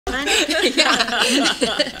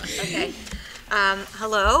Okay.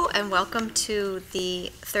 Hello and welcome to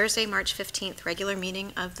the Thursday, March 15th regular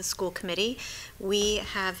meeting of the school committee. We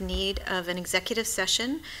have need of an executive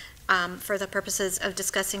session for the purposes of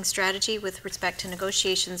discussing strategy with respect to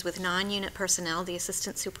negotiations with non-unit personnel, the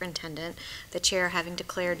assistant superintendent, the chair having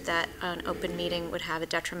declared that an open meeting would have a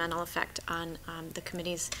detrimental effect on the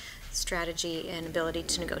committee's strategy and ability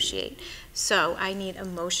to negotiate. So I need a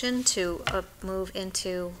motion to move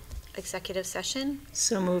into executive session.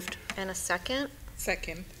 So moved. And a second.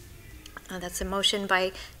 Second. That's a motion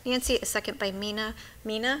by Nancy, a second by Mina.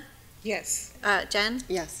 Mina? Yes. Jen?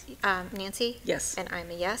 Yes. Nancy? Yes. And I'm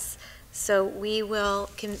a yes. So we will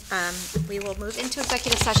move into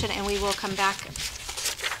executive session and we will come back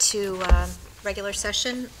to regular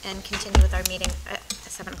session and continue with our meeting at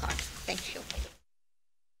 7 o'clock. Thank you.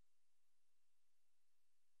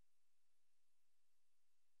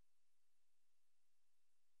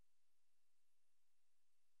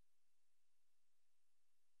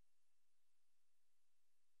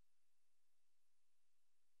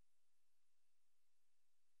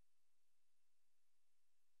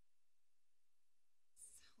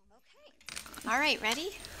 All right,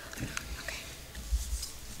 ready?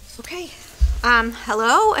 Okay.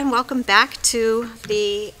 Hello and welcome back to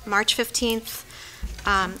the March 15th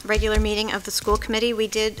regular meeting of the school committee. We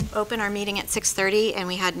did open our meeting at 6:30 and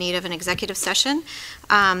we had need of an executive session.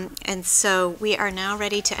 And so we are now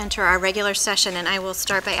ready to enter our regular session, and I will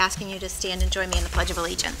start by asking you to stand and join me in the Pledge of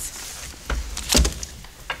Allegiance.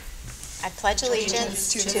 I pledge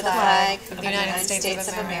allegiance to the flag of the United States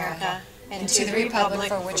of America and to the republic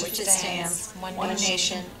for which it stands, one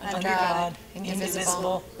nation, under God,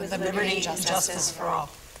 indivisible, with liberty and justice for all.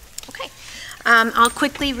 Okay. I'll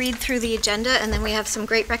quickly read through the agenda, and then we have some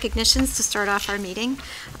great recognitions to start off our meeting.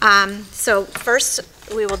 So first,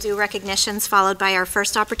 we will do recognitions, followed by our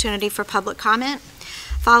first opportunity for public comment.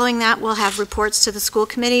 Following that, we'll have reports to the school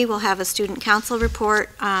committee. We'll have a student council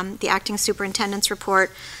report, the acting superintendent's report,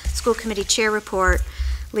 school committee chair report,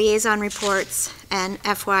 liaison reports, and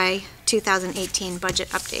FY 2018 budget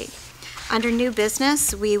update. Under new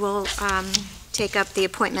business, we will take up the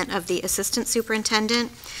appointment of the assistant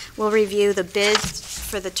superintendent. We'll review the bids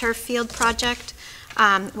for the turf field project.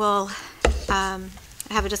 We'll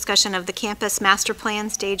have a discussion of the campus master plan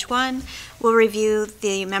stage 1. We'll review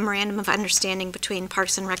the memorandum of understanding between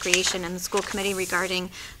Parks and Recreation and the school committee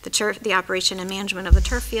regarding the operation and management of the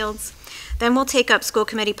turf fields. Then we'll take up school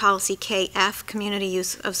committee policy KF, community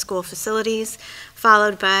use of school facilities,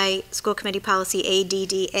 followed by school committee policy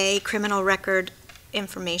ADDA, criminal record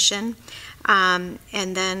information, and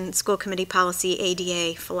then school committee policy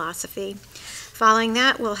ADA, philosophy. Following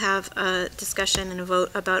that, we'll have a discussion and a vote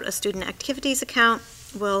about a student activities account.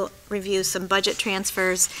 We'll review some budget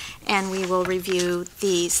transfers, and we will review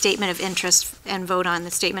the statement of interest and vote on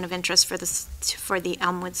the statement of interest for the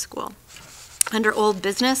Elmwood School. Under old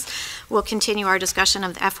business, we'll continue our discussion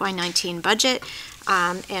of the FY19 budget,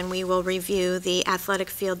 and we will review the athletic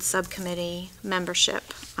field subcommittee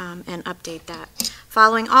membership and update that.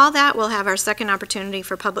 Following all that, we'll have our second opportunity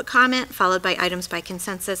for public comment, followed by items by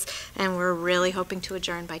consensus, and we're really hoping to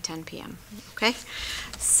adjourn by 10 p.m. Okay?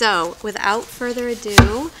 So, without further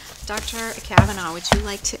ado, Dr. Kavanaugh, would you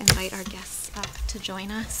like to invite our guests up to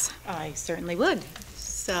join us? I certainly would.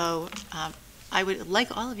 So, I would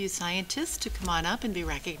like all of you scientists to come on up and be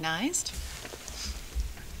recognized.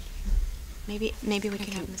 Maybe we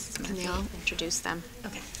can have Mrs. Murphy introduce them.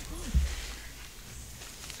 Okay.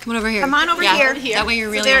 Come on over here. Come on over here. That way you're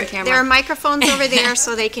really on camera. There are microphones over there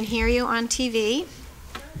so they can hear you on TV.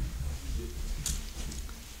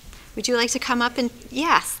 Would you like to come up and,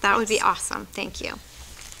 yes, that would be awesome. Thank you.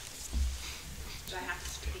 Do I have to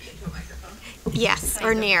speak into a microphone? Yes,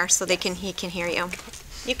 or near so he can hear you.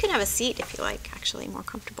 You can have a seat if you like, actually, more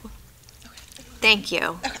comfortable. Okay. Thank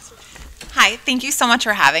you. Okay. Hi, thank you so much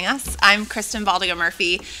for having us. I'm Kristen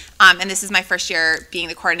Baldigo-Murphy, and this is my first year being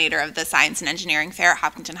the coordinator of the Science and Engineering Fair at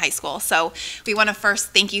Hopkinton High School. So we want to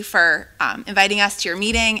first thank you for inviting us to your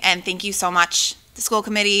meeting, and thank you so much, the school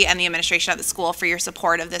committee and the administration of the school, for your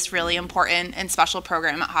support of this really important and special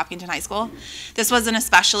program at Hopkinton High School. This was an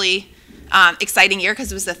especially exciting year because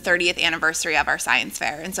it was the 30th anniversary of our science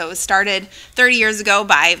fair. And so it was started 30 years ago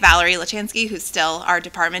by Valerie Lachansky, who's still our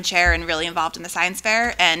department chair and really involved in the science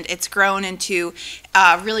fair. And it's grown into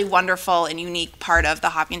a really wonderful and unique part of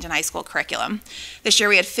the Hopkinton High School curriculum. This year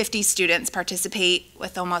we had 50 students participate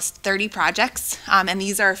with almost 30 projects. And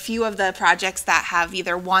these are a few of the projects that have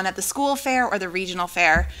either won at the school fair or the regional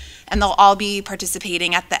fair. And they'll all be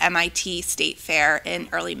participating at the MIT State Fair in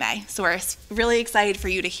early May. So we're really excited for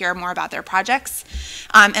you to hear more about their projects.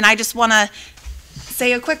 And I just want to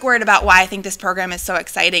say a quick word about why I think this program is so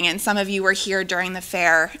exciting. And some of you were here during the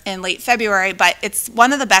fair in late February, but it's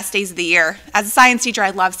one of the best days of the year. As a science teacher, I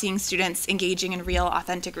love seeing students engaging in real,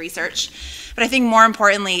 authentic research. But I think more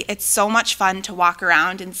importantly, it's so much fun to walk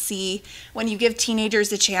around and see when you give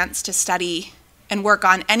teenagers a chance to study and work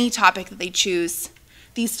on any topic that they choose.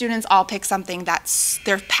 These students all pick something that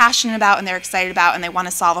they're passionate about and they're excited about, and they want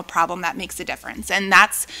to solve a problem that makes a difference. And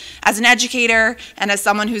that's, as an educator and as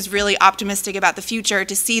someone who's really optimistic about the future,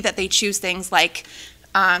 to see that they choose things like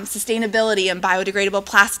sustainability and biodegradable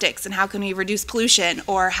plastics, and how can we reduce pollution,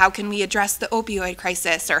 or how can we address the opioid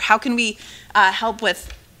crisis, or how can we help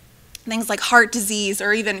with things like heart disease,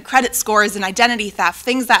 or even credit scores and identity theft,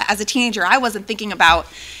 things that as a teenager I wasn't thinking about.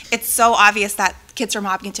 It's so obvious that kids from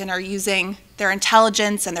Hopkinton are using their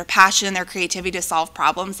intelligence and their passion and their creativity to solve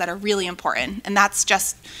problems that are really important. And that's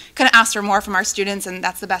just going to ask for more from our students, and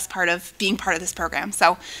that's the best part of being part of this program.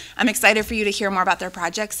 So I'm excited for you to hear more about their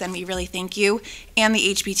projects, and we really thank you and the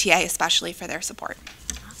HBTA especially for their support.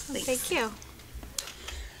 Awesome. Thank you.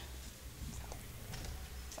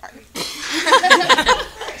 Sorry.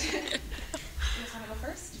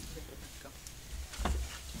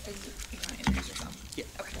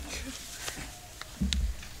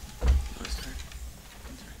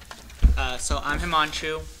 So I'm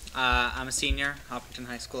Himanshu. I'm a senior, Hopkinton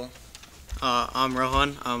High School. I'm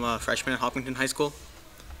Rohan. I'm a freshman at Hopkinton High School.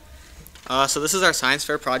 So this is our science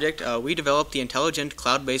fair project. We developed the Intelligent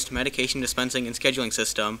Cloud-Based Medication Dispensing and Scheduling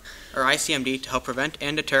System, or ICMD, to help prevent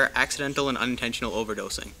and deter accidental and unintentional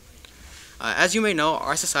overdosing. As you may know,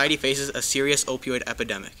 our society faces a serious opioid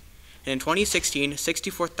epidemic. And in 2016,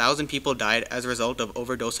 64,000 people died as a result of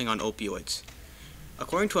overdosing on opioids.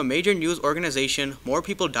 According to a major news organization, more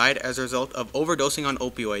people died as a result of overdosing on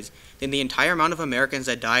opioids than the entire amount of Americans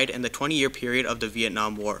that died in the 20-year period of the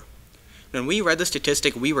Vietnam War. When we read the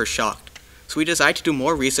statistic, we were shocked, so we decided to do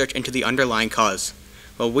more research into the underlying cause.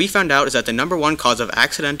 What we found out is that the #1 cause of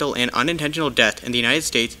accidental and unintentional death in the United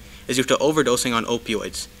States is due to overdosing on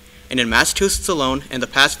opioids. And in Massachusetts alone, in the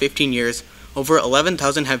past 15 years, over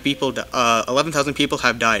 11,000 people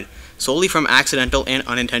have died solely from accidental and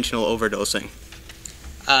unintentional overdosing.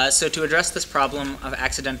 So to address this problem of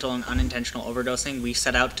accidental and unintentional overdosing, we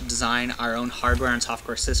set out to design our own hardware and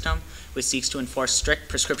software system, which seeks to enforce strict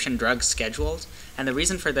prescription drug schedules. And the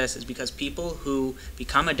reason for this is because people who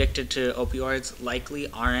become addicted to opioids likely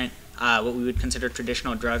aren't what we would consider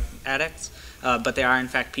traditional drug addicts, but they are in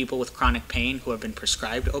fact people with chronic pain who have been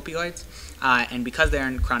prescribed opioids. And because they're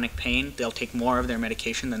in chronic pain, they'll take more of their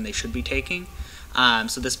medication than they should be taking.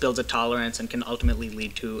 So this builds a tolerance and can ultimately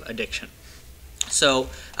lead to addiction. So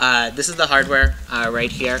this is the hardware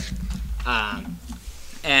right here,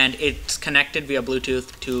 and it's connected via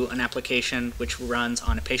Bluetooth to an application which runs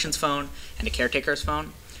on a patient's phone and a caretaker's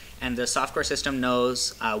phone. And the software system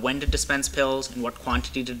knows when to dispense pills and what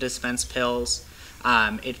quantity to dispense pills.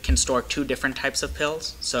 It can store 2 different types of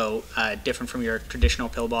pills, so different from your traditional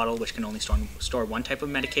pill bottle, which can only store one type of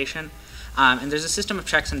medication. And there's a system of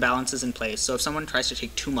checks and balances in place. So if someone tries to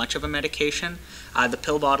take too much of a medication, the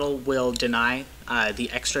pill bottle will deny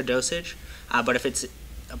the extra dosage. But if it's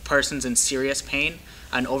a person's in serious pain,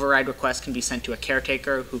 an override request can be sent to a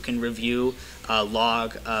caretaker who can review a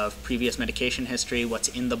log of previous medication history, what's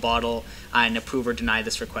in the bottle, and approve or deny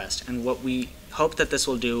this request. And what we hope that this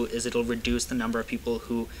will do is it'll reduce the number of people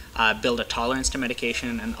who build a tolerance to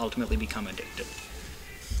medication and ultimately become addicted.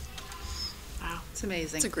 It's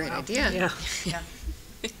amazing. It's a great idea. Yeah.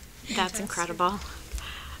 That's incredible.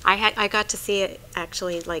 I got to see it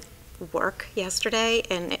actually like work yesterday,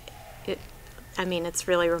 and I mean, it's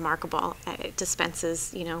really remarkable. It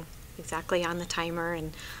dispenses, exactly on the timer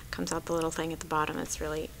and comes out the little thing at the bottom. It's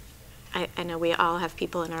really, I know we all have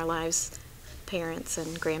people in our lives, parents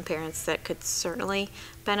and grandparents, that could certainly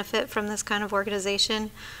benefit from this kind of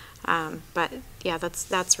organization. But yeah,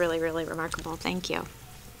 that's really, really remarkable. Thank you.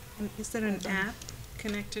 And is there an app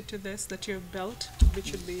connected to this that you've built,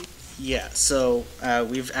 which would be? Yeah, so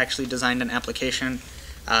we've actually designed an application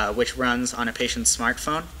which runs on a patient's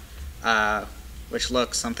smartphone, which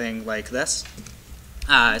looks something like this.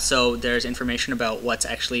 So there's information about what's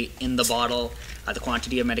actually in the bottle, the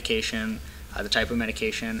quantity of medication, the type of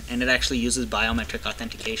medication, and it actually uses biometric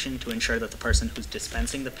authentication to ensure that the person who's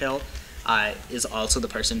dispensing the pill is also the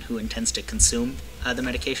person who intends to consume the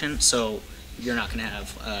medication. So you're not going to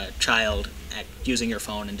have a child using your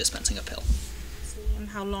phone and dispensing a pill. And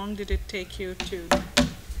how long did it take you to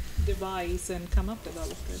devise and come up with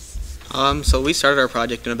all of this? So we started our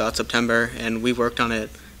project in about September, and we worked on it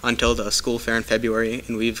until the school fair in February,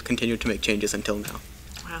 and we've continued to make changes until now.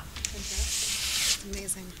 Wow. Fantastic.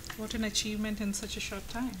 Amazing. What an achievement in such a short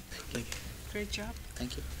time. Thank Great job.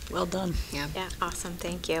 Thank you. Well done. Yeah. Yeah, awesome,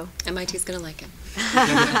 thank you. MIT's going to like it.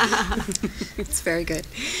 It's very good.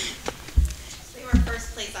 They were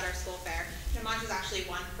first place at our school fair. Namaj has actually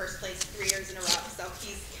won first place 3 years in a row, so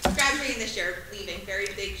he's graduating this year, leaving. Very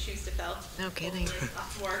big shoes to fill. No kidding. Hopefully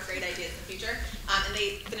lots more great ideas in the future. And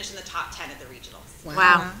they finished in the top 10 at the regionals.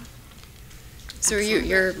 Wow. So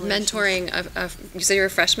you're mentoring, you said you're a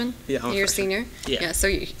freshman? Yeah, I'm a You're a freshman. senior? Yeah. So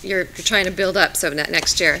you're trying to build up, so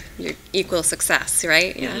next year, you're equal success,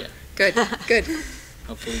 right? Yeah. Good, good.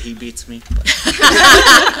 Hopefully he beats me.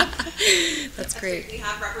 That's great. We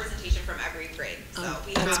have representation from every grade, so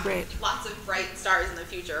we have lots of bright stars in the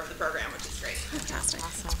future of the program, which is great. Fantastic.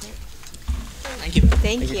 Awesome. Thank you.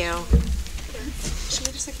 Thank you. Should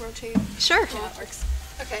we just like rotate? Sure. Yeah, that works.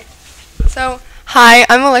 Okay. So, hi,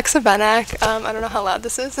 I'm Alexa Benak. I don't know how loud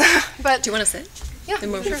this is, but Do you want to sit? yeah,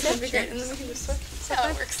 Then we'll- sure, that'd be Sure. great. And then we can just see how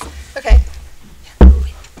it works. Okay.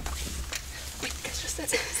 Wait, guys, just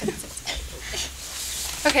sit.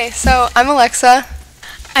 Okay, so I'm Alexa.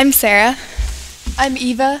 I'm Sarah. I'm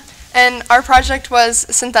Eva. And our project was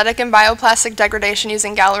synthetic and bioplastic degradation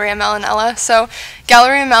using Galleria melanella. So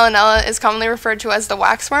Galleria melanella is commonly referred to as the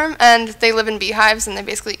waxworm, and they live in beehives, and they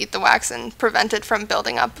basically eat the wax and prevent it from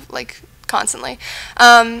building up like constantly.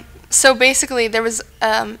 So basically there was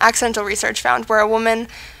accidental research found where a woman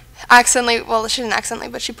accidentally, well, she didn't accidentally,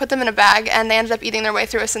 but she put them in a bag, and they ended up eating their way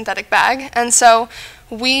through a synthetic bag. And so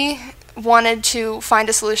we wanted to find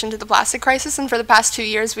a solution to the plastic crisis, and for the past 2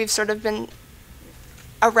 years we've sort of been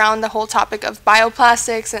around the whole topic of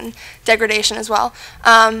bioplastics and degradation as well.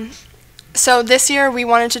 So this year we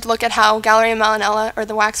wanted to look at how Galleria melanella, or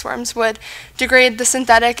the waxworms, would degrade the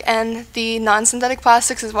synthetic and the non-synthetic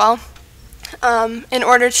plastics as well, in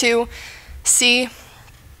order to see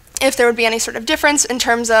if there would be any sort of difference in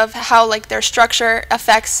terms of how like their structure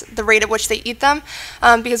affects the rate at which they eat them,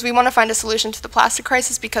 because we want to find a solution to the plastic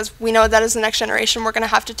crisis, because we know that as the next generation we're going to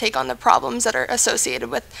have to take on the problems that are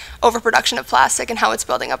associated with overproduction of plastic and how it's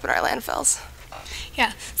building up in our landfills.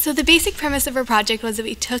 Yeah, so the basic premise of our project was that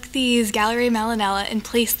we took these Galleria melanella and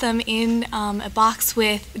placed them in a box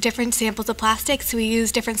with different samples of plastic. So we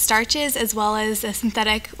used different starches as well as a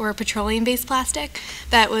synthetic or petroleum-based plastic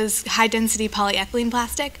that was high-density polyethylene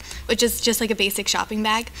plastic, which is just like a basic shopping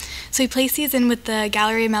bag. So we placed these in with the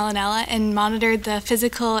Galleria melanella and monitored the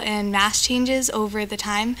physical and mass changes over the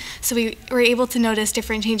time. So we were able to notice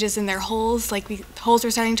different changes in their holes, like holes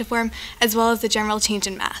were starting to form, as well as the general change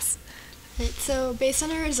in mass. Right, so based on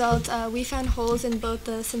our results, we found holes in both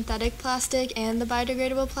the synthetic plastic and the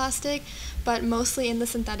biodegradable plastic, but mostly in the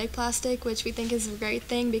synthetic plastic, which we think is a great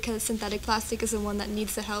thing because synthetic plastic is the one that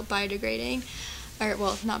needs the help biodegrading, or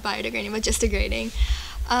well, not biodegrading, but just degrading.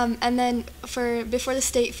 And then before the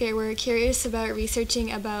state fair, we're curious about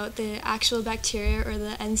researching about the actual bacteria or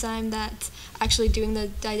the enzyme that's actually doing the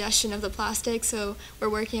digestion of the plastic, so we're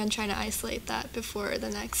working on trying to isolate that before the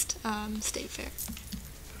next state fair.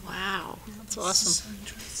 Wow. That's awesome. So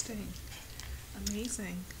interesting.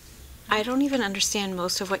 Amazing. I don't even understand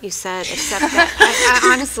most of what you said, except that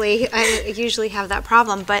I honestly, I usually have that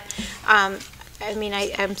problem. But I mean,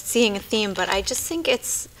 I'm seeing a theme, but I just think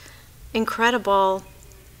it's incredible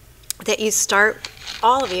that you start,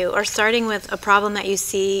 all of you are starting with a problem that you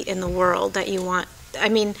see in the world that you want. I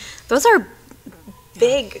mean, those are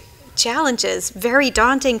big challenges, very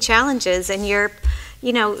daunting challenges, and you're,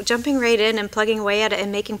 you know, jumping right in and plugging away at it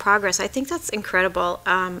and making progress. I think that's incredible.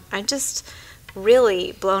 I'm just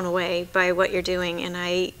really blown away by what you're doing, and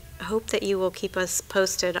I hope that you will keep us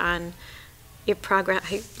posted on your progress.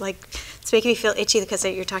 It's making me feel itchy because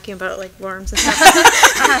you're talking about like worms and stuff.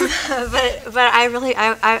 But I really,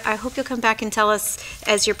 I hope you'll come back and tell us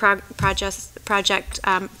as your project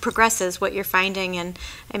progresses what you're finding. And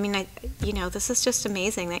I mean, you know, this is just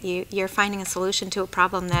amazing that you're finding a solution to a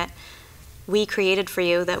problem that we created for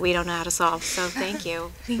you that we don't know how to solve. So thank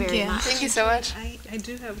you very much. Thank you so much. I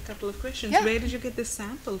do have a couple of questions. Yeah. Where did you get this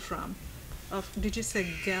sample from? Did you say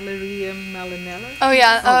Galleria melanella? Oh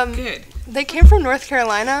yeah, Good. they came from North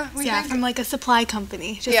Carolina. We Yeah, think. from like a supply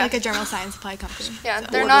company, just Yeah. like a general science supply company. Yeah, So-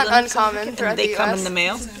 they're not uncommon throughout They the come U.S. in the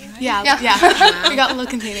mail? Yeah, Yeah. yeah. We got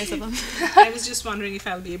little containers of them. I was just wondering if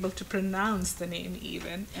I'll be able to pronounce the name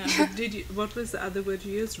even. But what was the other word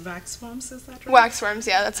you used? Waxworms, is that right? Waxworms,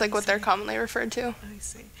 yeah, that's like what they're commonly referred to. I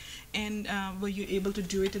see. And were you able to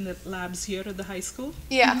do it in the labs here at the high school?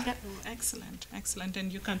 Yeah. Oh, excellent, excellent.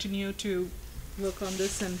 And you continue to work on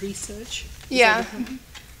this and research? Is Yeah. that the plan?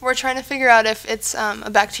 We're trying to figure out if it's a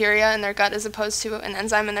bacteria in their gut as opposed to an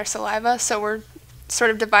enzyme in their saliva. So we're sort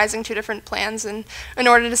of devising two different plans in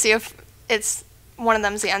order to see if it's one of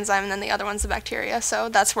them's the enzyme and then the other one's the bacteria. So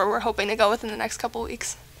that's where we're hoping to go within the next couple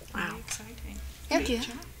weeks. Wow. Very exciting. Thank you.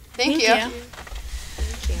 Thank you.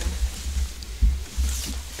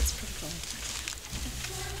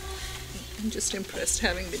 I'm just impressed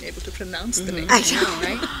having been able to pronounce the name. I know,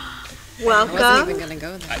 right? I wasn't Welcome. even going to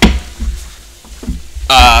go there.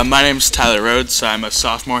 My name's Tyler Rhodes. I'm a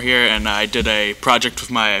sophomore here, and I did a project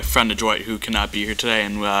with my friend Adroit, who cannot be here today,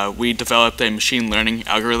 and we developed a machine learning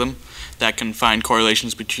algorithm that can find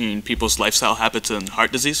correlations between people's lifestyle habits and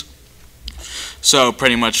heart disease. So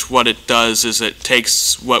pretty much what it does is it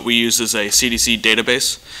takes what we use as a CDC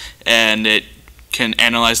database, and it can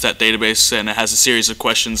analyze that database, and it has a series of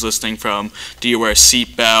questions listing from: do you wear a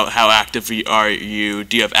seatbelt, how active are you,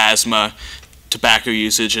 do you have asthma, tobacco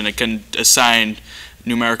usage, and it can assign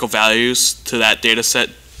numerical values to that data set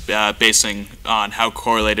basing on how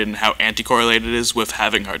correlated and how anti-correlated it is with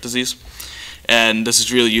having heart disease. And this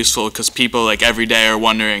is really useful because people like every day are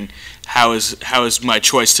wondering, how is my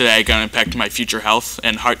choice today going to impact my future health?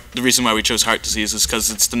 And the reason why we chose heart disease is because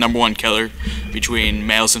it's the #1 killer between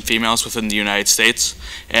males and females within the United States,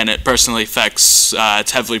 and it personally affects,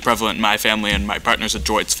 it's heavily prevalent in my family and my partner's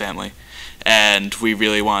Adroit's family. And we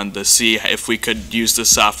really wanted to see if we could use this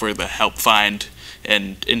software to help find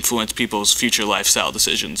and influence people's future lifestyle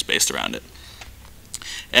decisions based around it.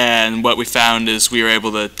 And what we found is we were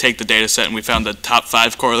able to take the data set and we found the top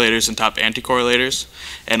 5 correlators and top anti-correlators,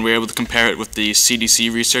 and we were able to compare it with the CDC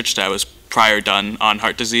research that was prior done on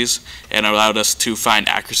heart disease, and allowed us to find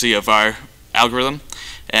accuracy of our algorithm.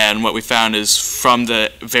 And what we found is from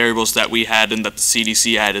the variables that we had and that the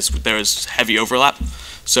CDC had is there was heavy overlap.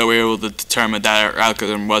 So we were able to determine that our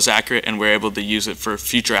algorithm was accurate, and we're able to use it for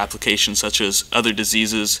future applications such as other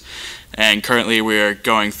diseases. And currently we are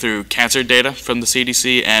going through cancer data from the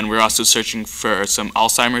CDC, and we're also searching for some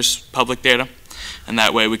Alzheimer's public data. And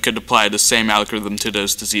that way we could apply the same algorithm to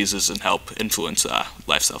those diseases and help influence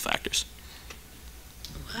lifestyle factors.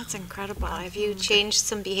 That's incredible. Have you changed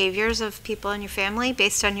some behaviors of people in your family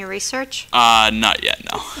based on your research? Not yet,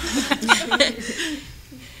 no.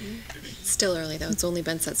 Still early, though. It's only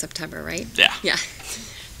been since September, right? Yeah. Yeah.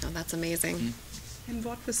 No, that's amazing. And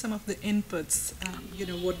what were some of the inputs?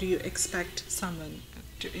 What do you expect someone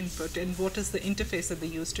to input, and what is the interface that they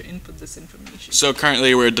use to input this information? So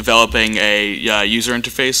currently we're developing a user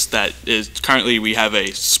interface that is, currently we have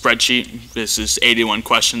a spreadsheet. This is 81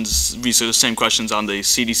 questions. These are the same questions on the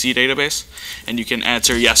CDC database, and you can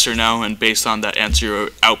answer yes or no, and based on that answer you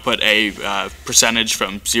output a percentage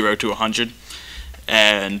from 0 to 100.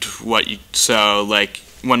 And so like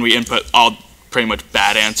when we input all pretty much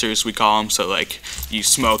bad answers, we call them, so like you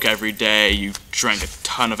smoke every day, you drink a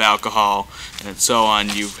ton of alcohol, and so on,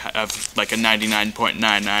 you have like a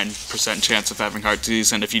 99.99% chance of having heart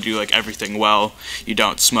disease. And if you do like everything well, you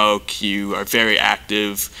don't smoke, you are very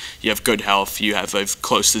active, you have good health, you have a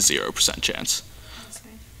close to 0% chance.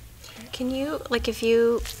 Can you, like, if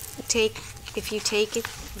you do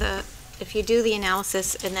the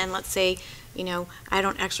analysis, and then let's say, I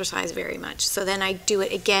don't exercise very much, so then I do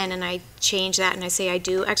it again and I change that and I say I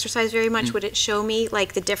do exercise very much, would it show me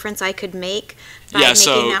like the difference I could make by making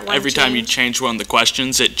so that one every time you change? change one of the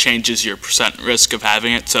questions, it changes your percent risk of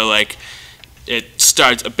having it. So like it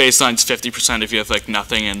starts, baseline's 50% if you have like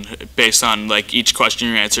nothing, and based on like each question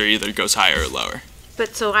you answer either goes higher or lower.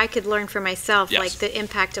 But so I could learn for myself, Yes. like the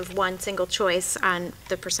impact of one single choice on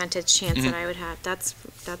the percentage chance that I would have. That's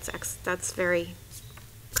very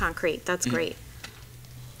concrete. That's great.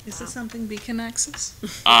 Is this something we can access?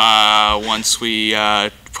 Once we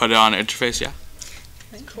put it on interface, yeah.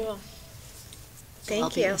 Cool. I'll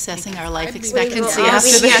Thank be you. assessing our life We will expectancy all be-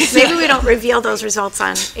 after yes, this. maybe we don't reveal those results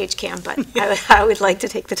on HCAM, but I would like to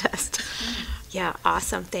take the test. Yeah,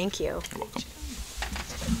 awesome. Thank you. You're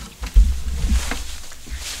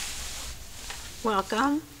welcome.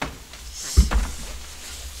 Welcome.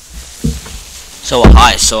 So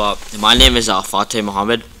hi, my name is Fateh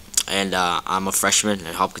Mohammed, and I'm a freshman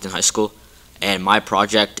at Hopkinton High School, and my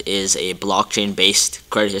project is a blockchain-based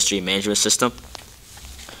credit history management system.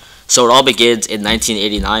 So it all begins in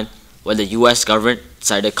 1989 when the U.S. government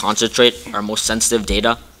decided to concentrate our most sensitive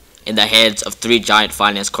data in the hands of 3 giant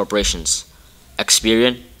finance corporations: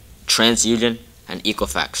 Experian, TransUnion, and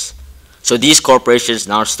Equifax. So these corporations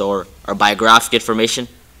now store our biographic information,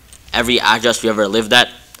 every address we ever lived at,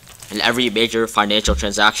 and every major financial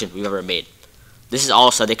transaction we've ever made. This is all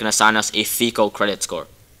so they can assign us a FICO credit score.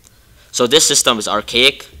 So this system is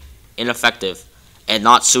archaic, ineffective, and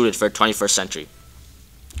not suited for the 21st century.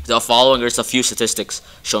 The following are just a few statistics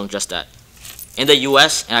showing just that. In the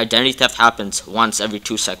US, an identity theft happens once every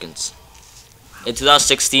 2 seconds. In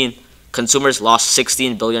 2016, consumers lost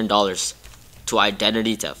 $16 billion to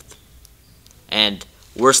identity theft. And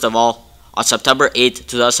worst of all, on September 8,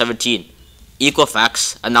 2017,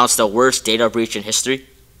 Equifax announced the worst data breach in history,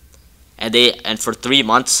 and for 3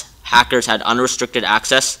 months, hackers had unrestricted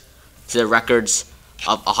access to the records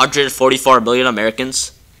of 144 million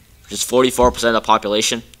Americans, which is 44% of the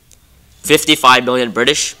population, 55 million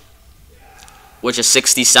British, which is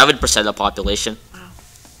 67% of the population,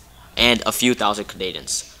 and a few thousand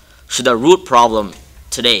Canadians. So the root problem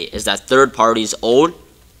today is that third parties own,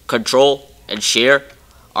 control, and share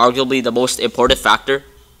arguably the most important factor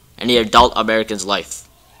in the adult American's life,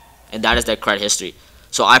 and that is their credit history.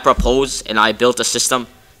 So I propose and I built a system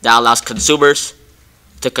that allows consumers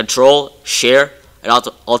to control, share, and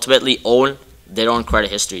ultimately own their own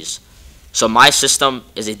credit histories. So my system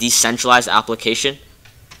is a decentralized application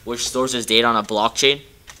which stores its data on a blockchain.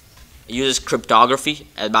 It uses cryptography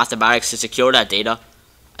and mathematics to secure that data,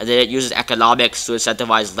 and then it uses economics to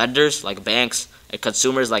incentivize lenders like banks and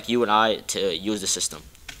consumers like you and I to use the system.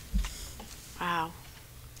 Wow,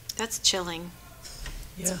 that's chilling.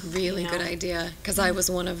 It's a really good idea, because I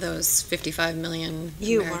was one of those 55 million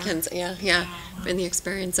You Americans. Yeah, in the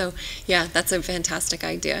experience. So yeah, that's a fantastic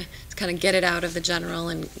idea. To kind of get it out of the general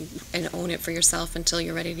and own it for yourself until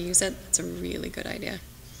you're ready to use it. It's a really good idea.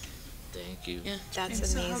 Thank you. Yeah, that's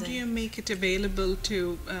and amazing. So how do you make it available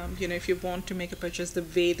to, if you want to make a purchase, the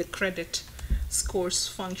way the credit scores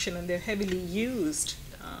function, and they're heavily used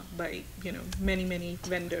by, many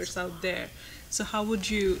vendors out there. So how would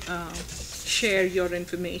you share your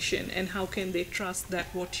information, and how can they trust that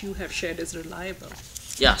what you have shared is reliable?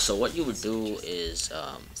 Yeah, so what you would do is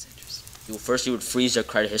you would freeze your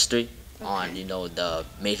credit history on the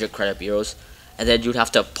major credit bureaus, and then you'd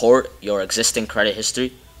have to port your existing credit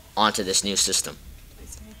history onto this new system.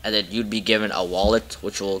 And then you'd be given a wallet,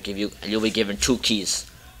 which will give you, and you'll be given 2 keys,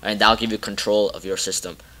 and that'll give you control of your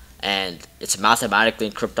system. And it's mathematically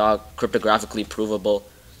and cryptographically provable,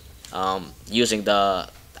 using the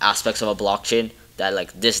aspects of a blockchain that,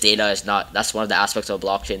 like, this data is not, that's one of the aspects of a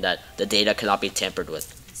blockchain that the data cannot be tampered with.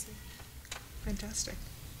 Fantastic.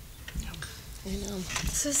 I know.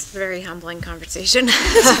 This is a very humbling conversation.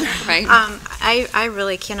 Right. I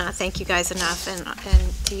really cannot thank you guys enough, and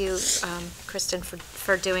to you, Kristen,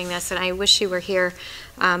 for doing this. And I wish you were here,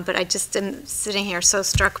 but I just am sitting here so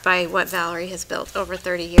struck by what Valerie has built over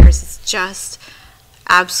 30 years. It's just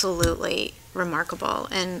absolutely remarkable.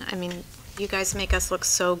 And I mean, you guys make us look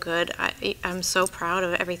so good. I'm so proud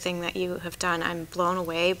of everything that you have done. I'm blown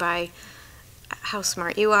away by how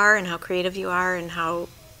smart you are and how creative you are and how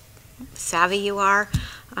savvy you are,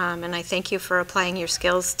 and I thank you for applying your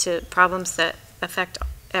skills to problems that affect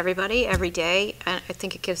everybody every day. And I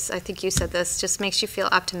think you said this, just makes you feel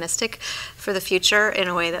optimistic for the future in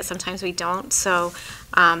a way that sometimes we don't. So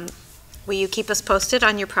will you keep us posted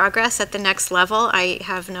on your progress at the next level? I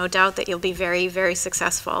have no doubt that you'll be very, very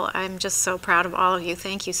successful. I'm just so proud of all of you.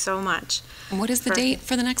 Thank you so much. And what is the date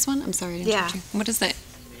for the next one? I'm sorry to interrupt you. What is that?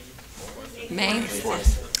 May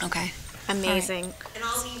 4th. Okay. Amazing. Right. And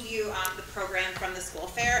I'll leave you the program from the school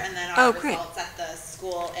fair, and then our results at the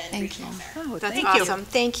school and regional fair. Oh, that's awesome.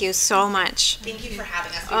 Thank you so much. Thank you for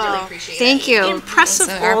having us. We really appreciate it. Thank you. Impressive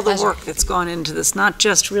all the work that's gone into this, not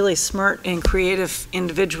just really smart and creative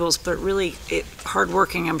individuals, but really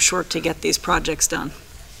hardworking, I'm sure, to get these projects done.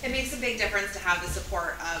 It makes a big difference to have the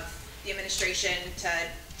support of the administration to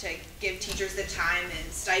give teachers the time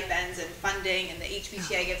and stipends and funding, and the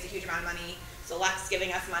HPTA gives a huge amount of money. So Lex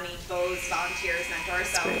giving us money, Bose, volunteers, mentors.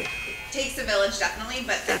 So it takes a village, definitely,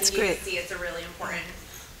 but I think you can see it's a really important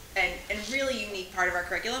and really unique part of our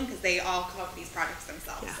curriculum, because they all come up with these projects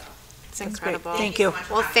themselves. Yeah. So. It's incredible. Thank you.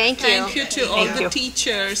 Well, thank you. Thank you to all the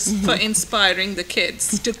teachers for inspiring the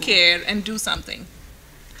kids to care and do something.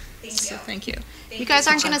 Thank you. So thank you. You guys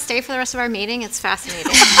aren't going to stay for the rest of our meeting? It's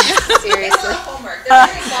fascinating. Seriously. Homework.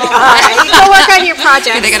 You go work on your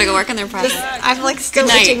project. They got to go work on their project. I'm like still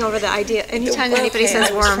itching over the idea. Anytime anybody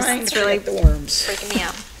says worms, it's really freaking me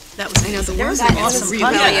out. That was, I know, the worms are awesome. Really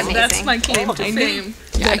amazing. That's my claim to fame,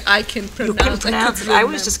 that I can pronounce. I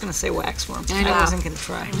was just going to say waxworm. I wasn't going to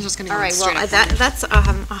try. I was just going to All go right, straight well, up. that's a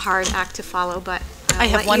hard act to follow, but I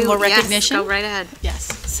have one more recognition. Yes, go right ahead.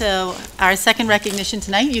 Yes. So our second recognition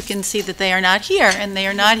tonight, you can see that they are not here, and they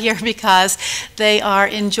are not here because they are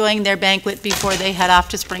enjoying their banquet before they head off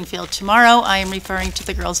to Springfield tomorrow. I am referring to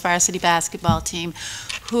the girls varsity basketball team,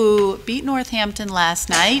 who beat Northampton last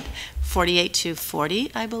night,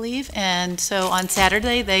 48-40, I believe. And so on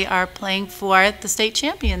Saturday, they are playing for the state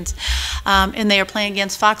champions. And they are playing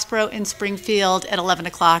against Foxborough in Springfield at 11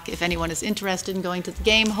 o'clock. If anyone is interested in going to the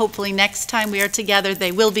game, hopefully next time we are together,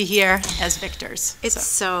 they will be here as victors. It's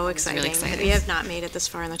so exciting. really exciting. We have not made it this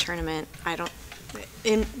far in the tournament.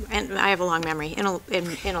 And I have a long memory. In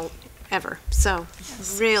ever. So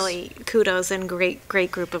really kudos and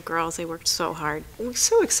great group of girls. They worked so hard. It was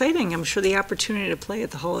so exciting. I'm sure the opportunity to play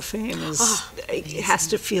at the Hall of Fame it has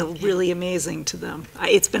to feel really amazing to them.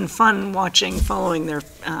 It's been fun following their,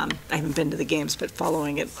 I haven't been to the games, but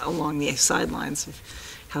following it along the sidelines of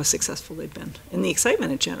how successful they've been and the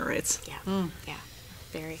excitement it generates. Yeah, yeah,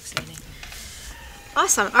 very exciting.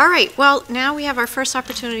 Awesome. All right. Well, now we have our first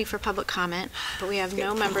opportunity for public comment, but we have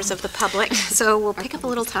no members of the public, so we'll pick up a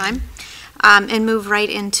little time and move right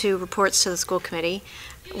into reports to the school committee.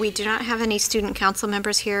 We do not have any student council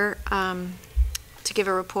members here to give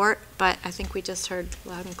a report, but I think we just heard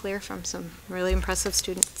loud and clear from some really impressive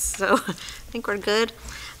students, so I think we're good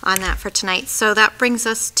on that for tonight. So that brings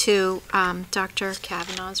us to Dr.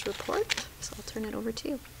 Kavanaugh's report, so I'll turn it over to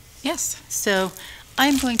you. Yes. So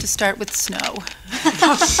I'm going to start with snow.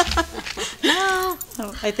 No.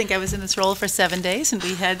 I think I was in this role for 7 days, and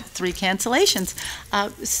we had 3 cancellations.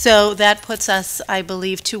 So that puts us, I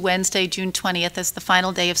believe, to Wednesday, June 20th as the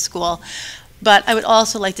final day of school. But I would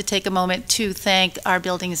also like to take a moment to thank our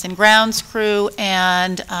Buildings and Grounds crew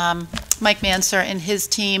and Mike Manser and his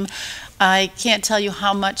team. I can't tell you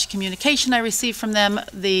how much communication I received from them,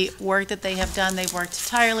 the work that they have done. They've worked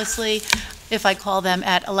tirelessly. If I call them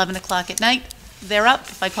at 11 o'clock at night, they're up.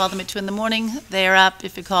 If I call them at 2 in the morning, they are up.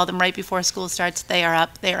 If you call them right before school starts, they are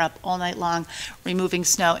up. They are up all night long, removing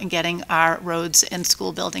snow and getting our roads and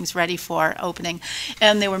school buildings ready for opening.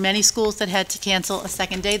 And there were many schools that had to cancel a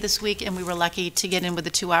second day this week, and we were lucky to get in with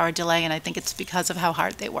a 2-hour delay, and I think it's because of how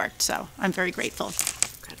hard they worked. So I'm very grateful.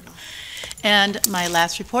 Incredible. And my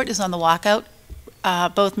last report is on the walkout.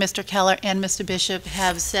 Both Mr. Keller and Mr. Bishop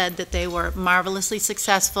have said that they were marvelously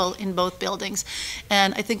successful in both buildings.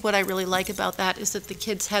 And I think what I really like about that is that the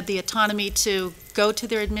kids had the autonomy to go to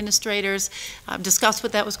their administrators, discuss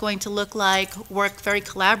what that was going to look like, work very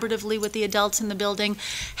collaboratively with the adults in the building.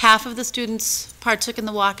 Half of the students partook in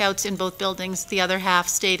the walkouts in both buildings. The other half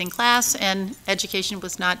stayed in class, and education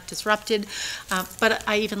was not disrupted. But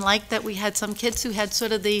I even liked that we had some kids who had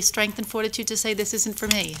sort of the strength and fortitude to say, this isn't for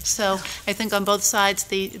me. So I think on both sides,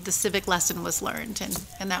 the civic lesson was learned,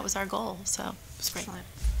 and that was our goal. So it was great.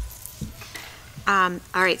 All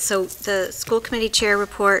right, so the school committee chair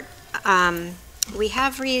report, we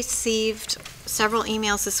have received several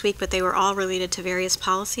emails this week, but they were all related to various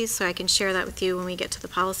policies, so I can share that with you when we get to the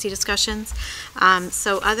policy discussions.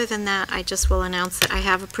 So other than that, I just will announce that I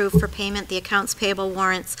have approved for payment the accounts payable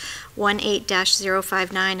warrants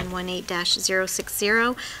 18-059 and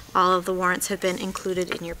 18-060. All of the warrants have been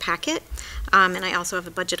included in your packet. And I also have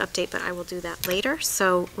a budget update, but I will do that later.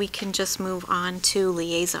 So we can just move on to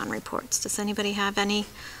liaison reports. Does anybody have any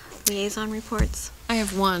liaison reports? I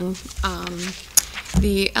have one.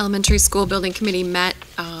 The elementary school building committee met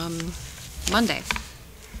Monday,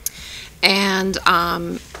 and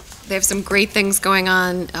they have some great things going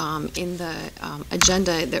on in the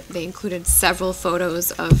agenda. They included several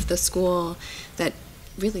photos of the school that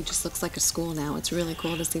really just looks like a school now. It's really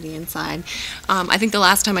cool to see the inside. I think the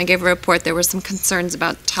last time I gave a report, there were some concerns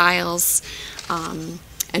about tiles and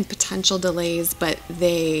potential delays, but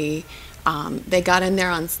they got in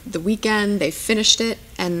there on the weekend, they finished it,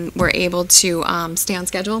 and were able to stay on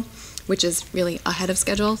schedule, which is really ahead of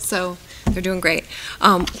schedule, so they're doing great.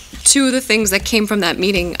 Two of the things that came from that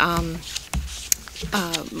meeting,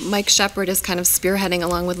 Mike Shepard is kind of spearheading,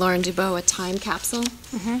 along with Lauren Dubois, a time capsule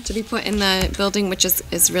to be put in the building, which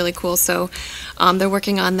is really cool, so they're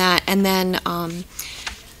working on that. And then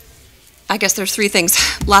I guess there's 3 things.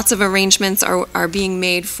 Lots of arrangements are being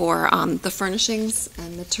made for the furnishings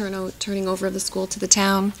and the turning over of the school to the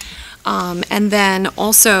town. And then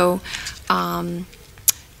also, I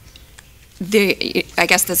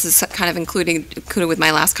guess this is kind of included with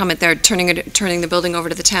my last comment there, turning the building over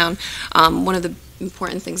to the town. One of the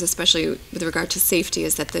important things, especially with regard to safety,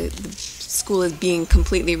 is that the school is being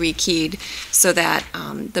completely rekeyed so that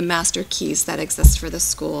the master keys that exist for the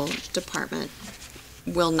school department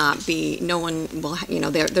will not be, no one will,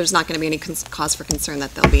 there's not going to be any cause for concern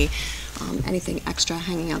that there'll be anything extra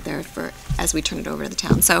hanging out there as we turn it over to the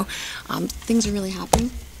town. So things are really happening.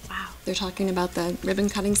 Wow. They're talking about the ribbon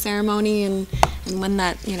cutting ceremony and when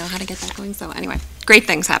that, how to get that going. So anyway, great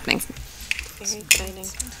things happening. Very exciting.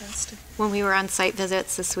 Fantastic. When we were on site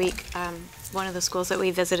visits this week, one of the schools that we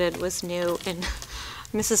visited was new, and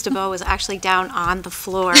Mrs. DeBow was actually down on the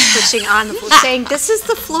floor, pushing on the floor, saying, "This is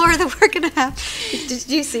the floor that we're going to have." Did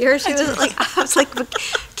you see her? She was like, I was like,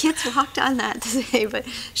 kids walked on that today, but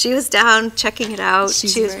she was down checking it out.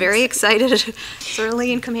 She was very excited,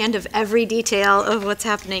 certainly in command of every detail of what's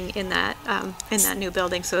happening in that new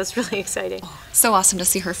building. So it's really exciting. So awesome to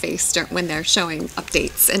see her face when they're showing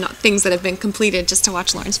updates and things that have been completed, just to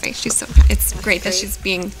watch Lauren's face. It's great that she's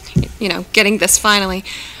being, getting this finally.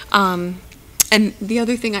 And the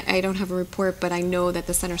other thing, I don't have a report, but I know that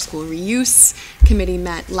the Center School Reuse Committee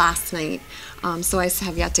met last night. So I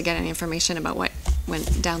have yet to get any information about what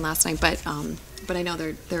went down last night. But I know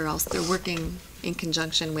they're working in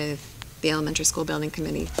conjunction with the Elementary School Building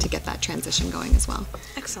Committee to get that transition going as well.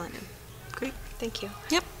 Excellent. Great. Thank you.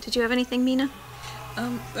 Yep. Did you have anything, Mina?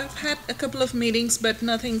 I've had a couple of meetings, but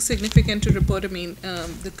nothing significant to report. I mean,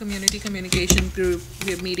 the community communication group,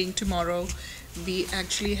 we're meeting tomorrow. We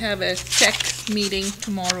actually have a tech meeting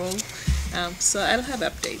tomorrow, so I'll have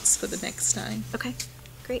updates for the next time. Okay,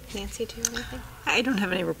 great. Nancy, do you have anything? I don't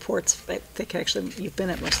have any reports. I think actually you've been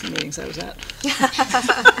at most of the meetings I was at.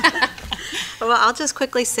 Well, I'll just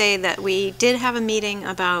quickly say that we did have a meeting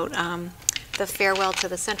about the farewell to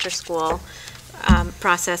the center school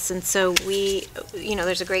process, and so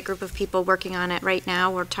there's a great group of people working on it right now.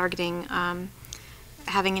 We're targeting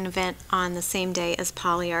having an event on the same day as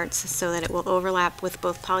Polyarts so that it will overlap with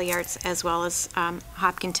both Polyarts as well as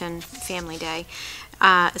Hopkinton Family Day.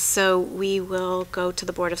 So we will go to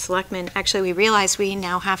the Board of Selectmen. Actually, we realize we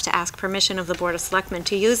now have to ask permission of the Board of Selectmen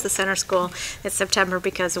to use the center school in September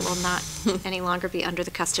because it will not any longer be under the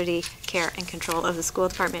custody, care, and control of the school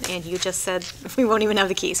department. And you just said we won't even have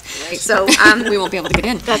the keys. Right. So we won't be able to get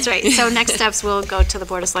in. That's right. So next steps, we'll go to the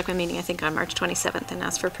Board of Selectmen meeting, I think on March 27th, and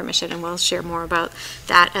ask for permission, and we'll share more about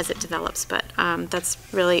that as it develops. But that's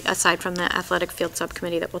really, aside from the athletic field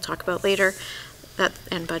subcommittee that we'll talk about later,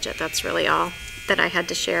 and budget, that's really all that I had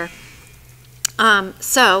to share.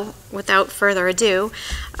 So, without further ado,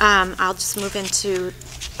 I'll just move into,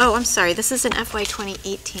 I'm sorry, this is an FY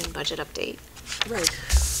 2018 budget update. Right.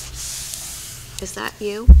 Is that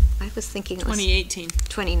you? I was thinking it was 2018.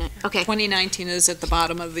 29. Okay. 2019 is at the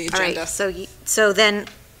bottom of the agenda. All right, so then,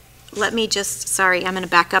 let me just, sorry, I'm going to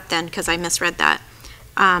back up then because I misread that.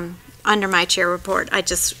 Under my chair report, I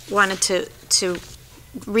just wanted to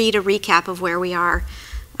read a recap of where we are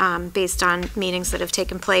based on meetings that have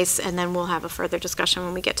taken place, and then we'll have a further discussion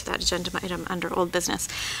when we get to that agenda item under old business.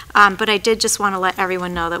 But I did just want to let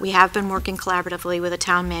everyone know that we have been working collaboratively with the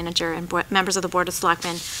town manager and members of the Board of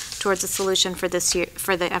Selectmen towards a solution for this year,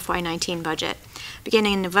 for the FY19 budget.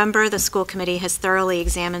 Beginning in November, the school committee has thoroughly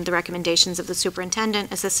examined the recommendations of the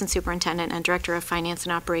superintendent, assistant superintendent, and director of finance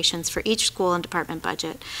and operations for each school and department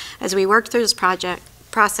budget. As we work through this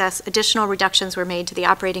process, additional reductions were made to the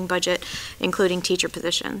operating budget, including teacher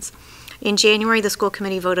positions. In January, the school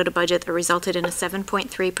committee voted a budget that resulted in a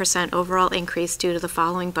 7.3% overall increase due to the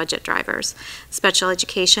following budget drivers: special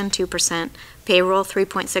education 2%, payroll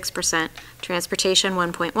 3.6%, transportation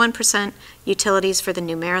 1.1%, utilities for the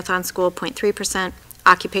new marathon school 0.3%,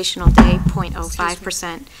 occupational day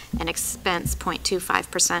 0.05%, and expense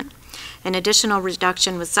 0.25%. An additional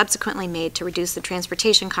reduction was subsequently made to reduce the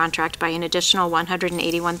transportation contract by an additional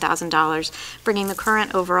 $181,000, bringing the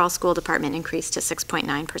current overall school department increase to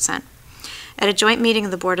 6.9%. At a joint meeting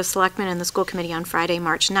of the Board of Selectmen and the school committee on Friday,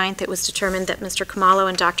 March 9th, it was determined that Mr. Kamalo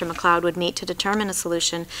and Dr. McLeod would meet to determine a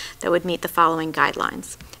solution that would meet the following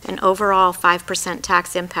guidelines: an overall 5%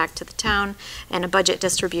 tax impact to the town, and a budget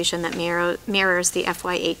distribution that mirrors the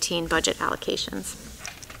FY18 budget allocations.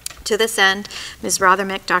 To this end, Ms.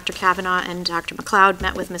 Rothermick, Dr. Kavanaugh, and Dr. McLeod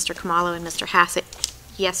met with Mr. Kamalo and Mr. Hassett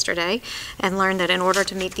yesterday and learned that in order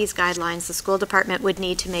to meet these guidelines, the school department would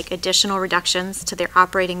need to make additional reductions to their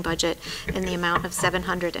operating budget in the amount of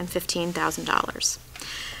 $715,000.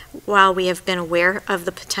 While we have been aware of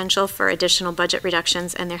the potential for additional budget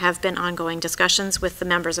reductions and there have been ongoing discussions with the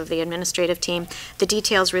members of the administrative team, the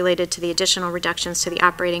details related to the additional reductions to the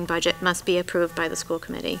operating budget must be approved by the school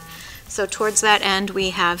committee. So towards that end, we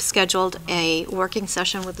have scheduled a working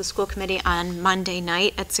session with the school committee on Monday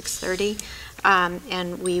night at 6:30,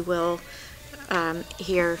 and we will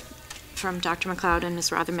hear from Dr. McLeod and Ms.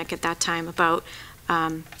 Rothermick at that time about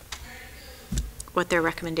what their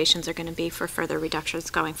recommendations are going to be for further reductions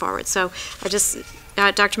going forward. So I just,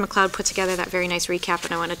 Dr. McLeod put together that very nice recap,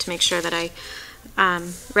 and I wanted to make sure that I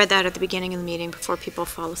read that at the beginning of the meeting before people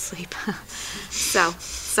fall asleep. So,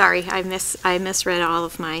 sorry, I misread all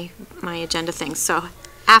of my agenda things. So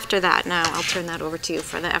after that, now I'll turn that over to you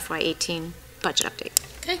for the FY18 budget update.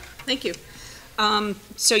 Okay, thank you.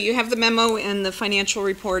 So you have the memo and the financial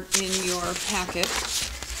report in your packet.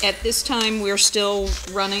 At this time, we're still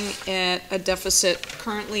running at a deficit.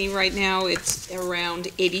 Currently, right now, it's around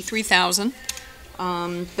 $83,000.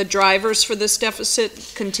 The drivers for this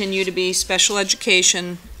deficit continue to be special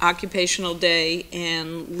education, occupational day,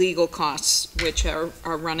 and legal costs, which are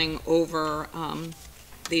running over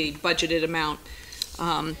the budgeted amount.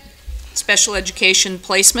 Special education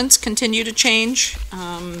placements continue to change.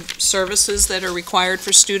 Services that are required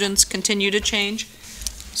for students continue to change.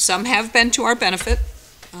 Some have been to our benefit,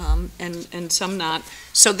 and some not.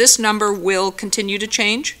 So this number will continue to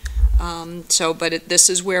change. But this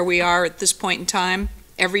is where we are at this point in time.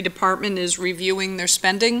 Every department is reviewing their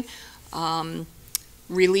spending,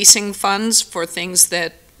 releasing funds for things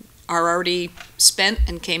that are already spent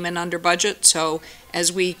and came in under budget. So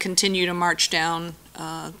as we continue to march down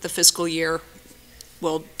the fiscal year,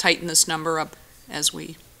 we'll tighten this number up as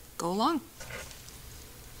we go along.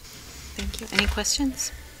 Thank you. Any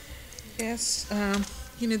questions? Yes.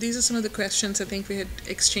 These are some of the questions I think we had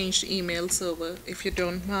exchanged emails over. If you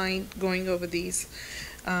don't mind going over these,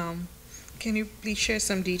 can you please share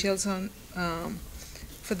some details on,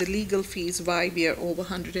 for the legal fees, why we are over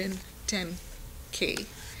 110K?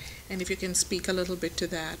 And if you can speak a little bit to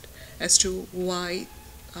that as to why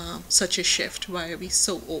such a shift, why are we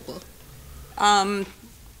so over?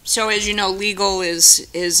 So as you know, legal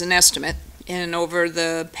is an estimate, and over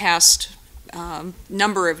the past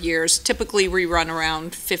number of years, typically we run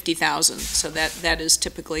around 50,000. So that is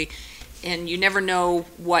typically, and you never know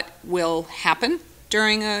what will happen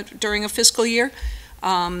during a fiscal year.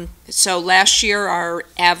 So last year our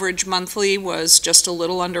average monthly was just a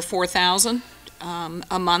little under 4,000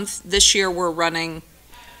 a month. This year we're running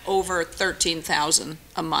over 13,000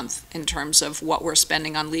 a month in terms of what we're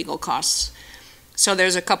spending on legal costs. So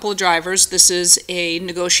there's a couple of drivers. This is a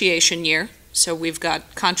negotiation year. So we've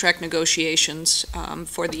got contract negotiations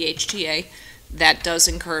for the HTA. That does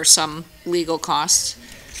incur some legal costs.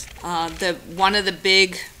 One of the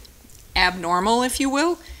big abnormal, if you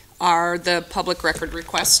will, are the public record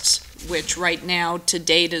requests, which right now to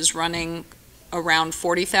date is running around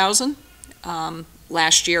 40,000.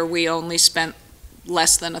 Last year we only spent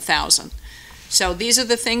less than 1,000. So these are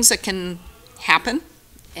the things that can happen,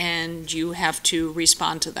 and you have to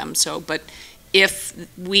respond to them. So, but if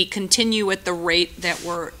we continue at the rate that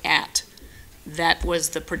we're at, that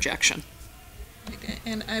was the projection. Okay.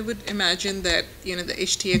 And I would imagine that, the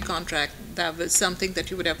HTA contract, that was something that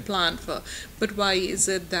you would have planned for. But why is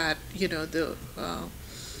it that, the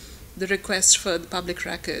request for the public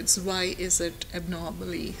records, why is it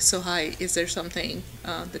abnormally so high? Is there something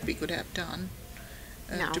that we could have done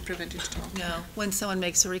to prevent it at all? No. When someone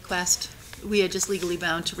makes a request, we are just legally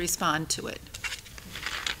bound to respond to it.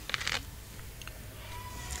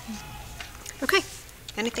 Okay.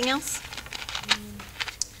 Anything else?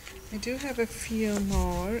 I do have a few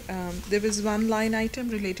more. There was one line item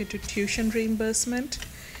related to tuition reimbursement.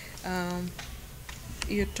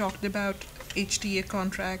 You talked about HTA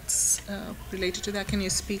contracts related to that. Can you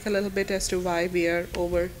speak a little bit as to why we are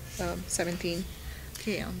over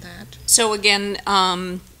 17K on that? So again,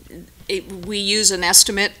 we use an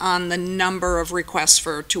estimate on the number of requests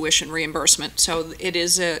for tuition reimbursement. So it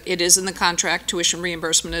is in the contract. Tuition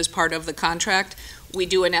reimbursement is part of the contract. We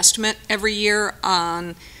do an estimate every year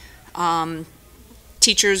on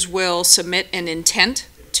teachers will submit an intent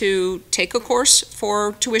to take a course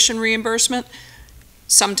for tuition reimbursement.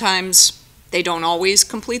 Sometimes they don't always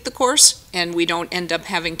complete the course, and we don't end up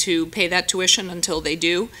having to pay that tuition until they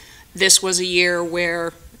do. This was a year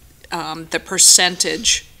where the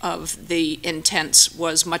percentage of the intents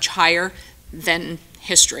was much higher than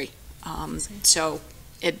history. So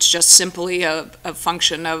it's just simply a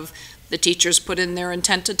function of the teachers put in their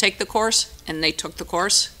intent to take the course, and they took the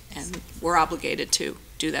course, and we're obligated to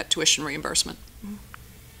do that tuition reimbursement.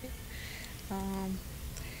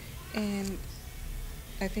 And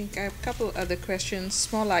I think I have a couple other questions,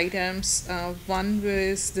 small items. One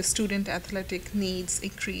was the student athletic needs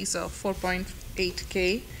increase of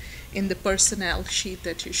 4.8K in the personnel sheet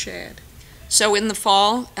that you shared. So in the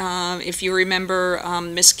fall, if you remember,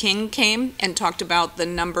 Ms. King came and talked about the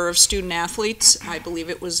number of student athletes, I believe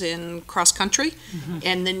it was in cross-country,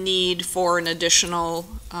 and the need for an additional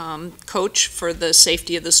coach for the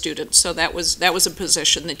safety of the students. So that was a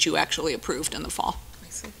position that you actually approved in the fall. I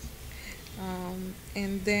see.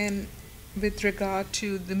 And then with regard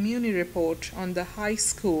to the Muni report on the high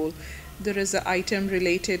school, there is an item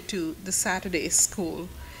related to the Saturday school.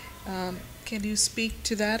 Can you speak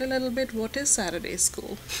to that a little bit? What is Saturday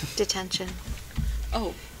school? Detention.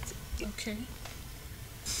 Oh, okay.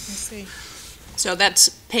 I see. So that's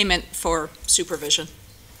payment for supervision.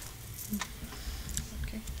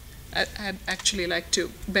 Okay. I'd actually like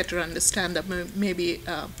to better understand that. Maybe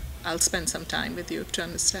I'll spend some time with you to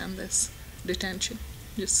understand this detention.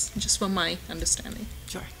 just for my understanding.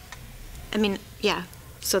 Sure. I mean, yeah,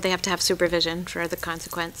 so they have to have supervision for the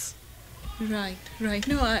consequence. Right.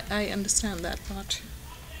 No, I understand that part.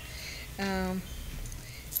 And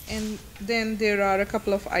then there are a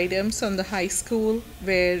couple of items on the high school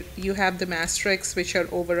where you have the masteries, which are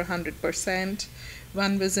over 100%.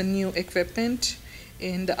 One was a new equipment,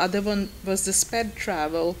 and the other one was the SPED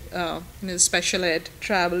travel, special ed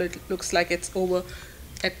travel. It looks like it's over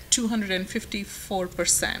at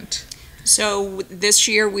 254%. So this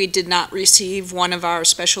year, we did not receive one of our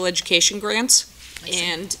special education grants,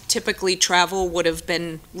 and typically travel would have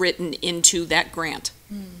been written into that grant.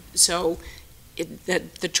 So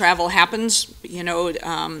the travel happens,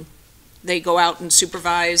 they go out and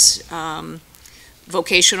supervise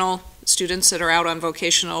vocational students that are out on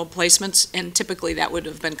vocational placements, and typically that would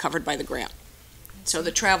have been covered by the grant. So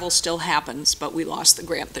the travel still happens, but we lost the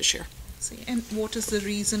grant this year. And what is the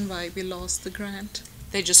reason why we lost the grant?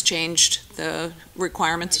 They just changed the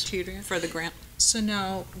requirements Criteria. for the grant. So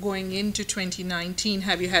now, going into 2019,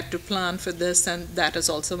 have you had to plan for this, and that is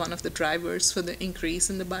also one of the drivers for the increase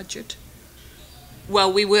in the budget?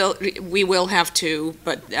 Well, we will have to,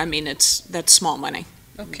 but I mean, that's small money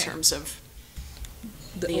in terms of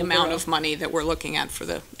the amount of money that we're looking at for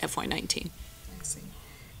the FY19. I see.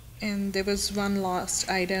 And there was one last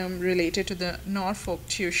item related to the Norfolk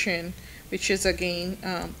tuition, which is again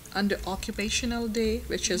under occupational day,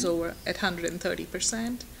 which is over at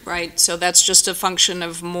 130%. Right, so that's just a function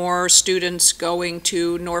of more students going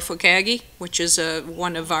to Norfolk Aggie, which is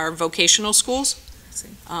one of our vocational schools.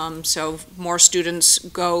 So more students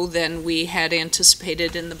go than we had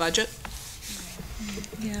anticipated in the budget.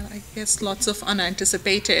 Yeah, I guess lots of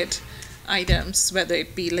unanticipated items, whether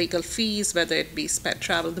it be legal fees, whether it be SPED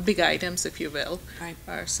travel, the big items, if you will,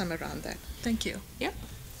 are some around that. Thank you. Yep.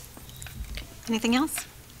 Anything else?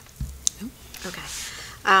 No. Okay.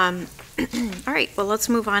 All right, well, let's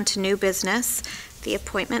move on to new business, the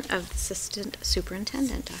appointment of Assistant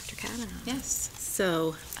Superintendent, Dr. Kavanaugh. Yes.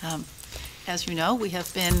 So, as you know, we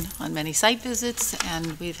have been on many site visits,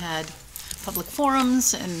 and we've had public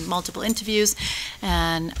forums and multiple interviews,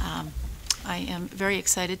 and I am very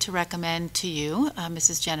excited to recommend to you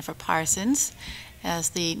Mrs. Jennifer Parsons as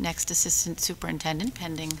the next Assistant Superintendent,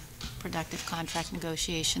 pending productive contract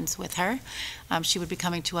negotiations with her. She would be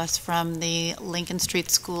coming to us from the Lincoln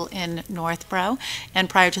Street School in Northborough, and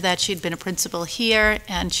prior to that she'd been a principal here,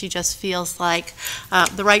 and she just feels like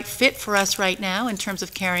the right fit for us right now in terms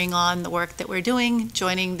of carrying on the work that we're doing,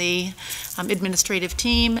 joining the administrative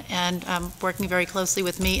team, and working very closely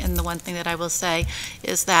with me. And the one thing that I will say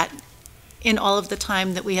is that in all of the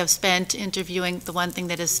time that we have spent interviewing, the one thing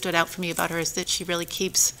that has stood out for me about her is that she really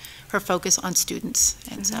keeps her focus on students,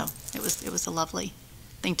 and so it was a lovely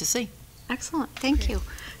thing to see. Excellent, thank you.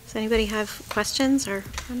 Does anybody have questions or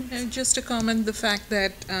comments? Just to comment the fact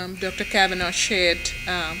that Dr. Kavanaugh shared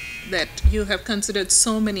that you have considered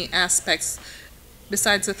so many aspects.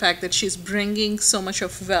 Besides the fact that she's bringing so much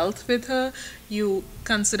of wealth with her, you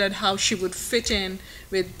considered how she would fit in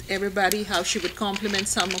with everybody, how she would complement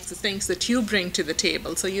some of the things that you bring to the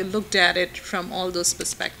table. So you looked at it from all those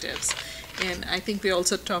perspectives. And I think we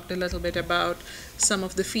also talked a little bit about some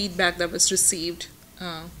of the feedback that was received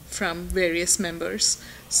from various members.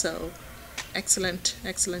 So excellent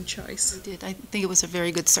choice. We did. I think it was a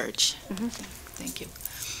very good search. Thank you.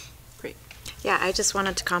 Yeah, I just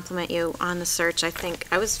wanted to compliment you on the search. I think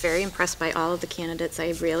I was very impressed by all of the candidates.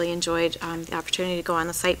 I really enjoyed the opportunity to go on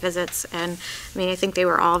the site visits, and I mean, I think they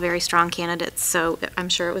were all very strong candidates, so I'm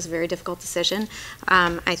sure it was a very difficult decision.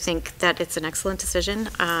 I think that it's an excellent decision,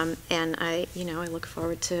 and I look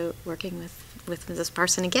forward to working with Mrs.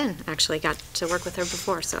 Parson again. Actually got to work with her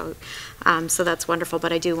before, so that's wonderful.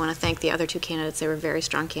 But I do want to thank the other two candidates. They were very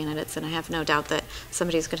strong candidates, and I have no doubt that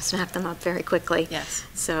somebody's going to snap them up very quickly. Yes.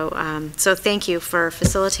 So thank you for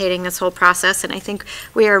facilitating this whole process, and I think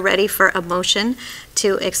we are ready for a motion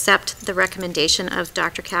to accept the recommendation of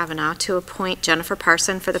Dr. Kavanaugh to appoint Jennifer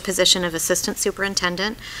Parson for the position of Assistant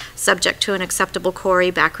Superintendent, subject to an acceptable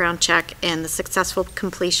Corey background check and the successful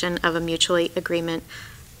completion of a mutually agreeable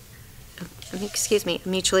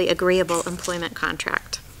employment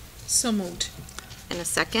contract. So moved. In a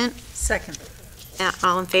second? Second.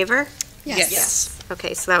 All in favor? Yes.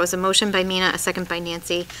 Okay, so that was a motion by Mina, a second by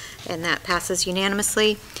Nancy, and that passes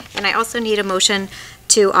unanimously. And I also need a motion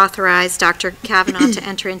to authorize Dr. Kavanaugh to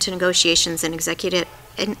enter into negotiations and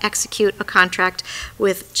execute a contract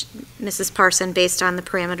with Mrs. Parson based on the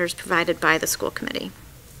parameters provided by the school committee.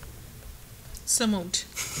 So moved.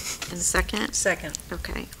 In a second? Second.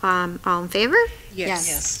 Okay. All in favor?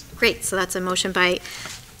 Yes. Great, so that's a motion by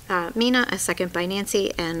Mina, a second by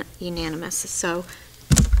Nancy, and unanimous. So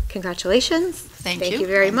congratulations. Thank Thank you. you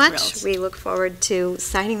very I'm much. thrilled. We look forward to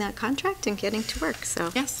signing that contract and getting to work,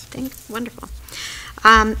 so. Yes. Wonderful.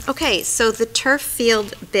 Okay, so the turf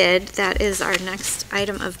field bid, that is our next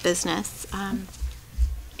item of business.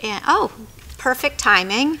 Perfect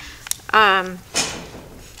timing. Dan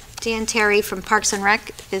Terry from Parks and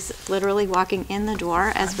Rec is literally walking in the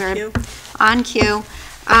door as we're on cue.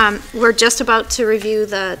 We're just about to review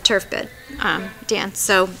the turf bid, Dan,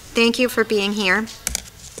 so thank you for being here.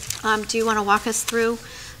 Do you want to walk us through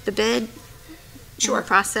the bid? Sure. And the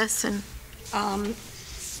process and.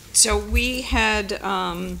 So we had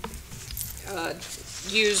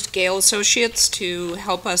used Gale Associates to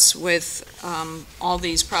help us with all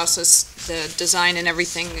these process, the design and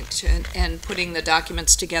everything, and putting the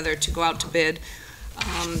documents together to go out to bid,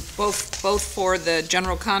 both for the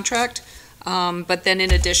general contract, but then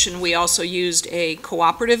in addition, we also used a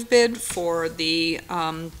cooperative bid for the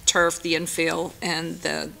turf, the infill, and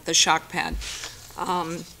the shock pad.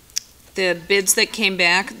 The bids that came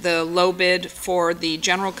back, the low bid for the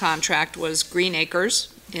general contract was Green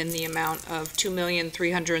Acres in the amount of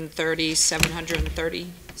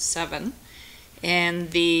 $2,330,737.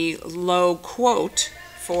 And the low quote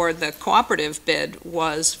for the cooperative bid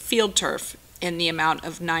was Field Turf in the amount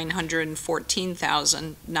of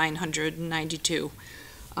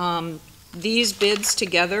 $914,992. These bids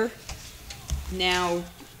together now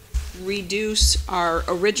reduce our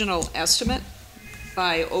original estimate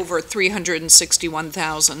by over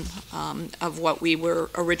 $361,000 of what we were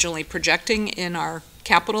originally projecting in our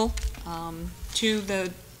capital to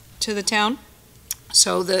the town.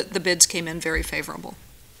 So the bids came in very favorable.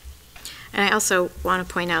 And I also want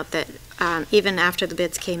to point out that even after the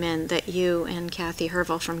bids came in, that you and Kathy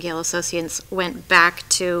Herval from Gale Associates went back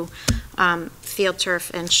to Field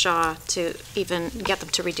Turf and Shaw to even get them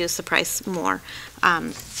to reduce the price more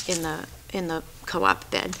in the co-op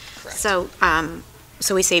bid. Correct.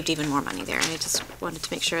 So we saved even more money there, and I just wanted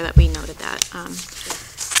to make sure that we noted that.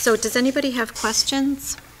 So does anybody have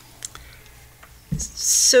questions?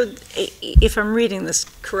 So if I'm reading this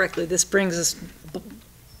correctly, this brings us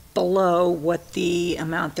below what the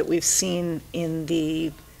amount that we've seen in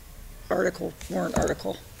the warrant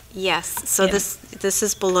article. Yes, so Yeah. this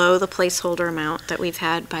is below the placeholder amount that we've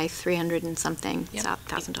had by 300 and something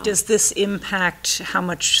thousand. Does this impact how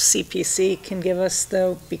much CPC can give us,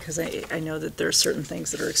 though? Because I know that there are certain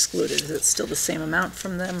things that are excluded. Is it still the same amount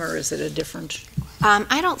from them, or is it a different?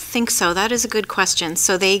 I don't think so. That is a good question.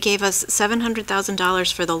 So they gave us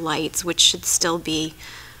 $700,000 for the lights, which should still be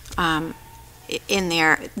in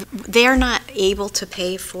there. They're not able to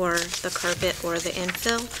pay for the carpet or the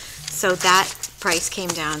infill, so that price came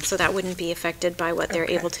down, so that wouldn't be affected by what they're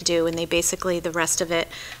able to do, and they basically, the rest of it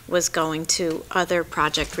was going to other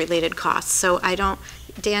project-related costs. So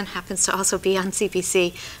Dan happens to also be on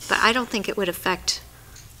CPC, but I don't think it would affect.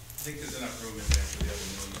 I think there's enough room in there for the other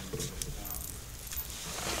million, but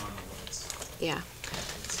I don't know what it's. Yeah.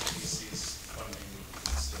 CPC's funding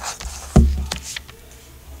is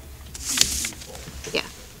Yeah.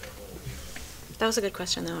 That was a good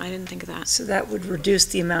question, though. I didn't think of that. So that would reduce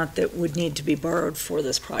the amount that would need to be borrowed for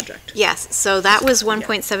this project. Yes, so that was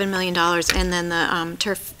 $1.7 million, and then the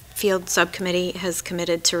turf field subcommittee has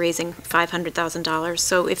committed to raising $500,000.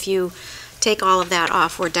 So if you take all of that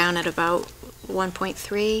off, we're down at about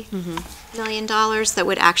 $1.3 million that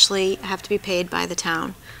would actually have to be paid by the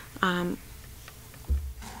town.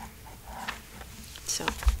 So,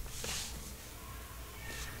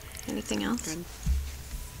 anything else? Good.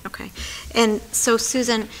 Okay. And so,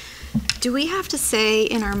 Susan, do we have to say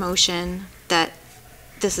in our motion that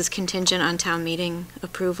this is contingent on town meeting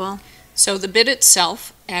approval? So the bid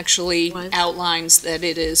itself actually outlines that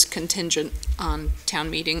it is contingent on town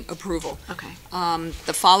meeting approval. Okay.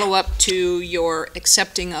 The follow-up to your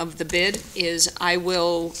accepting of the bid is I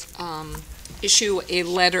will issue a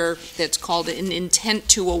letter that's called an intent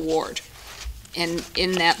to award. And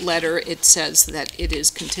in that letter, it says that it is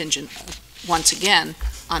contingent, once again,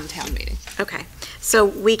 on town meeting. Okay. So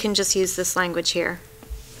we can just use this language here?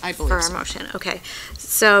 I believe for our so. motion. Okay.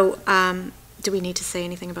 So do we need to say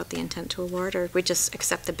anything about the intent to award, or we just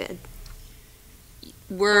accept the bid?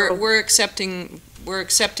 We're accepting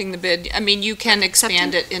the bid. I mean, you can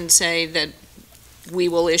expand it and say that we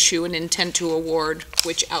will issue an intent to award,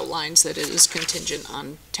 which outlines that it is contingent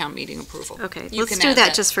on town meeting approval. Okay, You let's can do add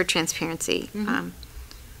that just for transparency. Mhm.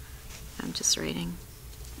 I'm just writing.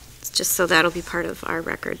 It's just so that'll be part of our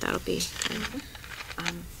record. That'll be.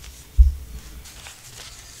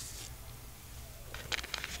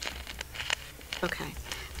 Okay,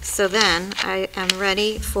 so then I am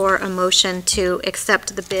ready for a motion to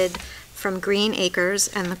accept the bid from Green Acres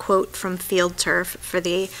and the quote from Field Turf for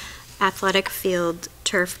the athletic field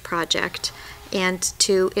turf project, and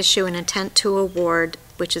to issue an intent to award,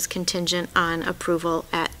 which is contingent on approval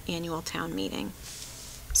at annual town meeting.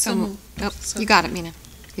 So, you got it, Mina.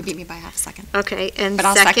 You beat me by half a second. Okay, and But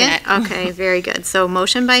I'll second it. Okay, very good. So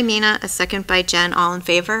motion by Mina, a second by Jen, all in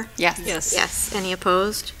favor? Yes. Yes. Yes, any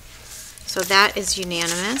opposed? So that is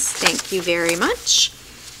unanimous. Thank you very much.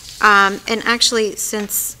 And actually,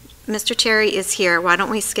 since Mr. Terry is here, why don't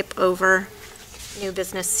we skip over new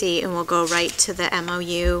business C and we'll go right to the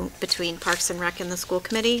MOU between Parks and Rec and the school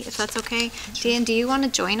committee, if that's okay? Dan, do you want to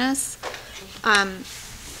join us?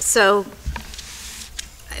 So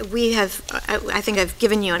we have, I think I've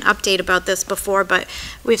given you an update about this before, but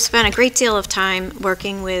we've spent a great deal of time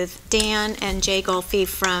working with Dan and Jay Golfi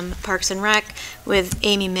from Parks and Rec, with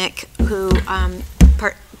Amy Mick, who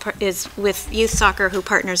is with youth soccer, who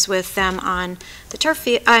partners with them on the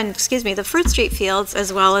the Fruit Street fields,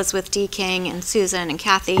 as well as with Dee King and Susan and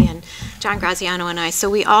Kathy and John Graziano and I. So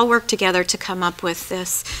we all worked together to come up with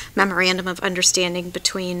this memorandum of understanding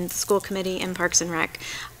between the school committee and Parks and Rec,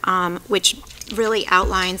 which really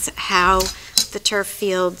outlines how the turf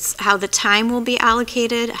fields, how the time will be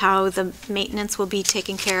allocated, how the maintenance will be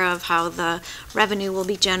taken care of, how the revenue will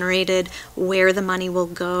be generated, where the money will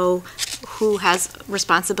go, who has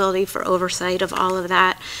responsibility for oversight of all of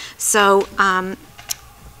that. So I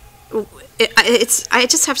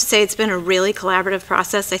just have to say it's been a really collaborative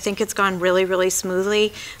process. I think it's gone really, really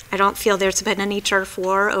smoothly. I don't feel there's been any turf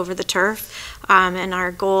war over the turf, and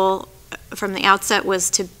our goal from the outset was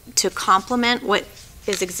to complement what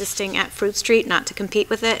is existing at Fruit Street, not to compete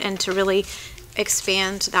with it, and to really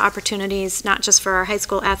expand the opportunities, not just for our high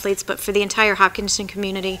school athletes, but for the entire Hopkinton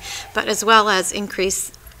community, but as well as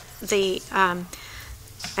increase the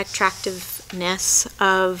attractiveness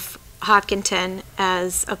of Hopkinton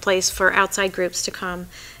as a place for outside groups to come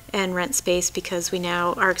and rent space, because we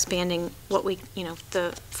now are expanding what we,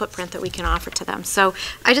 the footprint that we can offer to them. So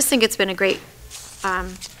I just think it's been a great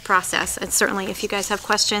process, and certainly if you guys have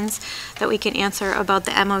questions that we can answer about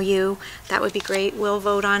the MOU, that would be great. We'll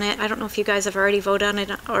vote on it. I don't know if you guys have already voted on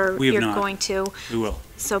it, or you're going to. We will.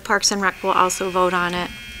 So Parks and Rec will also vote on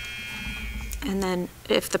it. And then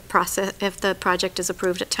if the project is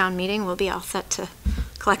approved at town meeting, we'll be all set to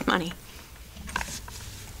collect money.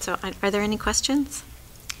 So are there any questions?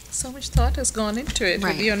 So much thought has gone into it,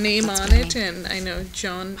 Right. with your name That's on it, and I know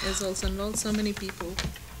John is also involved, so many people.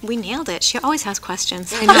 We nailed it. She always has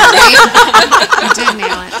questions. I know, right? You did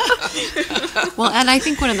nail it. Well, and I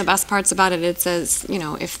think one of the best parts about it says,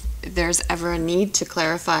 if there's ever a need to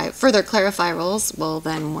further clarify rules, well,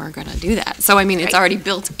 then we're going to do that. So, I mean, it's already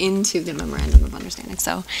built into the memorandum of understanding.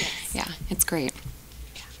 So, yeah, it's great.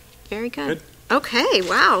 Very good. Okay,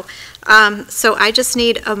 wow. So I just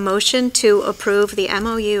need a motion to approve the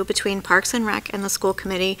MOU between Parks and Rec and the school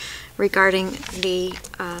committee regarding the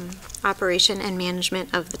operation and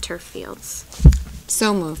management of the turf fields.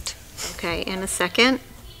 So moved. Okay, and a second?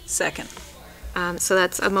 Second. So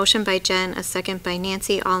that's a motion by Jen, a second by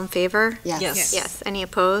Nancy. All in favor? Yes. Yes. Yes. Any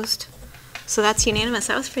opposed? So that's unanimous.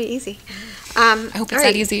 That was pretty easy. I hope it's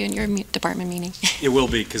that easy in your department meeting. It will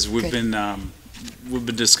be, because we've been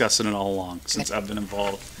discussing it all along since I've been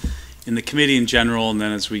involved in the committee in general, and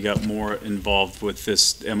then as we got more involved with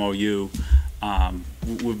this MOU,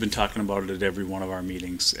 we've been talking about it at every one of our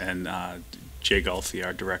meetings, and Jay Golfi,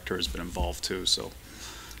 our director, has been involved too. So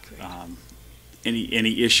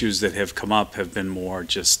any issues that have come up have been more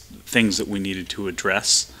just things that we needed to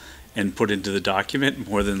address and put into the document,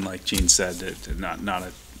 more than, like Jean said, not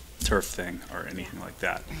a turf thing or anything like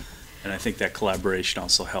that. And I think that collaboration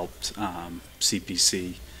also helped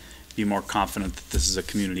CPC be more confident that this is a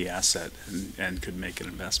community asset and could make an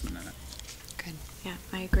investment in it. Good. Yeah,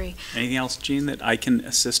 I agree. Anything else, Jean, that I can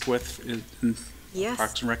assist with in Yes.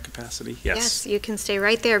 Parks and Rec capacity? Yes, you can stay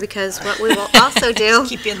right there, because what we will also do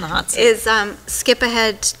Keep you in the hot seat. is skip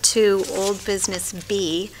ahead to old business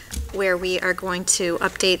B, where we are going to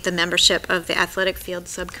update the membership of the athletic field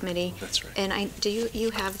subcommittee. That's right. And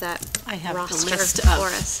you have that I have the roster list for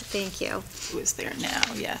of us. Thank you. who is there now,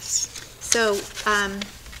 yes. So,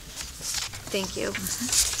 thank you.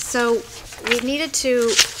 So we needed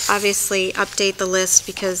to obviously update the list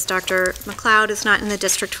because Dr. McLeod is not in the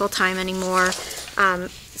district full-time anymore.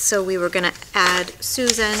 So we were going to add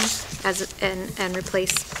Susan and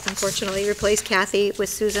unfortunately replace Kathy with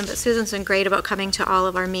Susan, but Susan's been great about coming to all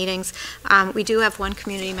of our meetings. We do have one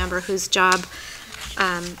community member whose job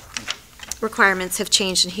requirements have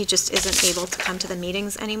changed, and he just isn't able to come to the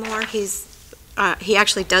meetings anymore. He's he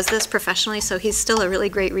actually does this professionally, so he's still a really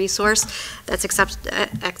great resource that's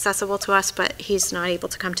accessible to us, but he's not able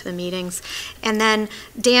to come to the meetings. And then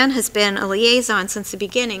Dan has been a liaison since the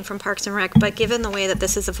beginning from Parks and Rec, but given the way that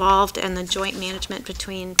this has evolved and the joint management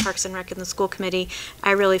between Parks and Rec and the school committee,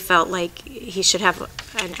 I really felt like he should have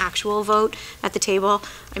an actual vote at the table.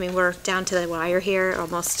 I mean, we're down to the wire here,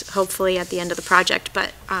 almost hopefully at the end of the project,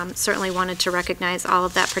 but certainly wanted to recognize all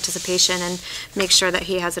of that participation and make sure that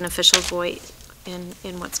he has an official voice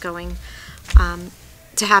in what's going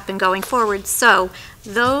to happen going forward. So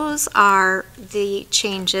those are the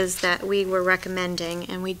changes that we were recommending,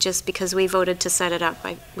 and we just, because we voted to set it up,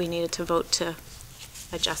 we needed to vote to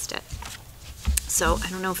adjust it. So I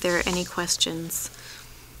don't know if there are any questions.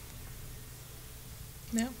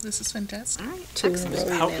 No, this is fantastic. All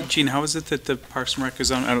right. Jean, how is it that the Parks and Rec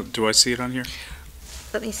is on? Do I see it on here?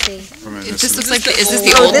 Let me see. This looks like, is this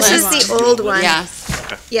the Oh, old this list? is the old one. Yes.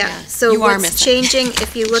 Okay. Yeah, so You are what's missing. changing,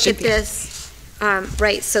 if you look Should at be. this,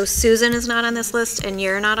 right, so Susan is not on this list and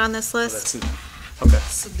you're not on this list. Okay.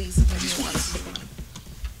 So these are the new ones.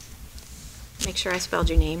 Make sure I spelled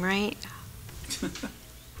your name right.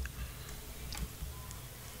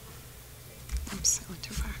 I'm so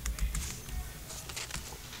too far.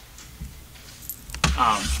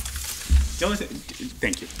 The only thing,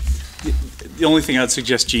 thank you. The only thing I'd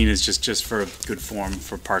suggest, Jean, is just for a good form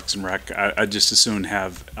for Parks and Rec, I'd just as soon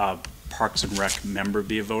have Parks and Rec member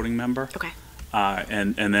be a voting member. Okay.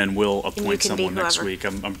 And then we'll appoint can be someone next whoever. week.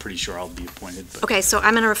 I'm pretty sure I'll be appointed. But Okay, so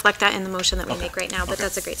I'm going to reflect that in the motion that we Okay. make right now, but Okay.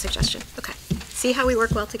 that's a great suggestion. Okay. See how we work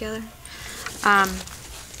well together?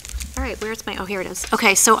 All right, where's my, oh, here it is.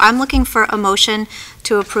 Okay, so I'm looking for a motion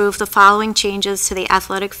to approve the following changes to the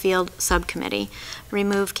athletic field subcommittee.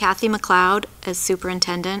 Remove Kathy McLeod as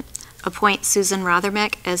superintendent, appoint Susan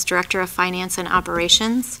Rothermick as director of finance and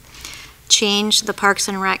operations, change the Parks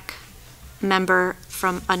and Rec member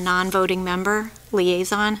from a non-voting member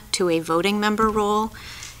liaison to a voting member role,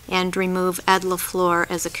 and remove Ed LaFleur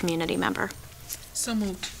as a community member. So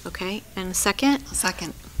moved. Okay, and a second? A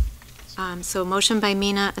second. So a motion by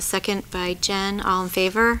Mina, a second by Jen, all in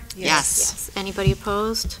favor? Yes. Anybody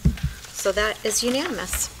opposed? So that is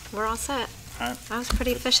unanimous. We're all set. All right. That was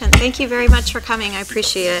pretty efficient. Thank you very much for coming. I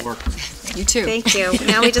appreciate it. You too. Thank you.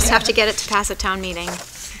 Now we just have to get it to pass a town meeting.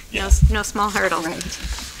 No small hurdle. Right.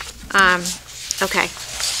 Okay,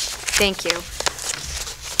 thank you.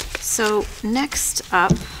 So next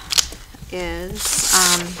up is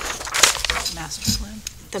Master plan.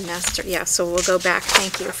 the master, yeah, so we'll go back,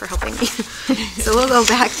 thank you for helping me. So we'll go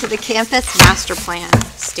back to the campus master plan,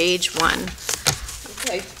 stage one.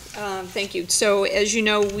 Okay, thank you. So as you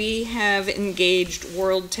know, we have engaged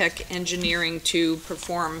World Tech Engineering to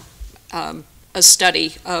perform a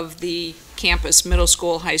study of the campus, middle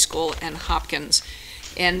school, high school, and Hopkins.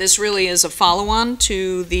 And this really is a follow-on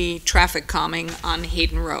to the traffic calming on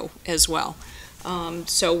Hayden Row as well.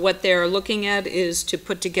 So what they're looking at is to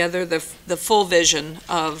put together the full vision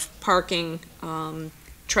of parking,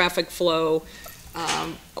 traffic flow,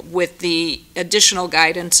 with the additional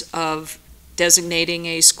guidance of designating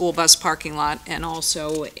a school bus parking lot and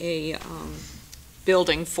also a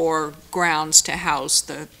building for grounds to house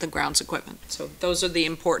the grounds equipment. So those are the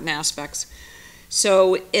important aspects.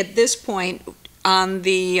 So at this point, on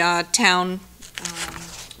the town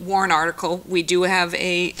warrant article, we do have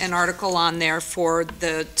an article on there for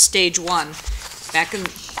the stage one. Back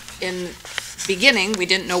in beginning, we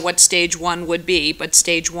didn't know what stage one would be, but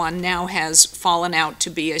stage one now has fallen out to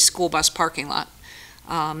be a school bus parking lot.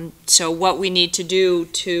 So what we need to do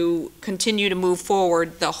to continue to move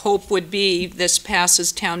forward, the hope would be this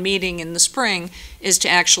passes town meeting in the spring, is to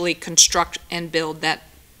actually construct and build that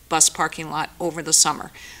bus parking lot over the summer.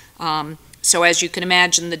 So as you can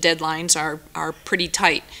imagine, the deadlines are pretty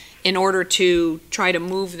tight. In order to try to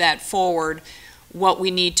move that forward, what we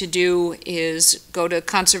need to do is go to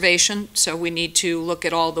conservation. So we need to look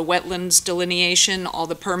at all the wetlands delineation, all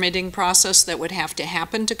the permitting process that would have to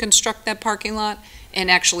happen to construct that parking lot, and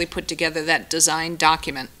actually put together that design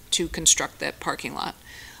document to construct that parking lot.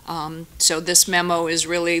 So this memo is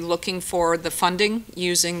really looking for the funding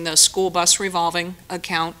using the school bus revolving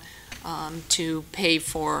account to pay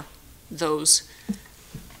for those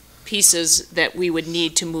pieces that we would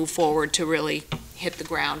need to move forward to really hit the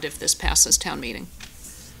ground if this passes town meeting.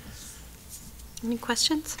 Any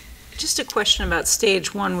questions? Just a question about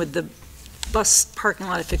stage one with the bus parking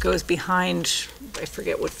lot, if it goes behind, I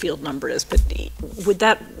forget what field number it is, but would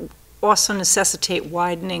that also necessitate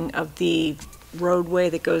widening of the roadway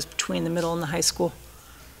that goes between the middle and the high school?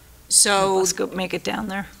 So Let's go make it down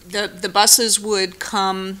there. the buses would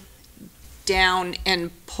come down and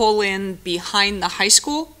pull in behind the high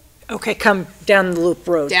school? Okay, come down the loop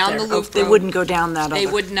road Down there. the loop They road. wouldn't go down that other? They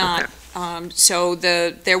would not. Okay. So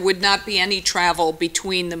there would not be any travel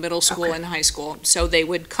between the middle school and high school. So they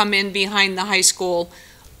would come in behind the high school,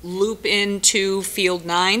 loop into Field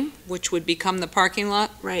 9, which would become the parking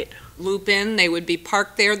lot. Right. Loop in, they would be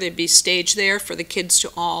parked there, they'd be staged there for the kids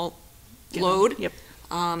to all load. Yep.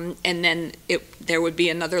 And then there would be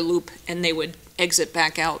another loop, and they would exit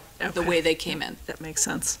back out the Okay. way they came in. That makes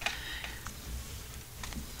sense.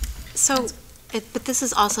 So, but this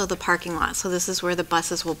is also the parking lot, so this is where the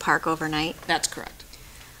buses will park overnight? That's correct.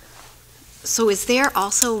 So is there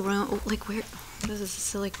also room, like where, this is a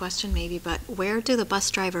silly question maybe, but where do the bus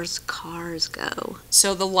drivers' cars go?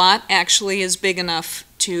 So the lot actually is big enough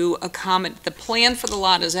to accommodate, the plan for the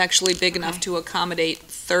lot is actually big enough to accommodate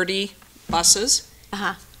 30 buses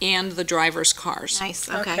and the driver's cars. Nice,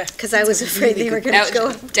 okay. Because I was afraid they were going to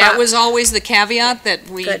go. That was always the caveat, that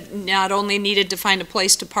we not only needed to find a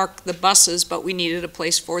place to park the buses, but we needed a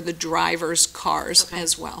place for the driver's cars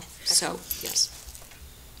as well. So, yes.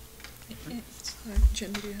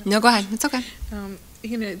 Jen, do you have No, go ahead. It's okay.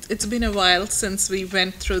 You know, it's been a while since we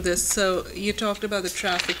went through this, so you talked about the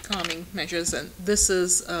traffic calming measures, and this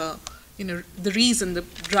is, you know, the reason, the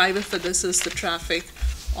driver for this is the traffic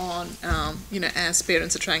on, you know, as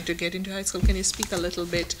parents are trying to get into high school. Can you speak a little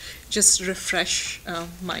bit, just refresh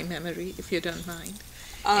my memory, if you don't mind?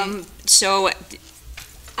 So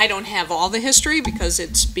I don't have all the history because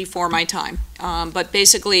it's before my time. But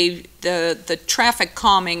basically, the traffic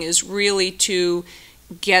calming is really to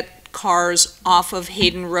get cars off of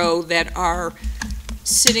Hayden Row that are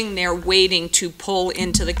sitting there waiting to pull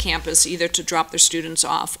into the campus, either to drop their students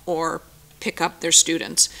off or pick up their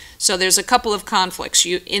students. So there's a couple of conflicts.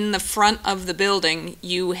 In the front of the building,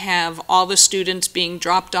 you have all the students being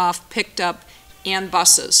dropped off, picked up, and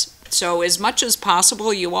buses. So as much as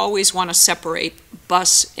possible, you always want to separate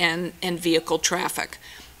bus and vehicle traffic.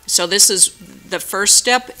 So this is the first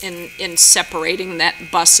step in separating that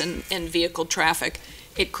bus and vehicle traffic.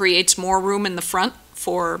 It creates more room in the front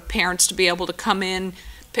for parents to be able to come in,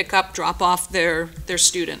 pick up, drop off their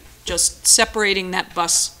student. Just separating that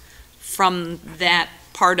bus from that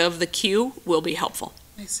part of the queue will be helpful.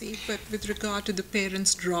 I see, but with regard to the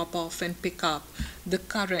parents drop off and pick up, the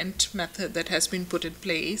current method that has been put in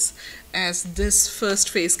place, as this first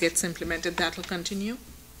phase gets implemented, that will continue?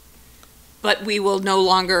 But we will no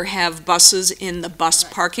longer have buses in the bus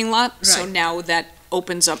parking lot, so Right. now that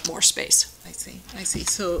opens up more space. I see.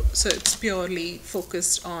 So it's purely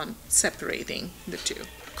focused on separating the two.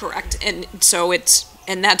 Correct, and so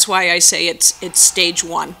and that's why I say it's stage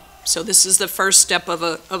one. So this is the first step of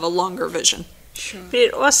a longer vision. Sure. But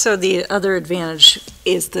it also, the other advantage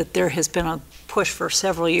is that there has been a push for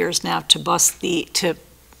several years now to house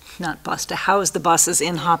the buses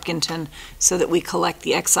in Hopkinton so that we collect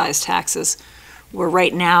the excise taxes, where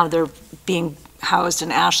right now they're being housed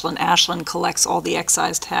in Ashland. Ashland collects all the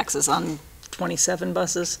excise taxes on 27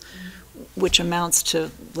 buses, which amounts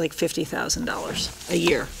to like $50,000 a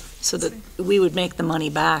year. So that we would make the money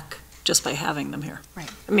back just by having them here. Right.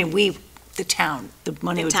 I mean, the town, the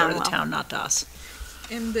money would go to the town, not to us.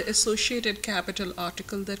 And the associated capital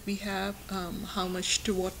article that we have, how much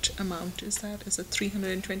to what amount is that? Is it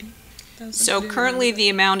 320,000? So currently the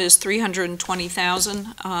amount is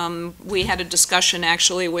 320,000. We had a discussion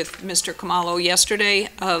actually with Mr. Kamalo yesterday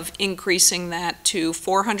of increasing that to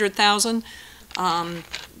 400,000.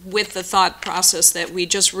 With the thought process that we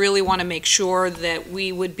just really want to make sure that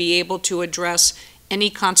we would be able to address any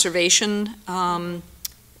conservation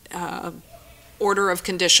order of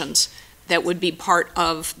conditions that would be part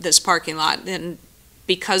of this parking lot. And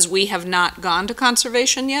because we have not gone to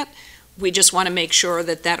conservation yet, we just want to make sure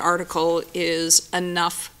that that article is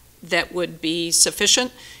enough that would be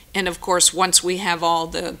sufficient. And of course, once we have all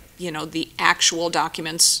the, the actual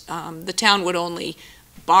documents, the town would only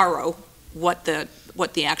borrow what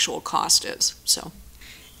the actual cost is, so.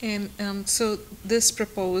 And so this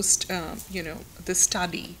proposed, the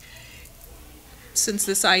study, since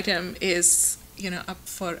this item is, up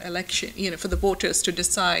for election, for the voters to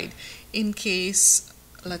decide, in case,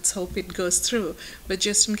 let's hope it goes through, but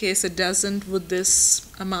just in case it doesn't, would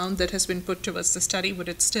this amount that has been put towards the study, would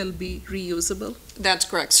it still be reusable? That's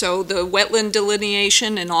correct. So the wetland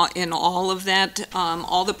delineation and all of that,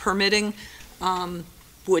 all the permitting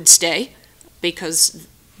would stay, because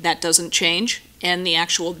that doesn't change, and the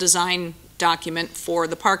actual design document for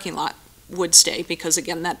the parking lot would stay, because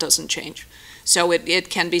again, that doesn't change. So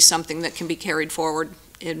it can be something that can be carried forward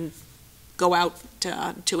and go out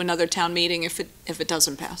to another town meeting if it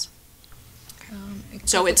doesn't pass.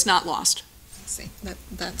 So it's not lost. See,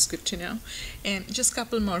 that's good to know. And just a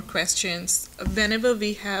couple more questions. Whenever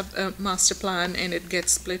we have a master plan and it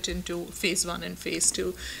gets split into phase 1 and phase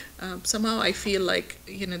 2, somehow I feel like,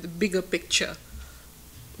 the bigger picture,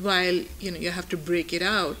 while, you have to break it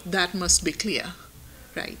out, that must be clear,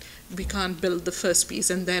 right? We can't build the first piece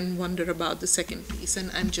and then wonder about the second piece.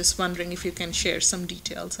 And I'm just wondering if you can share some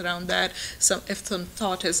details around that, if some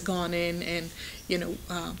thought has gone in, and,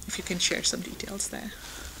 if you can share some details there.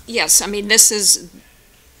 Yes, I mean, this is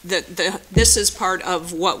this is part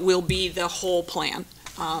of what will be the whole plan.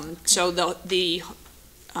 So the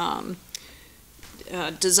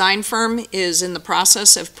design firm is in the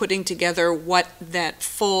process of putting together what that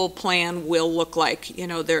full plan will look like.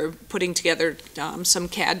 They're putting together some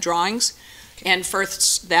CAD drawings, and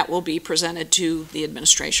first that will be presented to the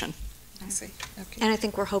administration. I see. Okay. And I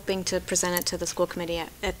think we're hoping to present it to the school committee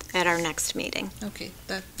at our next meeting. Okay,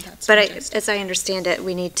 that's But as I understand it,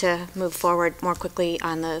 we need to move forward more quickly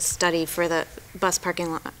on the study for the bus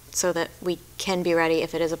parking lot so that we can be ready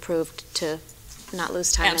if it is approved to not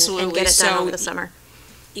lose time and get it done over the summer.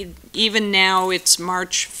 Even now, it's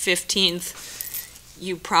March 15th.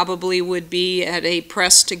 You probably would be at a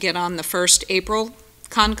press to get on the first April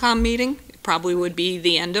CONCOM meeting. It probably would be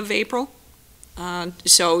the end of April.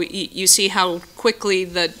 So you see how quickly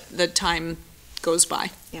the time goes by.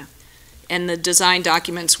 Yeah. And the design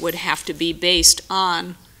documents would have to be based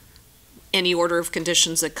on any order of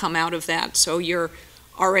conditions that come out of that. So you're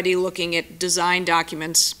already looking at design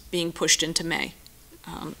documents being pushed into May.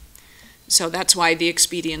 So that's why the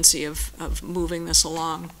expediency of moving this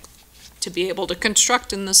along to be able to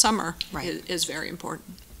construct in the summer is very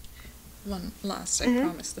important. One last, I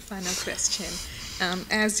promise, the final question.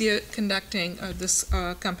 As you're conducting, this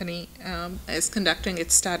company is conducting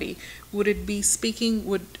its study, would it be speaking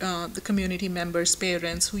with the community members,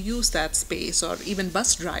 parents who use that space, or even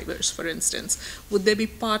bus drivers, for instance? Would they be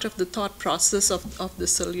part of the thought process of the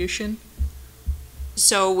solution?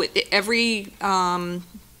 So every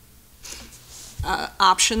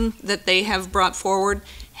option that they have brought forward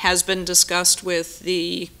has been discussed with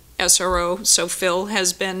the SRO, so Phil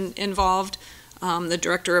has been involved, the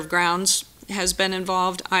Director of Grounds has been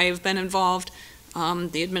involved, I have been involved,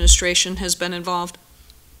 the administration has been involved.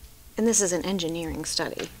 And this is an engineering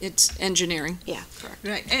study. It's engineering. Yeah. Correct.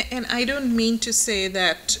 Right, and I don't mean to say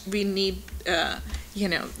that we need,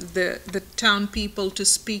 the town people to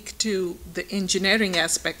speak to the engineering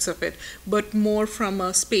aspects of it, but more from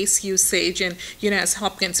a space usage, and, as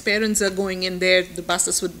Hopkins parents are going in there, the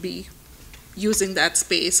buses would be using that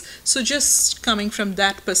space. So just coming from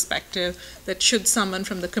that perspective, that should someone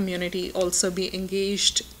from the community also be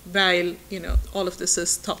engaged while, all of this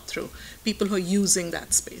is thought through, people who are using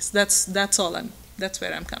that space. That's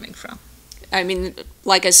where I'm coming from. I mean,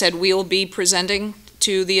 like I said, we'll be presenting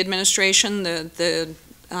to the administration the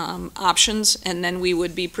options, and then we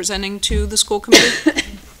would be presenting to the school committee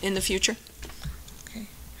in the future.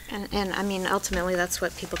 And I mean, ultimately, that's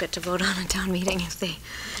what people get to vote on a town meeting, if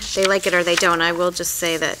they like it or they don't. I will just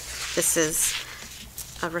say that this is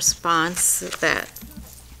a response that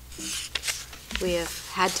we have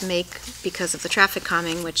had to make because of the traffic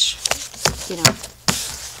calming, which,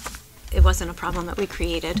 it wasn't a problem that we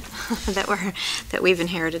created, that we've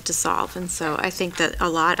inherited to solve. And so I think that a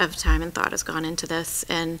lot of time and thought has gone into this.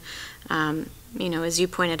 And, as you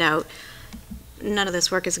pointed out, none of this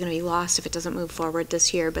work is going to be lost if it doesn't move forward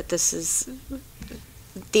this year, but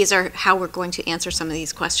these are how we're going to answer some of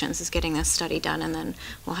these questions, is getting this study done, and then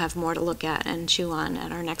we'll have more to look at and chew on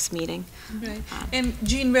at our next meeting. Right. And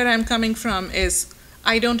Jean, where I'm coming from is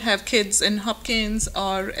I don't have kids in Hopkins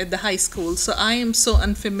or at the high school, so I am so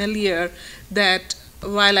unfamiliar that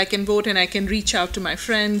while I can vote and I can reach out to my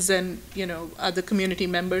friends and, other community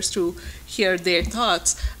members to hear their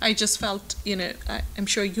thoughts, I just felt, I'm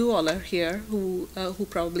sure you all are here who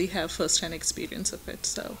probably have first-hand experience of it,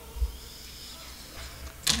 so.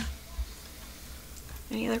 Yeah.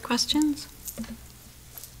 Any other questions?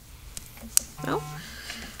 No?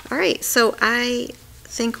 All right, so I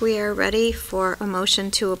think we are ready for a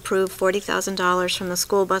motion to approve $40,000 from the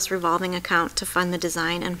school bus revolving account to fund the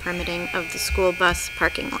design and permitting of the school bus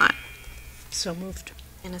parking lot. So moved.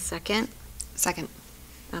 In a second. Second.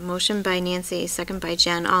 A motion by Nancy, second by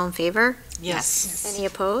Jen. All in favor? Yes. Any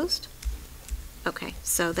opposed? Okay,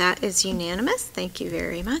 so that is unanimous. Thank you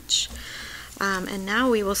very much. And now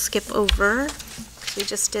we will skip over, we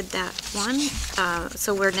just did that one.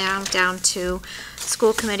 So we're now down to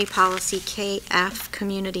School Committee Policy KF,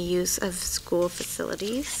 Community Use of School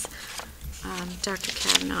Facilities. Dr.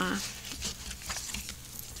 Kavanaugh,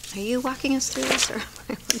 are you walking us through this? Or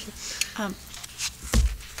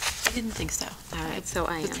I didn't think so. All right, so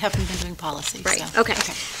I am. Haven't been doing policy. Right, so. okay.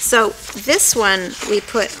 So this one we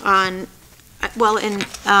put on, well, in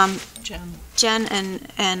Jen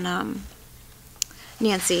and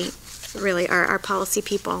Nancy really are our policy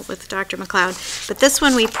people with Dr. McLeod. But this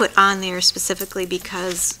one we put on there specifically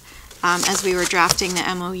because as we were drafting the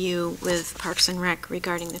MOU with Parks and Rec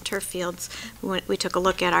regarding the turf fields, we took a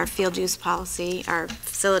look at our field use policy, our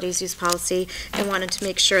facilities use policy, and wanted to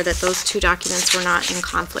make sure that those two documents were not in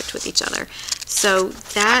conflict with each other. So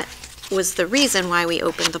that was the reason why we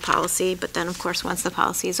opened the policy, but then of course once the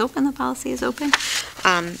policy is open, the policy is open.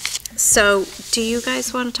 So do you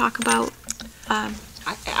guys want to talk about?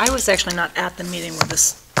 I was actually not at the meeting where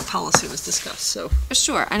this policy was discussed, so.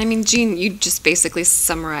 Sure, and I mean, Jean, you just basically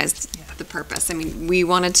summarized the purpose. I mean, we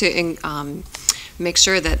wanted to make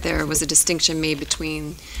sure that there was a distinction made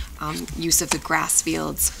between use of the grass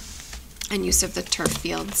fields and use of the turf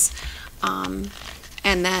fields. And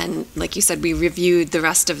then, like you said, we reviewed the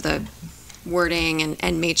rest of the wording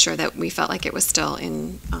and made sure that we felt like it was still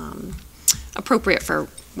appropriate for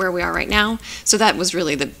where we are right now. So that was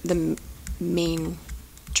really the main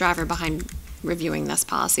driver behind reviewing this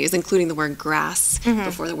policy, is including the word grass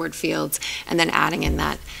before the word fields, and then adding in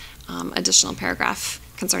that additional paragraph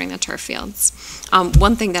concerning the turf fields.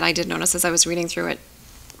 One thing that I did notice as I was reading through it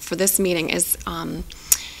for this meeting is 1,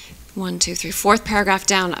 2, 3, fourth paragraph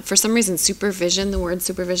down. For some reason, supervision, the word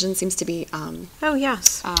supervision seems to be oh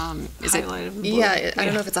yes, is it, yeah, I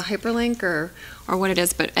don't know if it's a hyperlink or what it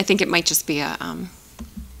is, but I think it might just be a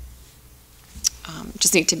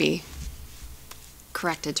just need to be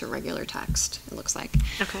corrected to regular text, it looks like.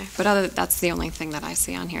 Okay. But that's the only thing that I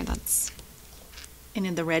see on here that's... And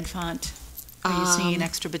in the red font, are you seeing an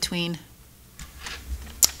extra between?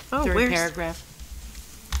 Oh, third where's... paragraph.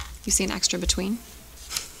 You see an extra between?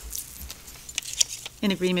 An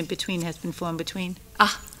agreement between has been formed between.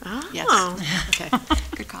 Oh. Yes. Okay.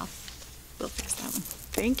 Good call. We'll fix that one.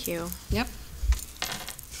 Thank you. Yep.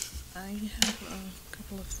 I have a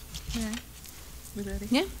couple of... Yeah. We ready?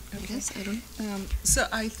 Yeah. Okay. I don't. So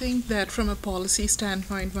I think that from a policy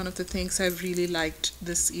standpoint, one of the things I've really liked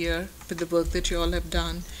this year with the work that you all have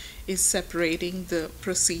done is separating the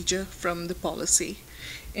procedure from the policy.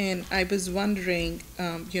 And I was wondering,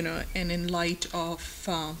 and in light of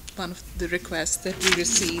one of the requests that we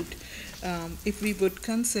received, if we would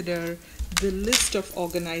consider the list of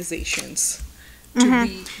organizations to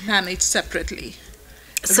be managed separately,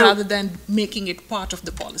 rather than making it part of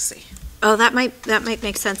the policy. Oh, that might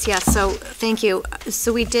make sense, yes. So, thank you.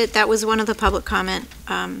 So we did, that was one of the public comment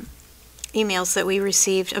emails that we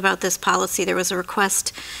received about this policy. There was a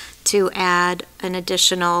request to add an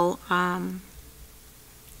additional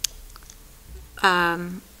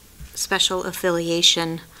special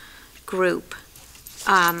affiliation group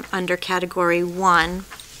under Category 1.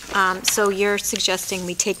 So you're suggesting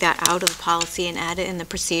we take that out of the policy and add it in the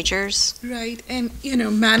procedures? Right, and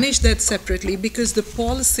manage that separately, because the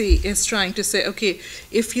policy is trying to say, okay,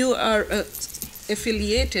 if you are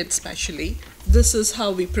affiliated especially, this is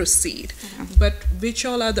how we proceed. But which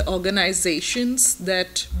all are the organizations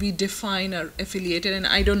that we define are affiliated, and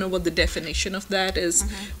I don't know what the definition of that is,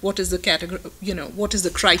 what is the category, what is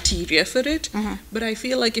the criteria for it, but I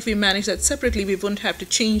feel like if we manage that separately, we wouldn't have to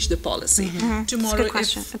change the policy. Tomorrow,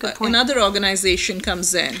 if another organization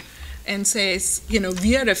comes in and says,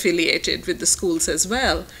 we are affiliated with the schools as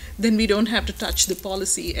well, then we don't have to touch the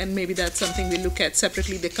policy, and maybe that's something we look at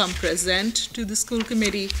separately. They come present to the school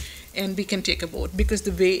committee, and we can take a vote, because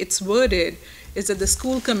the way it's worded is that the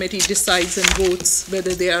school committee decides and votes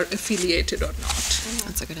whether they are affiliated or not.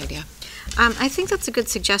 That's a good idea. I think that's a good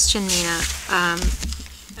suggestion, Nina.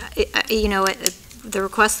 The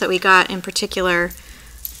request that we got in particular,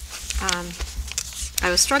 I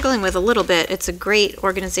was struggling with a little bit. It's a great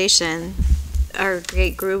organization, or a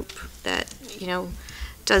great group that,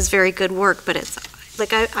 does very good work, but it's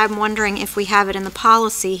like, I'm wondering if we have it in the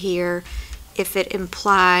policy here, if it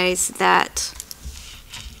implies that,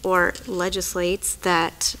 or legislates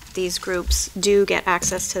that these groups do get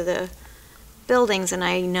access to the buildings. And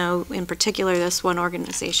I know in particular this one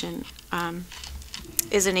organization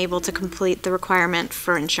isn't able to complete the requirement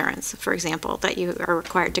for insurance, for example, that you are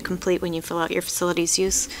required to complete when you fill out your facilities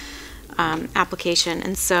use application.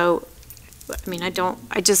 And so,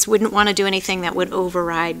 I just wouldn't want to do anything that would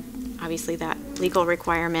override, obviously, that legal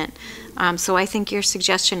requirement. So I think your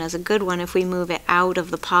suggestion is a good one. If we move it out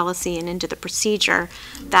of the policy and into the procedure,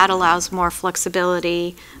 that allows more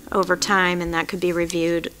flexibility over time, and that could be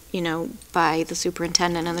reviewed, by the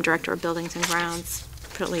superintendent and the director of buildings and grounds.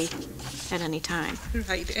 separately at any time.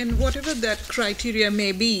 Right, and whatever that criteria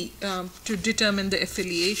may be to determine the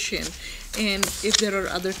affiliation, and if there are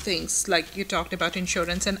other things, like you talked about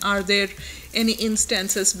insurance, and are there any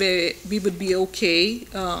instances where we would be okay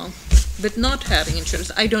with not having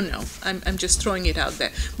insurance? I don't know. I'm just throwing it out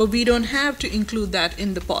there. But we don't have to include that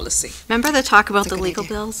in the policy. Remember the talk about the legal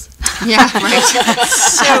bills? Yeah, right.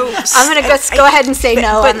 So I'm going to go ahead and say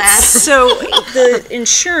no on that. So the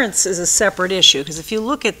insurance is a separate issue, because if you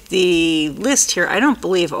look at the list here, I don't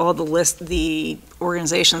believe all the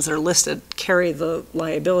organizations that are listed carry the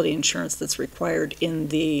liability insurance that's required in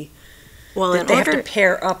the, that they have to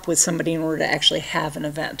pair up with somebody in order to actually have an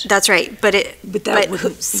event. That's right, but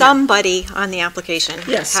somebody on the application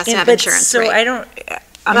has to have insurance, so right? I'm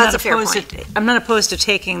That's not a fair opposed point. to, I'm not opposed to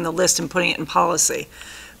taking the list and putting it in policy,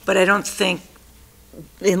 but I don't think,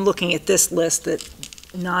 in looking at this list, that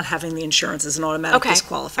not having the insurance is an automatic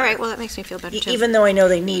disqualifier. All right, well, that makes me feel better, too. Even though I know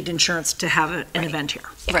they need insurance to have an event here.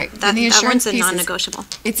 Right. That, And the that insurance one's a piece is- non-negotiable.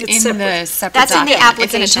 It's in separate. the separate That's in the document.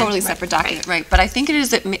 It's in a application. totally separate document, right. But I think it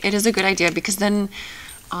is a good idea, because then,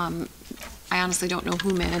 I honestly don't know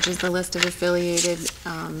who manages the list of affiliated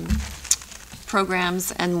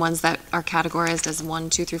programs and ones that are categorized as 1,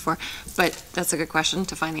 2, 3, 4. But that's a good question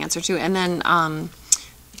to find the answer to. And then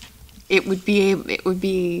it would be,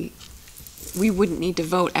 we wouldn't need to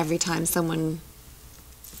vote every time someone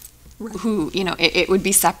who, it would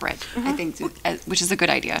be separate, I think, which is a good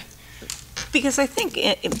idea. Because I think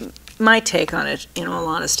my take on it, in all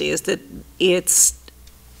honesty, is that it's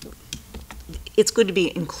good to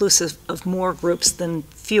be inclusive of more groups than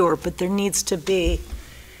fewer, but there needs to be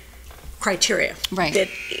criteria. Right. That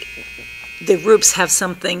the groups have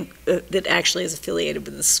something that actually is affiliated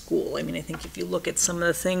with the school. I mean, I think if you look at some of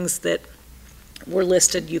the things that were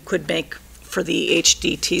listed, you could make for the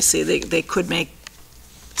HDTC, they could make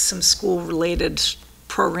some school-related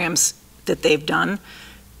programs that they've done,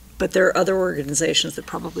 but there are other organizations that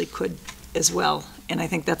probably could as well. And I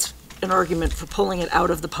think that's an argument for pulling it out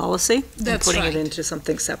of the policy and putting it into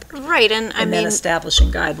something separate. Right, and then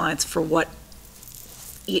establishing guidelines for what,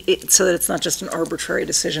 so that it's not just an arbitrary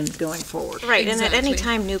decision going forward. Right, and at any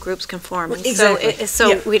time, new groups can form. And Exactly.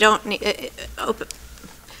 So we don't need,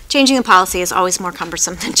 changing the policy is always more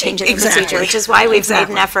cumbersome than changing the procedure, which is why we've made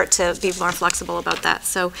an effort to be more flexible about that.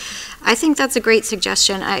 So I think that's a great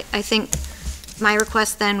suggestion. I think my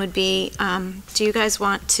request then would be, do you guys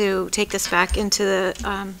want to take this back into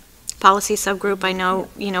the policy subgroup? I know,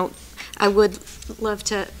 I would love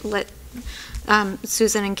to let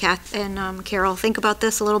Susan and Carol think about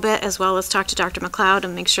this a little bit, as well as talk to Dr. McLeod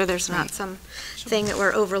and make sure there's not some thing that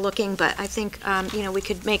we're overlooking. But I think, we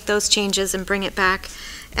could make those changes and bring it back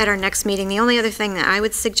at our next meeting. The only other thing that I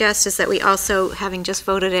would suggest is that we also, having just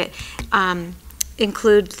voted it,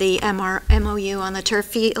 include the MOU on the turf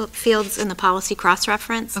fields in the policy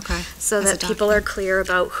cross-reference. Okay. So that people are clear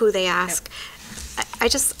about who they ask.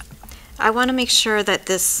 I want to make sure that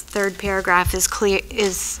this third paragraph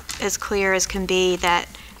is as clear as can be, that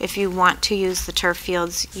if you want to use the turf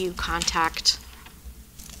fields, you contact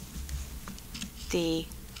the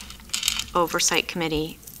oversight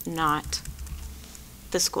committee, not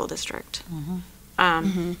the school district. I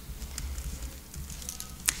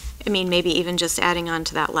mean, maybe even just adding on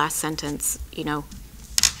to that last sentence,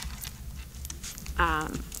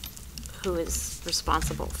 who is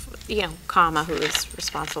responsible, comma, who is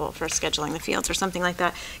responsible for scheduling the fields or something like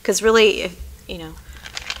that. Because really,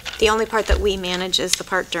 the only part that we manage is the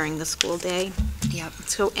part during the school day. Yep.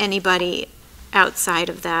 So anybody outside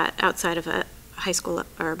of that, outside of a high school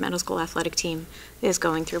or middle school athletic team, is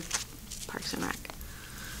going through Parks and Rec.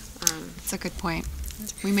 That's a good point.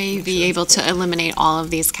 We may be able to eliminate all of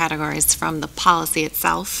these categories from the policy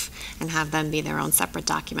itself and have them be their own separate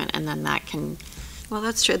document, and then that can... Well,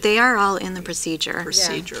 that's true. They are all in the procedure.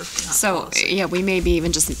 So, we may be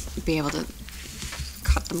even just be able to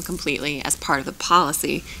cut them completely as part of the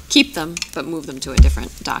policy, keep them, but move them to a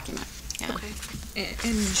different document. Yeah. Okay.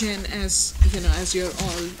 And Jen, as you're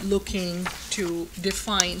all looking to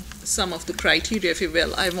define some of the criteria, if you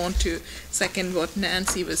will, I want to second what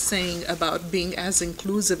Nancy was saying about being as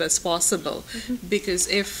inclusive as possible. Because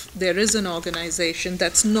if there is an organization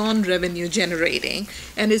that's non-revenue generating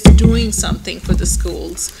and is doing something for the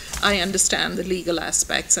schools, I understand the legal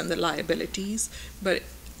aspects and the liabilities, but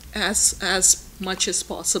as much as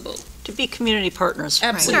possible. To be community partners with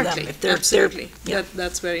Absolutely, them. absolutely.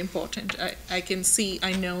 That's very important.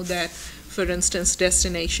 I know that, for instance,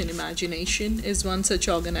 Destination Imagination is one such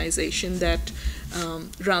organization that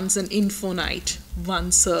runs an info night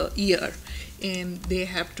once a year, and they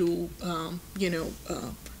have to,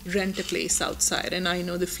 rent a place outside. And I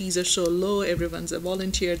know the fees are so low, everyone's a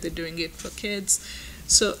volunteer, they're doing it for kids.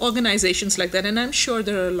 So organizations like that, and I'm sure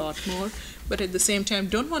there are a lot more, but at the same time,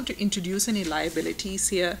 don't want to introduce any liabilities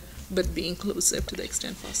here, but be inclusive to the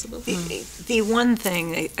extent possible. The one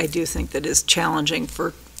thing I do think that is challenging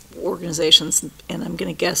for organizations, and I'm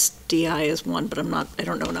going to guess DI is one, but I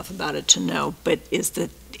don't know enough about it to know, but is that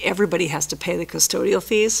everybody has to pay the custodial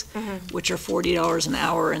fees, which are $40 an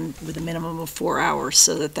hour and with a minimum of 4 hours,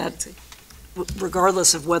 so that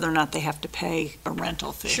regardless of whether or not they have to pay a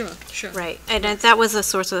rental fee. Sure. Right, and that was a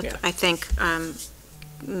source of, I think,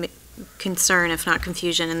 concern, if not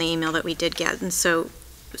confusion, in the email that we did get. And so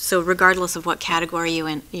regardless of what category you're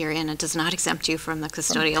in, it does not exempt you from the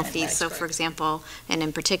custodial fees. So for example, and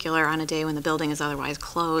in particular, on a day when the building is otherwise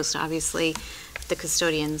closed, obviously, the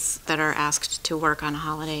custodians that are asked to work on a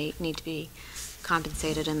holiday need to be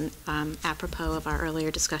compensated. And apropos of our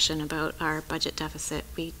earlier discussion about our budget deficit,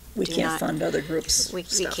 we can't fund other groups. We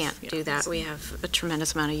can't do that. We have a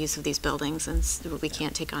tremendous amount of use of these buildings, and we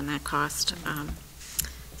can't take on that cost.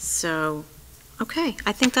 So, okay,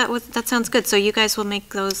 I think that sounds good. So you guys will make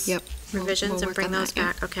those revisions we'll and bring those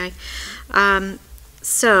that, back. Okay.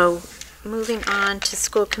 So moving on to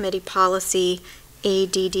school committee policy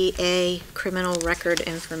ADDA, criminal record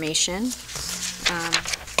information.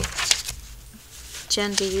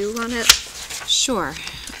 Jen, do you want to? Sure.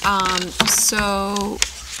 So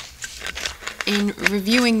in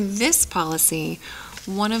reviewing this policy,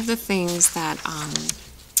 one of the things that,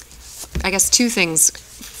 I guess two things.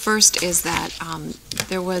 First is that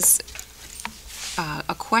there was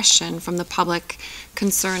a question from the public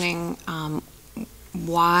concerning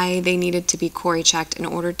why they needed to be Corey checked in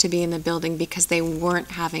order to be in the building, because they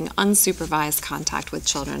weren't having unsupervised contact with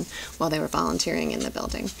children while they were volunteering in the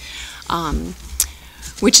building.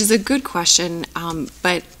 Which is a good question,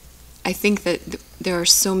 but I think that there are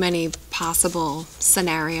so many possible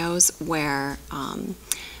scenarios where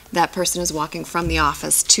that person is walking from the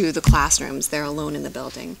office to the classrooms, they're alone in the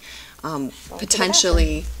building,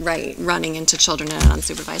 potentially, running into children in an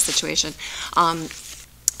unsupervised situation.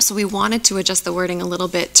 So we wanted to adjust the wording a little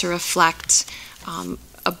bit to reflect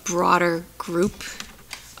a broader group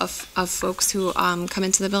of folks who come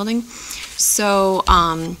into the building. So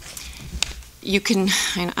you can,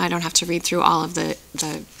 I don't have to read through all of the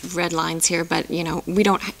red lines here, but we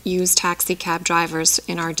don't use taxi cab drivers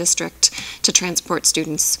in our district to transport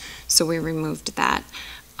students, so we removed that.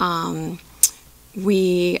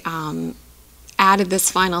 We added this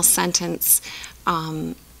final sentence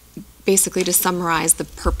basically to summarize the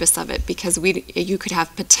purpose of it, because you could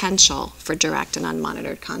have potential for direct and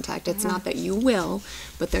unmonitored contact. It's not that you will,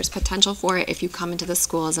 but there's potential for it if you come into the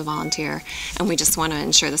school as a volunteer, and we just want to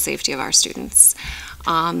ensure the safety of our students.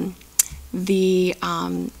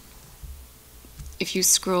 If you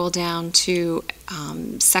scroll down to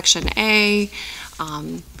section A,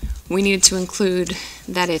 we needed to include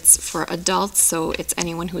that it's for adults, so it's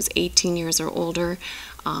anyone who's 18 years or older.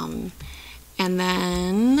 And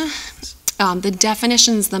then the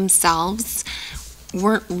definitions themselves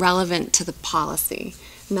weren't relevant to the policy.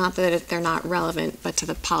 Not that they're not relevant, but to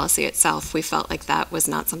the policy itself, we felt like that was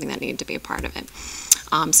not something that needed to be a part of it.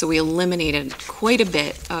 So we eliminated quite a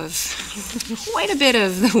bit of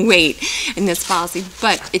the weight in this policy,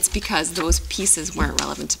 but it's because those pieces weren't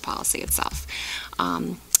relevant to policy itself.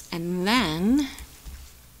 And then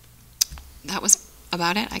that was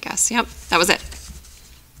about it, I guess. Yep, that was it.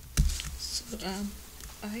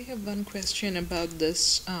 I have one question about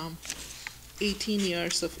this 18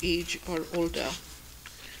 years of age or older.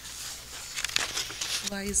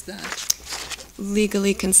 Why is that?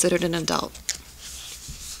 Legally considered an adult.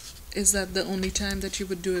 Is that the only time that you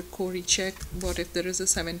would do a Corey check? What if there is a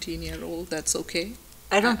 17-year-old? That's okay?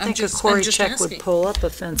 I don't think a Corey check would pull up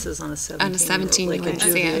offenses on a 17-year-old. On a 17, you wouldn't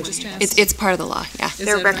see it. It's part of the law, yeah.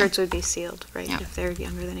 Their records would be sealed, right, if they're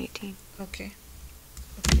younger than 18. Okay.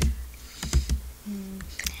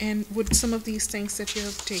 And would some of these things that you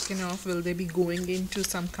have taken off, will they be going into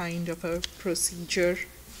some kind of a procedure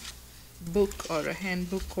book or a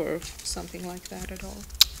handbook or something like that at all?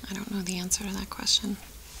 I don't know the answer to that question.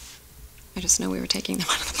 I just know we were taking them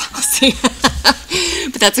out of the policy.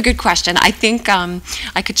 But that's a good question. I think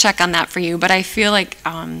I could check on that for you, but I feel like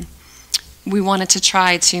we wanted to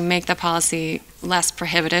try to make the policy less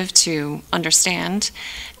prohibitive to understand,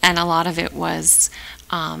 and a lot of it was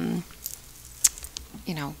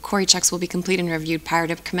Corey checks will be completed and reviewed prior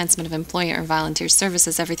to commencement of employee or volunteer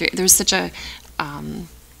services every 3. There's such a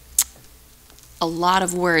lot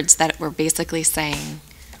of words that were basically saying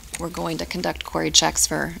we're going to conduct Corey checks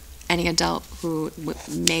for any adult who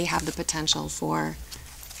may have the potential for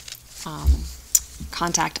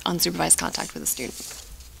unsupervised contact with a student.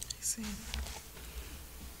 I see.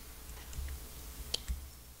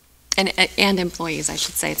 And employees, I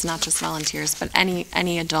should say. It's not just volunteers, but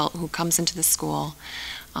any adult who comes into the school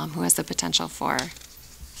who has the potential for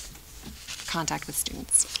contact with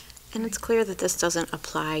students. And it's clear that this doesn't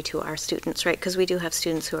apply to our students, right? Because we do have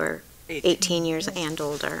students who are 18 years and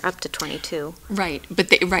older, up to 22. Right, but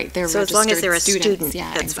they're so as long as they're a students. student,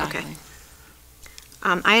 Yeah, that's exactly. okay.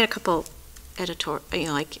 I had a couple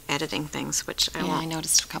editing things, which I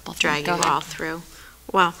noticed a couple. Drag Go you ahead. all through.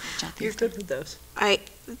 Well, You're good with those.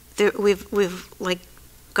 We've like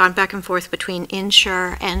gone back and forth between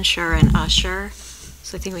insure, ensure, and assure.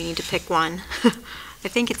 So I think we need to pick one. I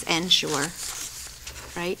think it's ensure,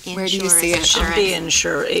 right? Where do you Insure see is it? Should be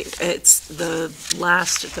insure. It's the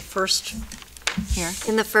first. Here?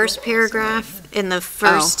 in the first paragraph, in the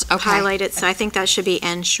first okay. highlighted. So I think that should be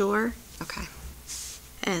ensure. Okay.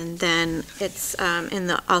 And then it's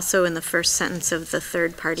also in the first sentence of the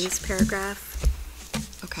third parties paragraph.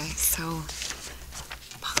 Okay, so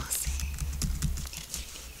policy.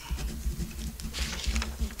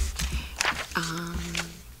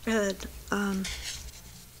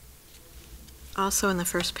 Also in the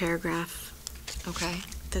first paragraph, Okay.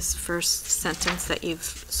 this first sentence that you've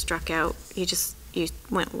struck out, you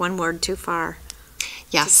went one word too far.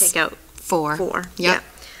 Yes. To take out Four. Yep. Yeah.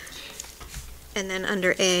 And then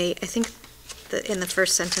under A, I think in the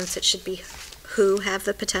first sentence, it should be who have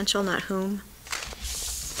the potential, not whom.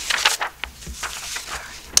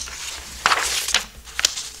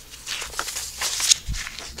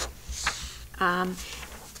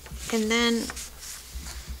 And then,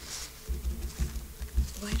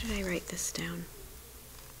 why did I write this down?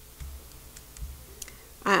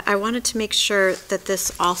 I wanted to make sure that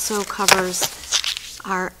this also covers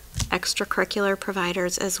our extracurricular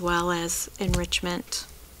providers as well as enrichment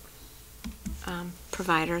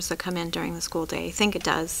providers that come in during the school day. I think it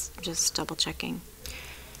does, just double checking.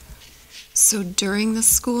 So during the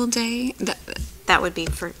school day, That would be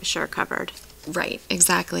for sure covered. right,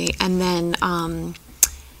 exactly. And then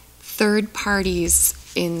third parties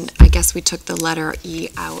I guess we took the letter E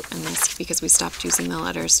out in this because we stopped using the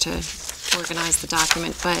letters to organize the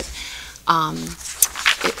document, but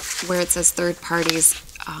where it says third parties,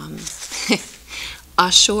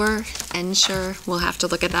 assure, ensure, we'll have to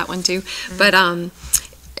look at that one too, but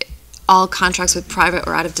all contracts with private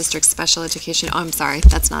or out-of-district special education, I'm sorry,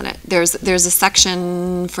 that's not it. There's a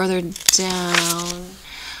section further down,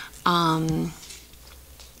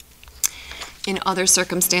 in other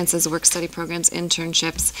circumstances, work-study programs,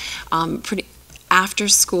 internships,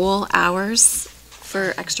 after-school hours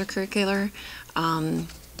for extracurricular. I'll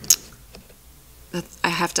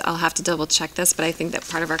have to double-check this, but I think that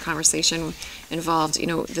part of our conversation involved,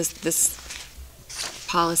 this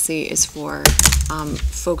policy is for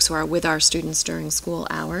folks who are with our students during school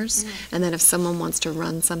hours, and then if someone wants to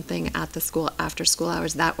run something at the school after school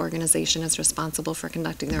hours, that organization is responsible for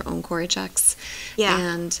conducting their own query checks. Yeah.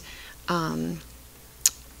 And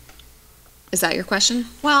is that your question?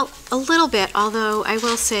 Well, a little bit, although I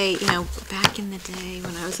will say, back in the day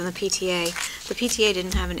when I was in the PTA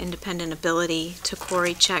didn't have an independent ability to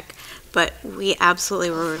query check, but we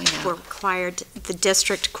absolutely were required, the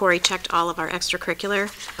district query checked all of our extracurricular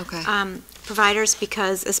providers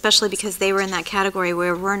especially because they were in that category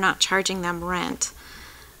where we're not charging them rent.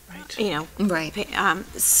 Right. Right.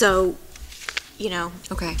 So,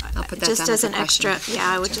 Okay, I'll put that just down as an question. extra,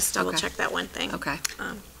 I would just double Okay. check that one thing. Okay.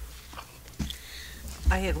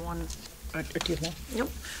 I had one, or do you have one?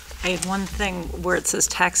 Nope. I had one thing where it says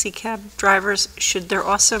taxi cab drivers. Should there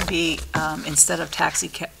also be, instead of taxi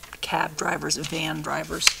cab drivers, van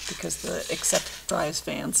drivers? Because the Accept drives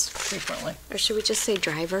vans frequently. Or should we just say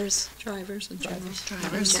drivers? Drivers and drivers.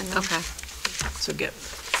 Drivers. In general. Okay. So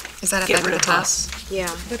Is that get at rid the of top? us.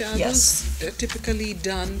 Yeah. But are Yes. those typically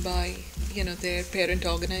done by, their parent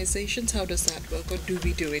organizations? How does that work, or do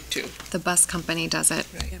we do it too? The bus company does it.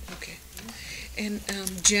 Right, okay. And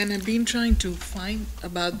Jen, I've been trying to find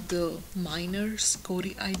about the minors,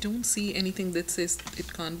 Cody. I don't see anything that says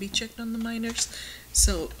it can't be checked on the minors.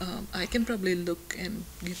 So I can probably look and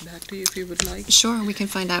get back to you if you would like. Sure, we can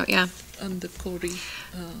find out, yeah. On the Cody.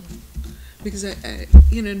 Because I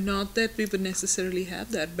not that we would necessarily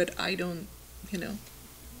have that, but I don't,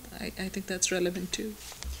 I think that's relevant too.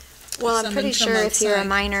 Well, I'm Someone pretty from sure if you're a outside.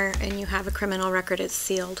 minor and you have a criminal record, it's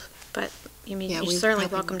sealed, but Yeah, you're we certainly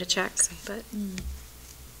probably welcome to check, but.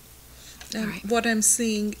 And what I'm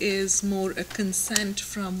seeing is more a consent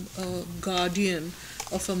from a guardian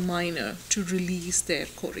of a minor to release their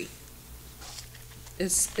query.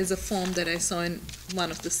 Is a form that I saw in one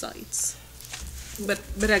of the sites.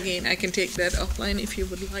 But again, I can take that offline if you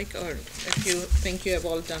would like, or if you think you have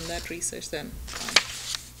all done that research, then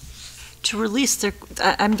To release their,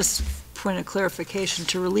 I'm just, point of clarification,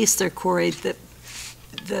 to release their core aid, that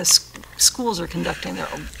the schools are conducting their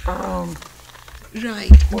own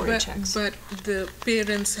right. core aid checks. But the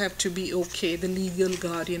parents have to be okay. The legal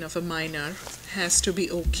guardian of a minor has to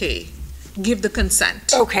be okay. Give the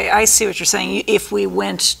consent. Okay, I see what you're saying. If we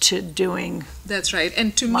went to doing. That's right.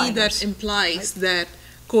 And to me, that implies that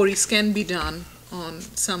queries can be done on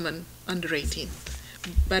someone under 18.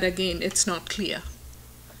 But again, it's not clear,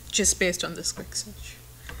 just based on this quick search.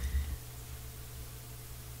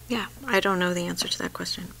 Yeah, I don't know the answer to that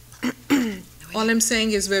question. All I'm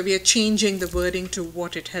saying is where we are changing the wording to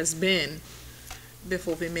what it has been,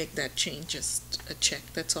 before we make that change, just a check,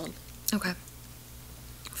 that's all. Okay.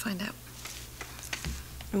 Find out.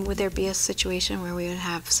 And would there be a situation where we would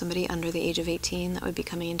have somebody under the age of 18 that would be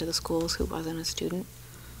coming into the schools who wasn't a student?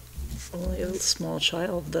 Only a small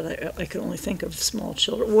child that I could only think of small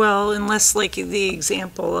children. Well, unless like the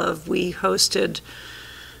example of we hosted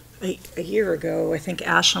a year ago, I think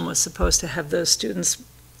Ashland was supposed to have those students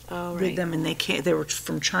with them, and they were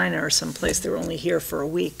from China or someplace. They were only here for a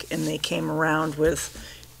week, and they came around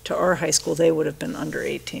to our high school. They would have been under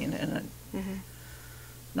 18 and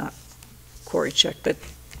not Corey check, but.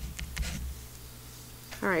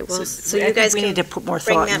 All right, well, so I you guys we can need to put more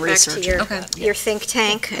bring thought that and back research. to your think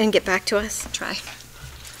tank and get back to us. Try.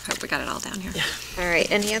 Hope we got it all down here. All right,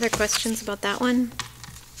 any other questions about that one?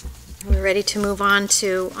 We're ready to move on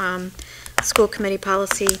to school committee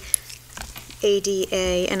policy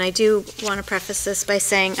ADA, and I do want to preface this by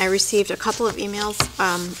saying I received a couple of emails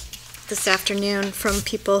this afternoon from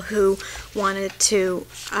people who wanted to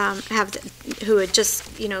who had just,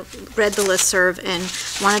 read the listserv and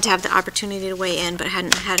wanted to have the opportunity to weigh in, but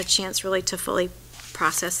hadn't had a chance really to fully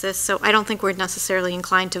process this. So I don't think we're necessarily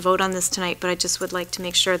inclined to vote on this tonight, but I just would like to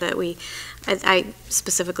make sure that I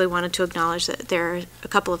specifically wanted to acknowledge that there are a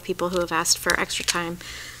couple of people who have asked for extra time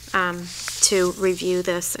to review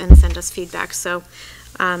this and send us feedback. So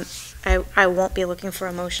I won't be looking for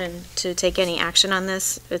a motion to take any action on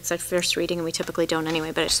this. It's a first reading, and we typically don't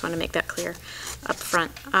anyway, but I just want to make that clear up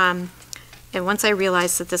front. And once I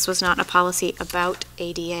realized that this was not a policy about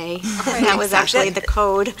ADA, that was actually the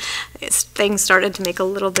code, things started to make a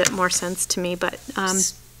little bit more sense to me, but.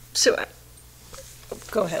 So,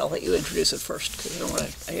 go ahead, I'll let you introduce it first,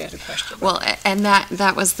 because I had a question. Well, and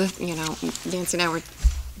that was Nancy and I were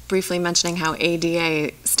briefly mentioning how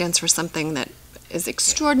ADA stands for something that is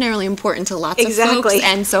extraordinarily important to lots of folks,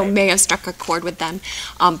 and so may have struck a chord with them.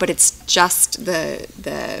 But it's just the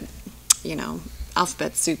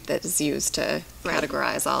alphabet soup that is used to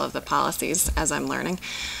categorize all of the policies, as I'm learning.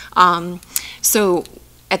 So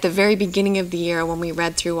at the very beginning of the year, when we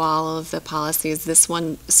read through all of the policies, this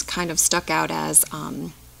one kind of stuck out as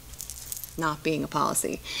not being a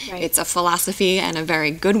policy. Right. It's a philosophy and a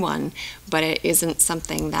very good one, but it isn't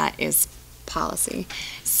something that is policy.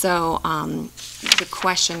 So the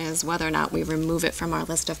question is whether or not we remove it from our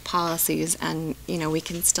list of policies, and we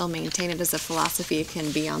can still maintain it as a philosophy. It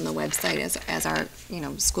can be on the website as our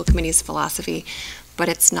school committee's philosophy, but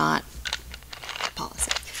it's not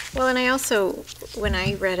policy. Well, and I also, when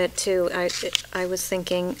I read it too, I was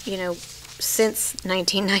thinking, since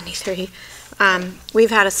 1993, we've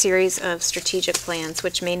had a series of strategic plans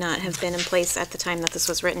which may not have been in place at the time that this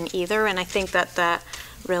was written either, and I think that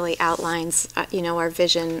really outlines, our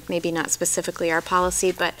vision, maybe not specifically our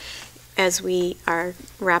policy, but as we are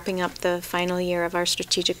wrapping up the final year of our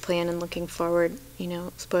strategic plan and looking forward,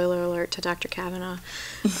 spoiler alert to Dr. Kavanaugh,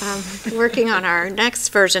 working on our next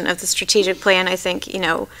version of the strategic plan, I think,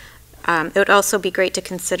 it would also be great to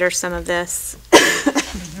consider some of this,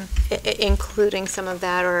 including some of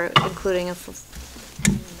that, or including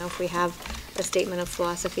if we have a statement of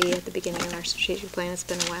philosophy at the beginning of our strategic plan. It's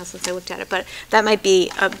been a while since I looked at it, but that might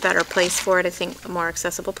be a better place for it, I think, a more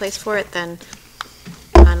accessible place for it than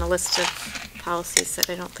on a list of policies that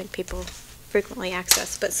I don't think people frequently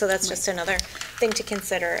access. But so that's just another thing to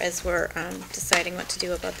consider as we're deciding what to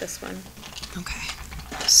do about this one. Okay.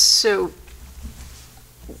 So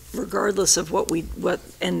regardless of what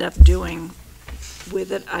end up doing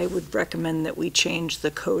with it, I would recommend that we change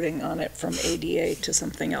the coding on it from ADA to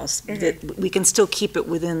something else. That we can still keep it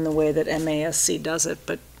within the way that MASC does it,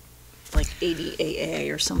 but like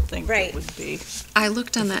ADAA or something would be. I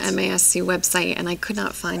looked on the MASC website and I could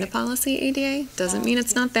not find a policy ADA. Doesn't mean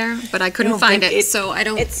it's not there, but I couldn't find it, so I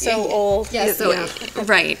don't. It's so old. Yeah,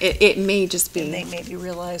 right. It may just be. And they maybe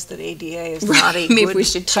realize that ADA is not a maybe good we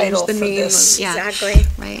should change title the for name. this. Exactly.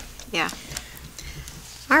 Right. Yeah.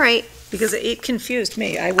 All right. Because it confused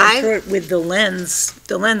me. I went through it with the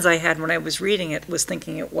lens I had when I was reading it was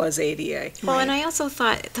thinking it was ADA. Well, and I also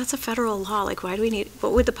thought, that's a federal law, like, why do we need,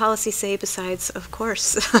 what would the policy say besides, of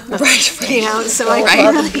course? Right. You know, so I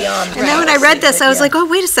Above really, and then when I read this, I was like, oh,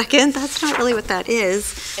 wait a second, that's not really what that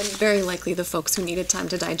is. And very likely the folks who needed time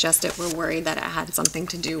to digest it were worried that it had something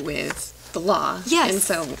to do with the law. Yes. And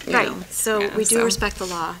so, you Right, know, so yeah, we do so- respect the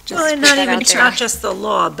law. Just Well, and put not that even, out there. not just the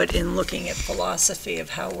law, but in looking at philosophy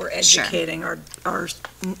of how we're educating our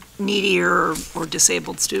needier or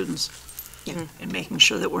disabled students. Yeah. And making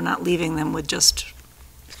sure that we're not leaving them with just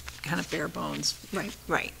kind of bare bones. Right.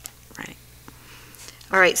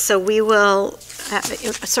 All right, so we will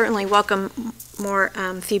certainly welcome more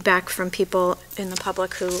feedback from people in the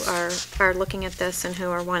public who are looking at this and who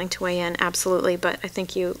are wanting to weigh in, absolutely, but I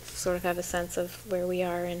think you sort of have a sense of where we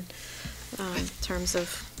are in terms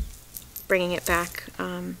of bringing it back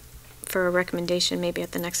for a recommendation maybe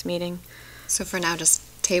at the next meeting. So for now, just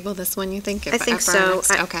table this one, you think? I think so.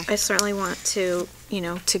 Okay. I certainly want to,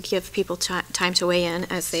 to give people time to weigh in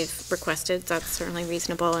as they've requested. That's certainly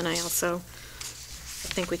reasonable, and I also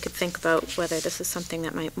think we could think about whether this is something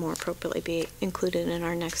that might more appropriately be included in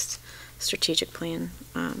our next strategic plan.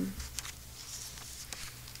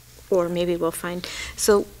 Or maybe we'll find,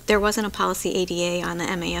 so there wasn't a policy ADA on the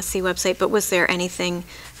MASC website, but was there anything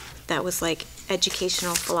that was like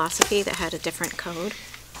educational philosophy that had a different code?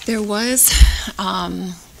 There was,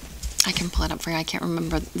 I can pull it up for you, I can't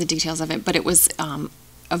remember the details of it, but it was a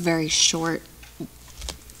very short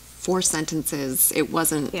 4 sentences. It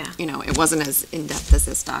wasn't, it wasn't as in-depth as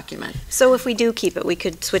this document. So if we do keep it, we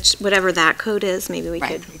could switch whatever that code is, maybe we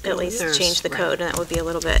Right. could at least change the code, and that would be a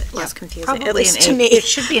little bit less confusing, at Probably least to me. It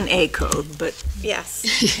should be an A code, but. Yes.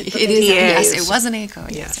 It is, yes, it was an A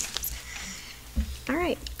code, Yeah. yes. All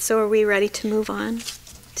right, so are we ready to move on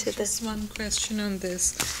to this? Just one question on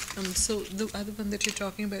this. So the other one that you're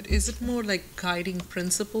talking about, is it more like guiding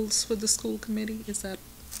principles with the school committee? Is that?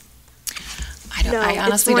 I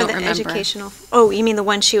honestly don't remember. No, it's more the educational. Oh, you mean the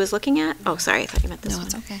one she was looking at? Oh, sorry, I thought you meant this one. No,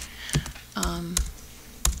 it's okay.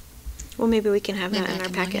 Well, maybe we can have that Maybe in I our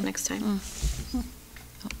can look packet it. next time.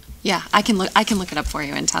 Yeah, I can look it up for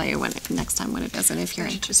you and tell you next time when it is, and if you're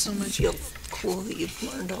Thank you so interested. much. Feel cool that you've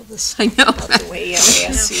learned all this I know. about the way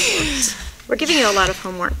MASC works. We're giving you a lot of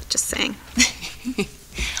homework, just saying.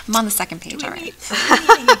 I'm on the second page already.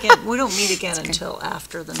 We don't meet again until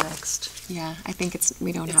after the next. Yeah, I think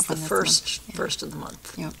we don't It's have the one this first, month. first of the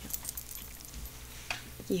month. Yep.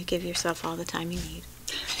 You give yourself all the time you need.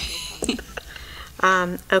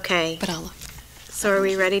 Okay. But I'll look. So are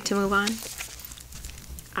we ready to move on?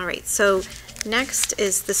 All right, so next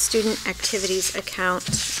is the student activities account.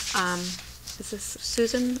 Is this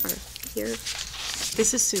Susan or here?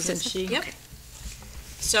 This is Susan. Yep.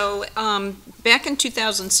 So, back in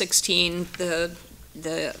 2016, the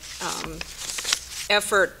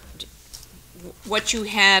effort, what you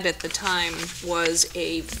had at the time was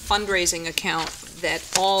a fundraising account that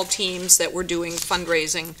all teams that were doing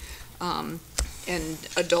fundraising, and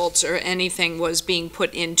adults or anything, was being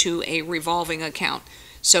put into a revolving account.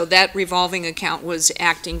 So that revolving account was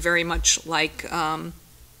acting very much like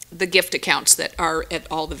the gift accounts that are at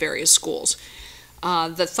all the various schools.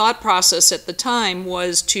 The thought process at the time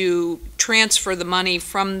was to transfer the money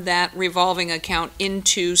from that revolving account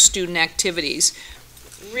into student activities,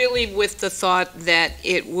 really with the thought that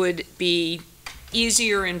it would be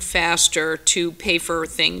easier and faster to pay for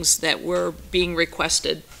things that were being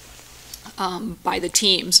requested by the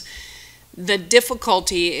teams. The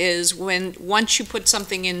difficulty is once you put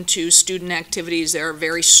something into student activities, there are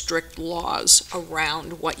very strict laws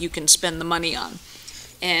around what you can spend the money on.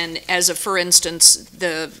 And for instance,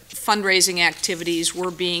 the fundraising activities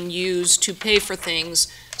were being used to pay for things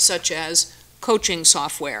such as coaching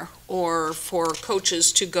software, or for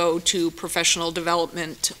coaches to go to professional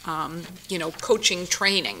development, coaching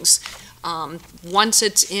trainings. Once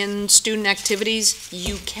it's in student activities,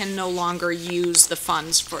 you can no longer use the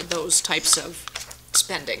funds for those types of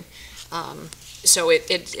spending. So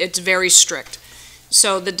it's very strict.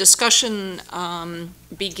 So the discussion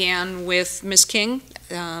began with Ms. King,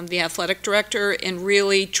 the athletic director, and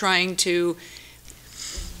really trying to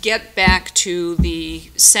get back to the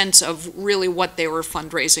sense of really what they were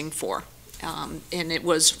fundraising for. And it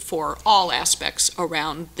was for all aspects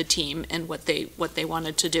around the team and what they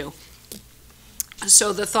wanted to do.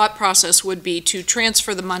 So the thought process would be to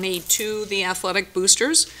transfer the money to the athletic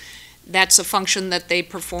boosters. That's a function that they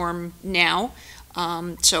perform now.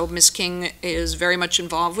 So Ms. King is very much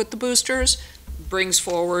involved with the boosters, brings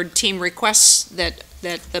forward team requests that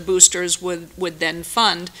the boosters would then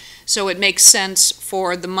fund. So it makes sense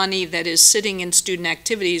for the money that is sitting in student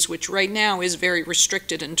activities, which right now is very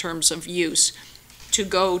restricted in terms of use, to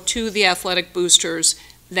go to the athletic boosters.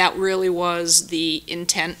 That really was the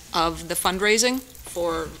intent of the fundraising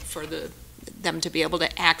for them to be able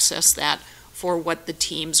to access that for what the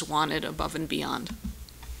teams wanted above and beyond.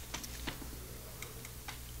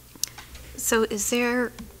 So is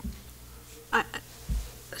there,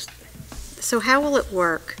 so how will it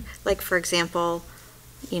work? Like, for example,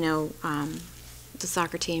 you know, the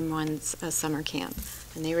soccer team runs a summer camp,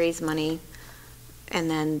 and they raise money, and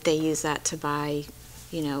then they use that to buy,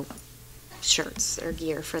 you know, shirts or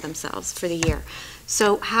gear for themselves for the year.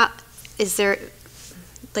 So how, is there,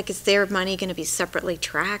 like, is their money going to be separately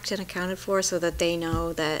tracked and accounted for so that they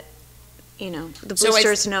know that, you know, the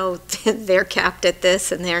boosters know they're capped at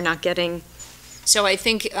this and they're not getting? So I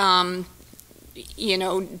think, you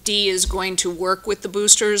know, Dee is going to work with the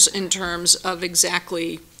boosters in terms of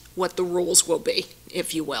exactly what the rules will be,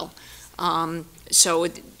 if you will. So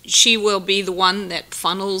she will be the one that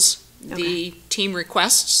funnels the team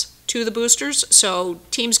requests to the boosters, so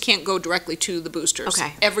teams can't go directly to the boosters.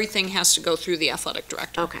 Okay. Everything has to go through the athletic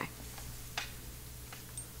director. Okay.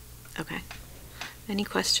 Okay. Any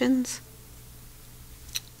questions?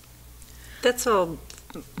 That's all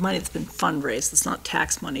money that's been fundraised. It's not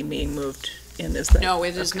tax money being moved in, is that? No,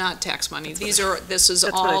 it is not tax money. This is That's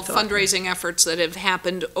what I all thought. fundraising efforts that have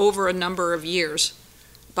happened over a number of years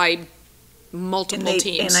by multiple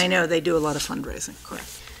teams. And I know they do a lot of fundraising.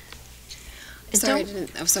 Correct. Sorry,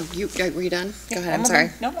 were you done? Go ahead, I'm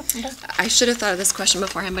sorry. No, I'm done. I should have thought of this question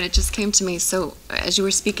beforehand, but it just came to me. So as you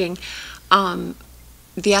were speaking,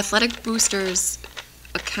 the athletic boosters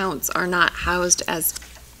accounts are not housed as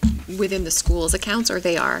within the school's accounts, or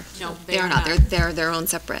they are? No, they are not. They're their own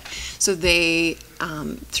separate. So they,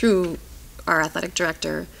 through our athletic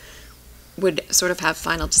director, would sort of have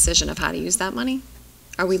final decision of how to use that money?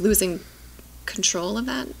 Are we losing control of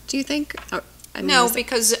that, do you think? No,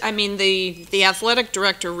 because, I mean, the athletic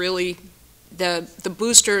director really, the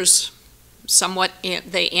boosters somewhat,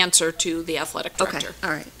 they answer to the athletic director. Okay,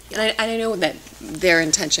 all right. And I know that their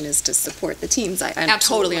intention is to support the teams. I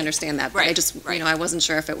totally understand that. But Right, I just, you know, I wasn't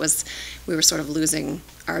sure if it was, we were sort of losing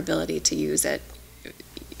our ability to use it.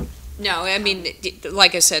 No, I mean,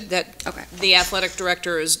 like I said, that Okay. the athletic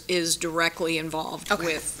director is directly involved Okay.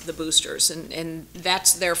 with the boosters, and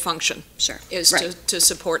that's their function. Sure. Is Right. to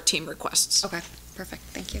support team requests. Okay, perfect,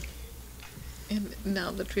 thank you. And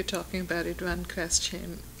now that we're talking about it, one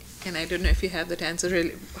question, and I don't know if you have that answer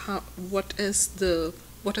really, what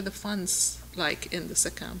are the funds like in this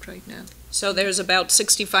account right now? So there's about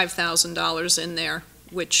 $65,000 in there,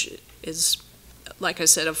 which is, like I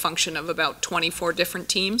said, a function of about 24 different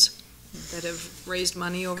teams that have raised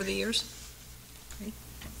money over the years.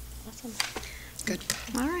 Awesome. Good.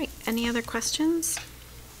 All right, any other questions?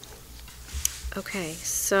 Okay,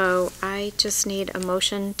 so I just need a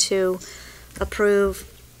motion to approve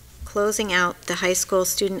closing out the high school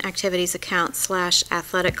student activities account /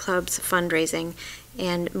 athletic clubs fundraising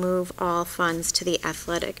and move all funds to the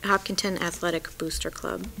Hopkinton Athletic Booster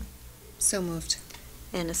Club. So moved.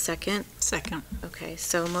 And a second? Second. Okay,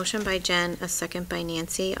 so motion by Jen, a second by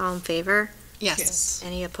Nancy. All in favor? Yes.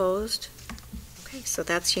 Any opposed? Okay, so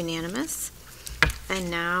that's unanimous.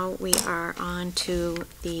 And now we are on to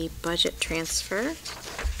the budget transfer.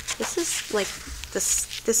 This is like,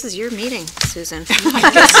 this is your meeting, Susan.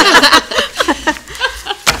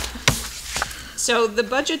 So the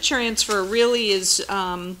budget transfer really is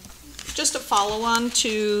just a follow-on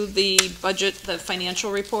to the budget, the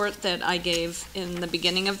financial report that I gave in the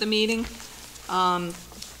beginning of the meeting.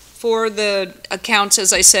 For the accounts,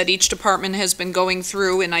 as I said, each department has been going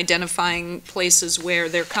through and identifying places where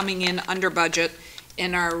they're coming in under budget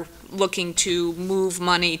and are looking to move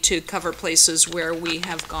money to cover places where we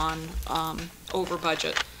have gone over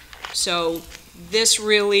budget. So this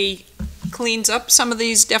really cleans up some of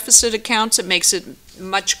these deficit accounts. It makes it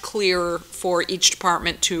much clearer for each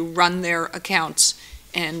department to run their accounts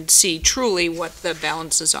and see truly what the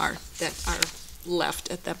balances are that are left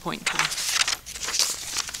at that point in time.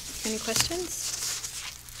 Any questions?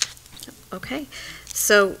 Okay,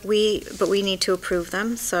 so we need to approve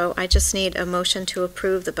them, so I just need a motion to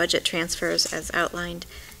approve the budget transfers as outlined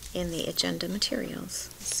in the agenda materials.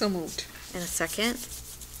 So moved. And a second?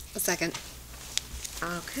 A second.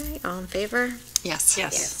 Okay, all in favor? Yes.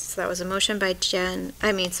 Yes. So that was a motion by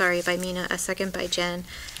by Mina, a second by Jen,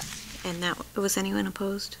 and was anyone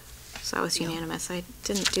opposed? So that was unanimous. I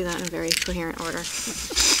didn't do that in a very coherent order.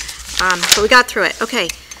 But we got through it. Okay,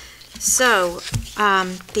 So,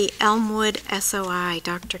 the Elmwood SOI,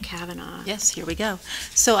 Dr. Kavanaugh. Yes, here we go.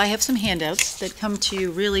 So I have some handouts that come to you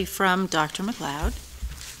really from Dr. McLeod.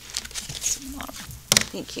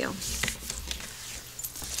 Thank you.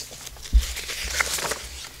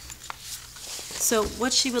 So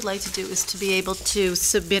what she would like to do is to be able to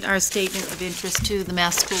submit our statement of interest to the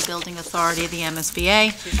Mass School Building Authority, the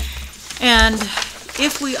MSBA. And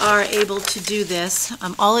if we are able to do this,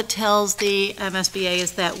 all it tells the MSBA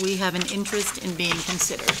is that we have an interest in being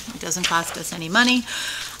considered. It doesn't cost us any money.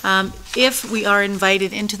 If we are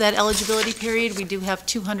invited into that eligibility period, we do have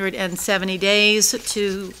 270 days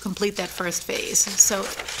to complete that first phase. So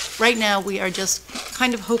right now, we are just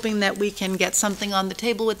kind of hoping that we can get something on the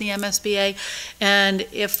table with the MSBA, and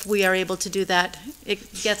if we are able to do that, it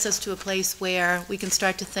gets us to a place where we can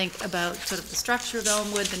start to think about sort of the structure of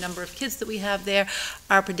Elmwood, the number of kids that we have there.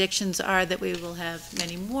 Our predictions are that we will have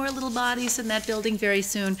many more little bodies in that building very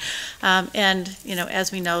soon, and, you know,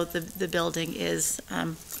 as we know, the building is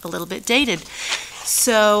a little bit dated.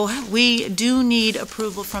 So we do need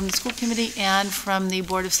approval from the school committee and from the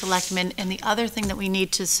Board of Selectmen, and the other thing that we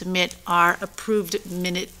need to submit are approved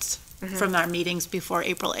minutes from our meetings before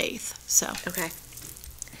April 8th, so. Okay.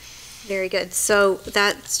 Very good. So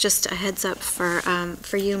that's just a heads up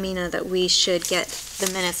for you, Mina, that we should get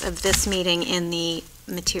the minutes of this meeting in the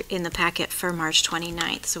packet for March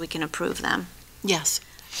 29th, so we can approve them. Yes.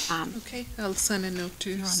 Okay, I'll send a note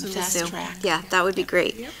to fast track. Yeah, that would be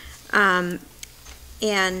great. Yep.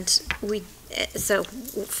 And so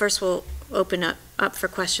first we'll open up for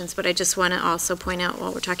questions, but I just want to also point out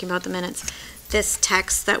while we're talking about the minutes, this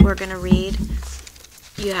text that we're going to read,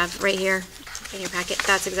 you have right here in your packet,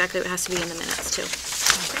 that's exactly what has to be in the minutes too.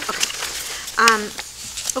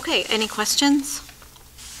 Okay. Okay, any questions?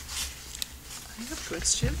 I have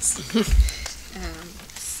questions.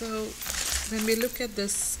 So when we look at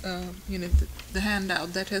this, the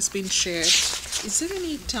handout that has been shared, is there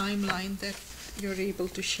any timeline that you're able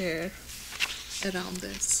to share around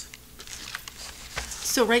this?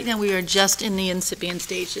 So right now, we are just in the incipient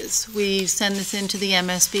stages. We send this into the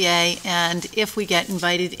MSBA, and if we get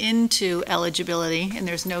invited into eligibility, and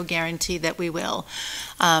there's no guarantee that we will,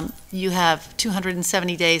 you have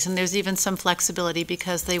 270 days, and there's even some flexibility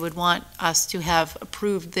because they would want us to have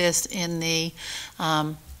approved this in the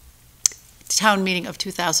town meeting of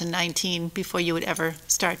 2019 before you would ever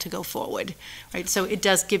start to go forward, right? So it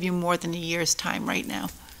does give you more than a year's time right now.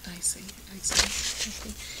 I see.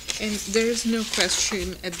 Okay. And there is no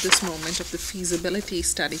question at this moment of the feasibility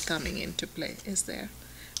study coming into play, is there?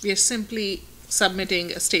 We are simply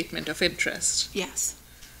submitting a statement of interest. Yes.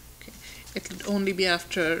 Okay. It would only be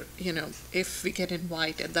after, if we get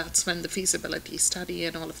invited, that's when the feasibility study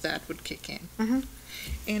and all of that would kick in. Mm-hmm.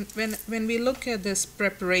 And when we look at this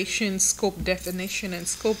preparation, scope definition, and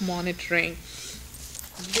scope monitoring,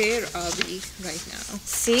 where are we right now?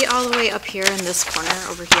 See all the way up here in this corner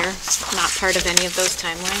over here, not part of any of those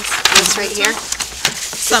timelines. This right here.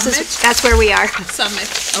 Summit? That's where we are. Summit,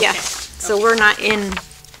 okay. Yeah, so we're not in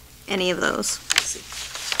any of those. I see.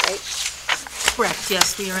 Right? Correct,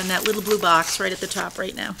 yes, we are in that little blue box right at the top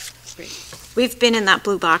right now. Great. We've been in that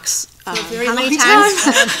blue box, For a very how many long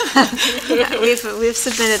times? We've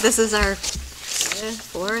submitted, this is our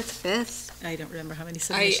fourth, fifth. I don't remember how many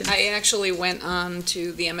submissions. I actually went on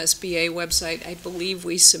to the MSBA website. I believe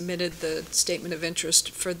we submitted the statement of interest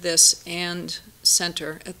for this and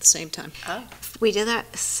center at the same time. Oh. We did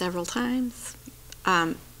that several times.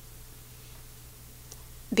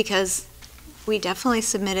 Because we definitely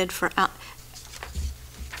submitted for,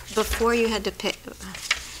 before you had to pick,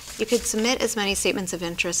 you could submit as many statements of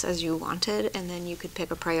interest as you wanted, and then you could pick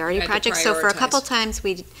a priority project. So for a couple times,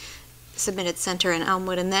 we submitted Center and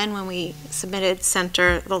Elmwood, and then when we submitted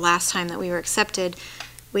Center the last time that we were accepted,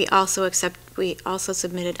 we also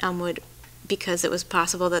submitted Elmwood because it was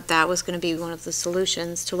possible that that was going to be one of the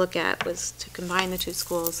solutions to look at, was to combine the two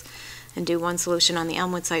schools and do one solution on the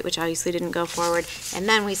Elmwood site, which obviously didn't go forward. And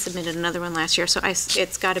then we submitted another one last year. So this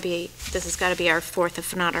has got to be our fourth,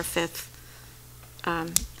 if not our fifth.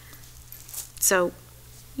 So,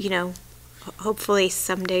 hopefully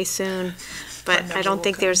someday soon, but I don't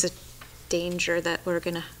think there's a danger that we're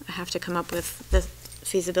going to have to come up with the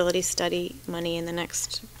feasibility study money in the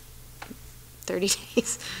next 30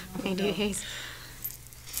 days, 90 days.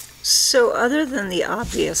 So other than the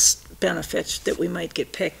obvious benefits that we might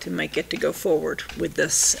get picked and might get to go forward with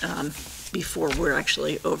this before we're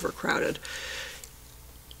actually overcrowded,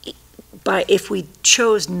 but if we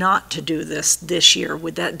chose not to do this year,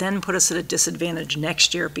 would that then put us at a disadvantage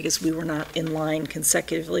next year because we were not in line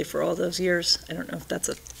consecutively for all those years? I don't know if that's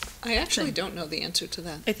a I actually don't know the answer to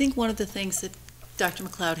that. I think one of the things that Dr.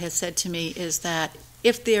 McLeod has said to me is that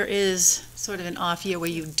if there is sort of an off year where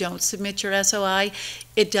you don't submit your SOI,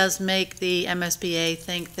 it does make the MSBA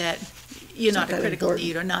think that you're not a critical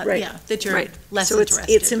need or not, Right. yeah, that you're Right. less So interested.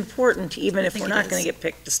 it's important, even if think we're it not going is. to get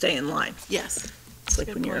picked, to stay in line. Yes. It's like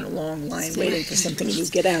when you're in a long line Yeah. waiting for something and you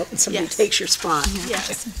get out and somebody Yes. takes your spot.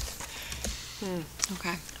 Yes.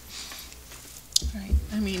 Okay. Right.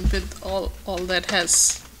 I mean, with all that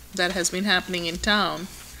has been happening in town.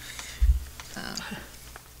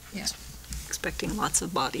 Yeah. Expecting lots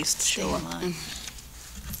of bodies to show up.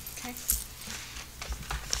 Okay.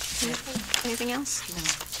 Anything else? No.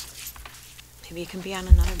 Maybe you can be on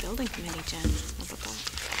another building committee, Jen. How about that?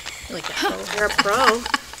 Like a pro. You're a pro.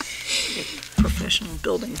 Professional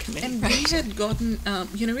building committee. And we had gotten,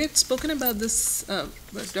 we had spoken about this,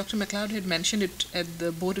 Dr. McLeod had mentioned it at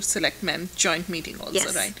the Board of Selectmen joint meeting also,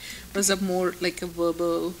 Yes. right? Was a more like a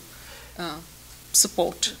verbal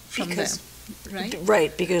support from them, right?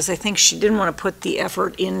 Right, because I think she didn't want to put the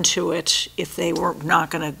effort into it if they were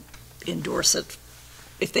not going to endorse it,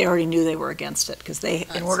 if they already knew they were against it, because they,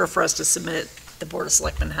 in order for us to submit it, the Board of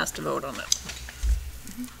Selectmen has to vote on it.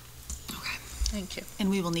 Thank you. And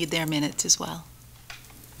we will need their minutes as well.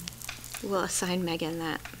 We'll assign Megan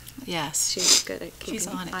that. Yes. She's good at keeping She's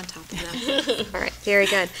on it. on top of that. All right, very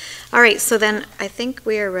good. All right, so then I think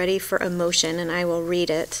we are ready for a motion, and I will read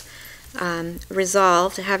it.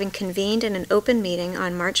 Resolved, having convened in an open meeting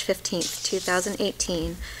on March 15th,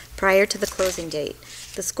 2018, prior to the closing date,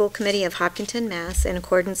 the School Committee of Hopkinton, Mass., in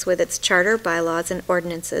accordance with its charter, bylaws, and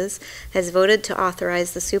ordinances, has voted to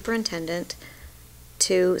authorize the superintendent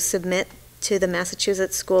to submit to the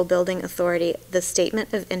Massachusetts School Building Authority the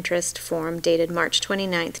Statement of Interest form dated March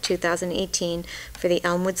 29th, 2018 for the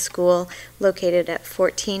Elmwood School located at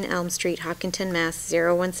 14 Elm Street, Hopkinton, Mass.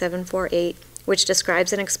 01748, which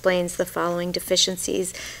describes and explains the following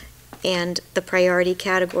deficiencies and the priority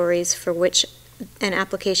categories for which an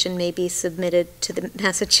application may be submitted to the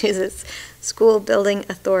Massachusetts School Building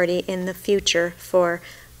Authority in the future for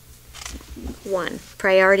 1.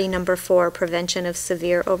 Priority number 4, prevention of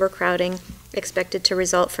severe overcrowding expected to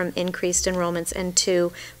result from increased enrollments, and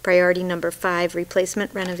 2, priority number 5,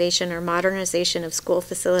 replacement, renovation, or modernization of school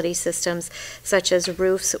facility systems such as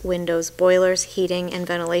roofs, windows, boilers, heating, and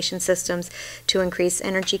ventilation systems to increase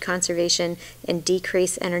energy conservation and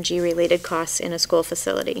decrease energy-related costs in a school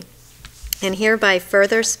facility. And hereby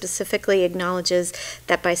further specifically acknowledges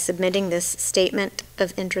that by submitting this statement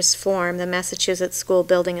of interest form, the Massachusetts School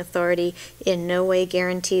Building Authority in no way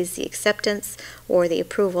guarantees the acceptance or the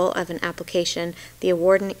approval of an application, the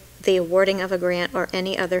awarding of a grant, or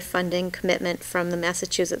any other funding commitment from the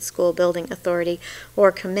Massachusetts School Building Authority,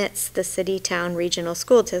 or commits the City, Town, Regional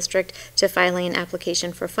School District to filing an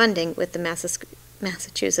application for funding with the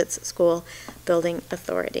Massachusetts School Building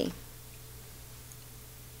Authority.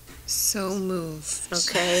 So moved.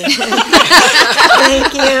 Okay.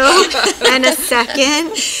 Thank you. And a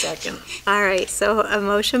second? Second. All right, so a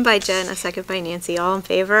motion by Jen, a second by Nancy. All in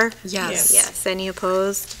favor? Yes. Yes. Any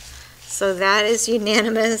opposed? So that is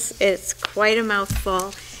unanimous. It's quite a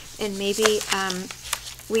mouthful. And maybe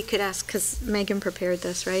we could ask, because Megan prepared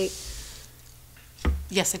this, right?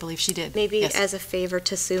 Yes, I believe she did. Maybe Yes. as a favor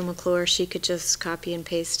to Sue McClure, she could just copy and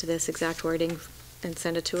paste this exact wording and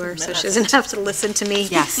send it to her, so she doesn't have to listen to me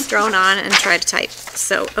Yes. drone on and try to type.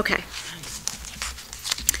 So, okay.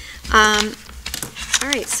 All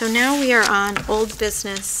right, so now we are on old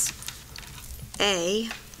business A,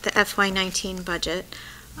 the FY19 budget.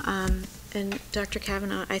 And Dr.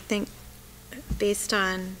 Kavanaugh, I think based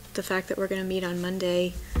on the fact that we're going to meet on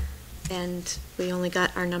Monday and we only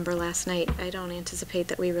got our number last night, I don't anticipate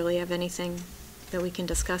that we really have anything that we can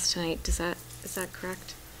discuss tonight. Is that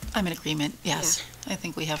correct? I'm in agreement, yes. I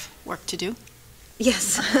think we have work to do.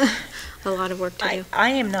 Yes, a lot of work to do. I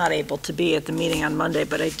am not able to be at the meeting on Monday,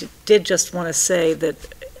 but I did just want to say that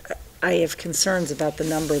I have concerns about the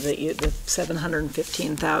number that the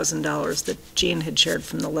 $715,000 that Jean had shared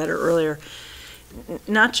from the letter earlier.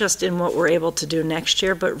 Not just in what we're able to do next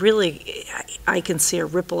year, but really I can see a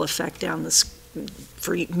ripple effect down this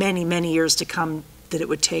for many, many years to come that it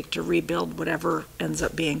would take to rebuild whatever ends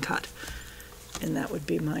up being cut. And that would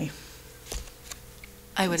be my...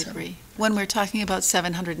 I would agree. When we're talking about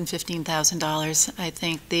 $715,000, I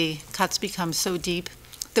think the cuts become so deep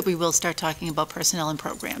that we will start talking about personnel and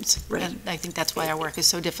programs. Right. And I think that's why our work is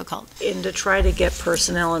so difficult. And to try to get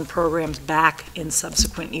personnel and programs back in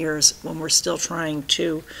subsequent years when we're still trying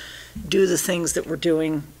to do the things that we're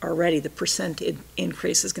doing already, the percent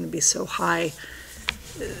increase is going to be so high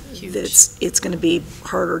that it's going to be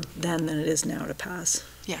harder then than it is now to pass.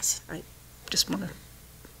 Yes. I just want to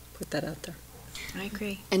put that out there. I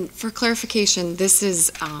agree. And for clarification, this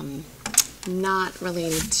is not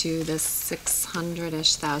related to the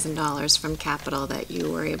 $600-ish thousand from capital that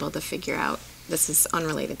you were able to figure out. This is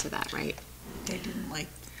unrelated to that, right? They didn't like.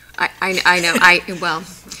 I know. Well,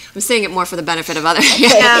 I'm saying it more for the benefit of others.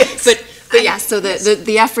 Yeah. But yeah, so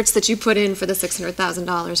the efforts that you put in for the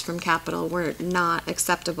 $600,000 from capital were not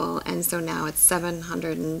acceptable, and so now it's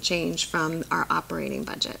 700 and change from our operating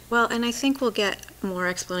budget. Well, and I think we'll get more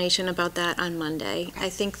explanation about that on Monday. I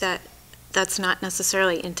think that that's not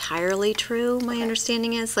necessarily entirely true, my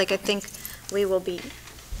understanding is. Like, I think we will be,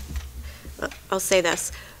 I'll say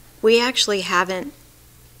this, we actually haven't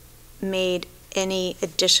made any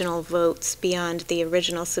additional votes beyond the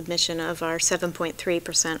original submission of our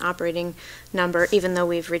 7.3% operating number, even though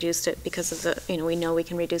we've reduced it because of the, we know we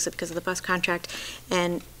can reduce it because of the bus contract.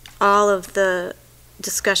 And all of the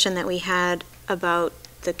discussion that we had about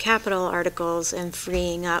the capital articles and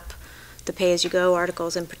freeing up the pay-as-you-go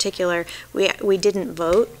articles in particular, we didn't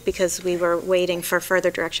vote because we were waiting for further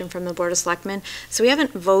direction from the Board of Selectmen. So we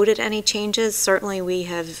haven't voted any changes. Certainly we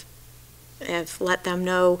have let them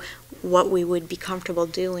know what we would be comfortable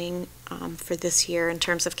doing for this year in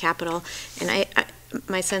terms of capital. And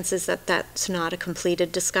my sense is that that's not a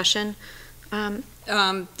completed discussion.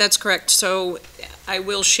 That's correct. So I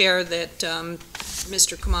will share that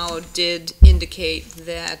Mr. Kamalo did indicate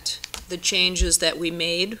that the changes that we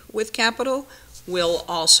made with capital will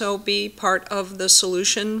also be part of the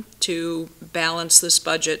solution to balance this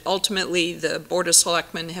budget. Ultimately, the Board of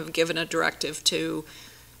Selectmen have given a directive to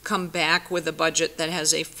come back with a budget that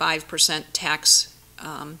has a 5% tax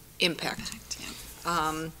impact.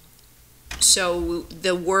 So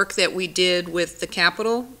the work that we did with the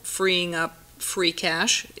capital, freeing up free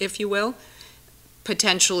cash, if you will,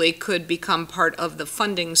 potentially could become part of the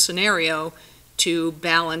funding scenario to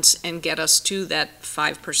balance and get us to that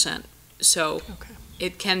 5%. So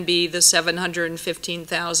it can be the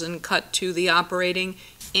 715,000 cut to the operating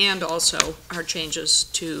and also our changes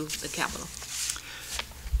to the capital.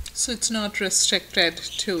 So it's not restricted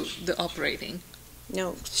to the operating?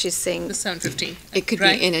 No, she's saying the 715. It could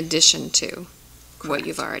right? be in addition to what Correct.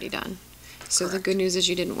 you've already done. So Correct. the good news is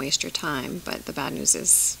you didn't waste your time, but the bad news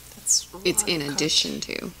is it's in addition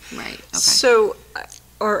to. Right. Okay. So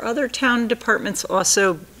are other town departments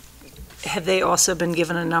also, have they also been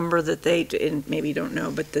given a number that they, and maybe you don't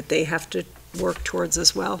know, but that they have to work towards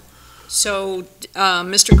as well? So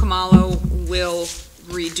Mr. Kamalo will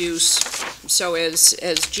reduce, so as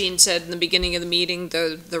Jean said in the beginning of the meeting,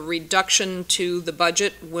 the reduction to the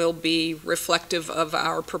budget will be reflective of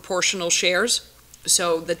our proportional shares.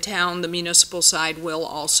 So the town, the municipal side will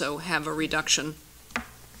also have a reduction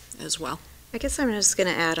as well. I guess I'm just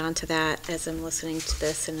going to add on to that as I'm listening to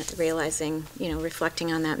this and realizing,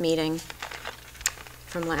 reflecting on that meeting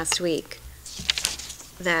from last week,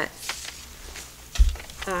 that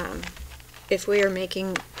if we are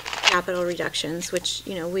making capital reductions, which,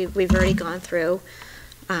 we've already gone through,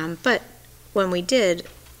 but when we did,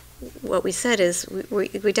 what we said is we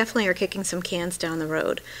definitely are kicking some cans down the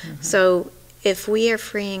road. Mm-hmm. So if we are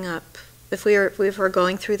freeing up, if we're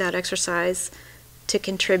going through that exercise to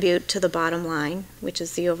contribute to the bottom line, which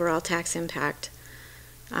is the overall tax impact,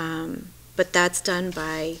 but that's done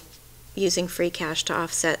by using free cash to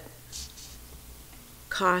offset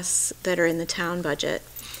costs that are in the town budget.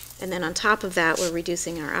 And then on top of that, we're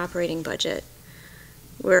reducing our operating budget.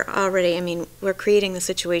 We're creating the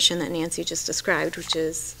situation that Nancy just described, which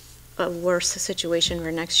is a worse situation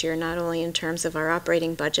for next year, not only in terms of our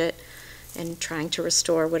operating budget and trying to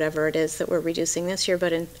restore whatever it is that we're reducing this year,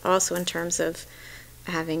 but also in terms of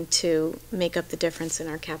having to make up the difference in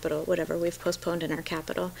our capital, whatever we've postponed in our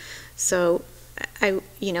capital. So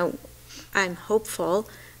I'm hopeful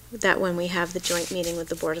that when we have the joint meeting with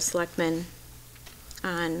the Board of Selectmen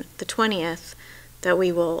on the 20th, that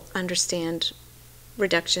we will understand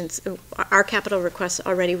reductions. Our capital requests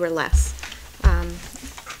already were less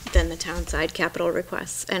than the town side capital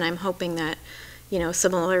requests, and I'm hoping that a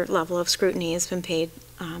similar level of scrutiny has been paid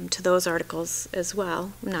to those articles as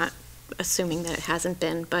well. I'm not assuming that it hasn't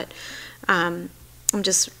been, but I'm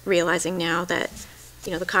just realizing now that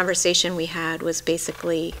the conversation we had was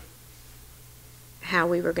basically how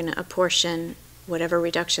we were going to apportion whatever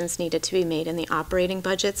reductions needed to be made in the operating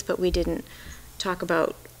budgets, but we didn't talk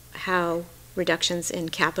about how reductions in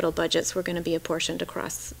capital budgets were going to be apportioned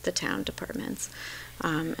across the town departments.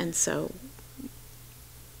 And so...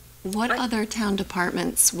 What other town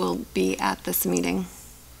departments will be at this meeting?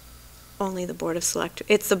 Only the Board of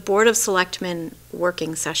It's the Board of Selectmen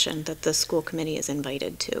working session that the school committee is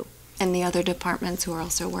invited to. And the other departments who are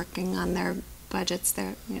also working on their budgets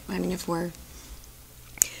there, if we're...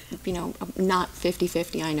 not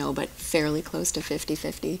 50-50, I know, but fairly close to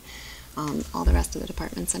 50-50. All the rest of the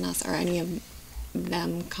departments and us, are any of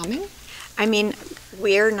them coming? I mean,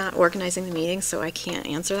 we're not organizing the meeting, so I can't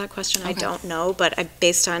answer that question. I don't know, but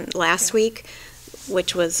based on last week,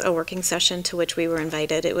 which was a working session to which we were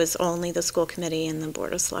invited, it was only the school committee and the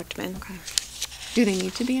Board of Selectmen. Okay. Do they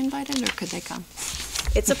need to be invited, or could they come?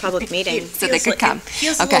 It's a public meeting. So they could come. It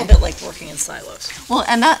feels a little bit like working in silos. Well,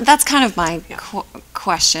 and that's kind of my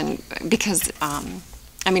question, because,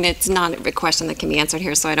 I mean, it's not a question that can be answered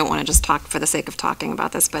here, so I don't want to just talk for the sake of talking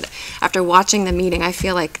about this, but after watching the meeting, I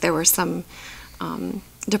feel like there were some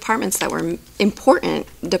departments that were important,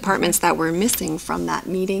 departments that were missing from that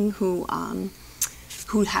meeting who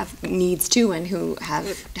have needs too, and who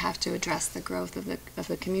have to address the growth of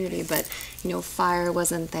the community. But, fire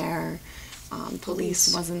wasn't there,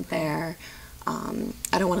 police wasn't there.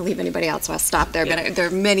 I don't want to leave anybody out, so I'll stop there. But there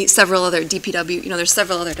are several other DPW. There's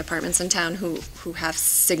several other departments in town who have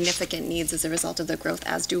significant needs as a result of the growth,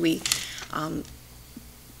 as do we.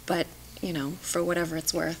 But for whatever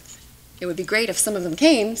it's worth, it would be great if some of them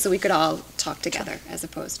came, so we could all talk together, as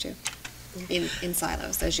opposed to in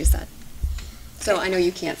silos, as you said. So I know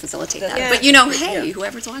you can't facilitate that, but hey,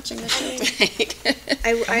 whoever's watching this show tonight.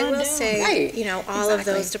 I will say, right. all of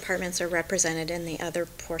those departments are represented in the other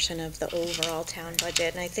portion of the overall town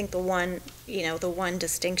budget, and I think the one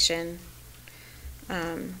distinction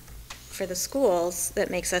for the schools that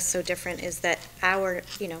makes us so different is that our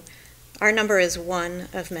number is one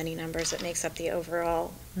of many numbers that makes up the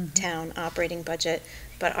overall town operating budget,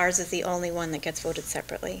 but ours is the only one that gets voted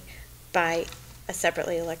separately by a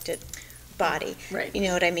separately elected body. Right. You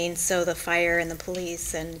know what I mean? So the fire and the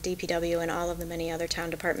police and DPW and all of the many other town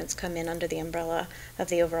departments come in under the umbrella of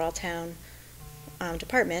the overall town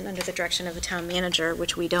department, under the direction of the town manager,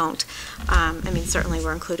 which we don't. Certainly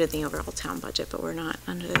we're included in the overall town budget, but we're not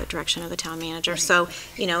under the direction of the town manager. So,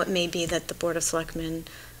 it may be that the Board of Selectmen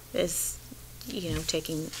is,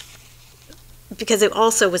 taking, because it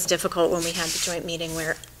also was difficult when we had the joint meeting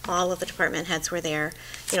where all of the department heads were there.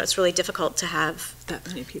 It's really difficult to have that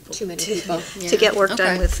many people. Too many people. To get work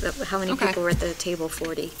done with how many people were at the table,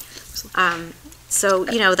 40. So,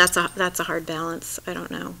 that's a hard balance. I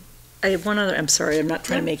don't know. I have one other, I'm sorry, I'm not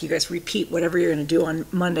trying to make you guys repeat whatever you're going to do on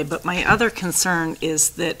Monday, but my other concern is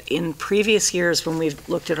that in previous years when we've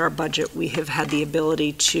looked at our budget, we have had the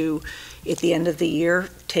ability to, at the end of the year,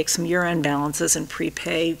 take some year-end balances and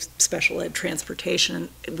prepay special ed transportation,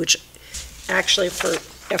 which actually for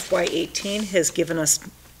FY18 has given us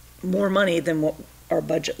more money than what our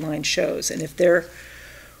budget line shows. And if they're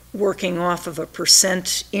working off of a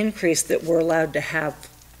 % increase that we're allowed to have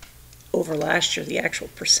over last year, the actual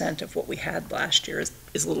 % of what we had last year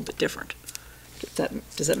is a little bit different.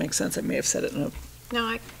 Does that make sense? I may have said it in a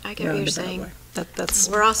No, I get what you're saying. That's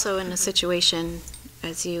We're also in a situation,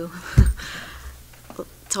 as you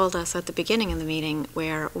told us at the beginning of the meeting,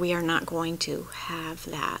 where we are not going to have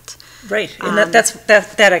that. Right, and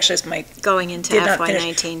that actually is my... Going into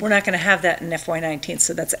FY19. We're not going to have that in FY19,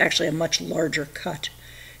 so that's actually a much larger cut.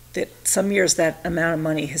 That some years that amount of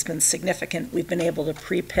money has been significant. We've been able to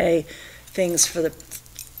prepay things for the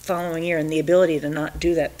following year, and the ability to not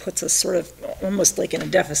do that puts us sort of almost like in a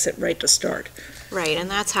deficit right to start. Right, and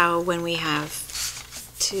that's how when we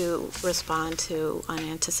have to respond to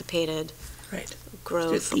unanticipated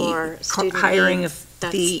growth or student hiring needs,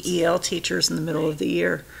 of the EL teachers in the middle of the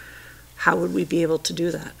year, how would we be able to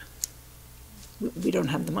do that? We don't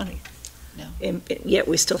have the money. No. And yet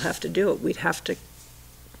we still have to do it. We'd have to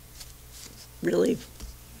really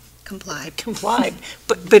comply,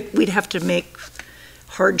 but we'd have to make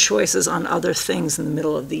hard choices on other things in the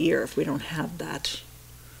middle of the year if we don't have that.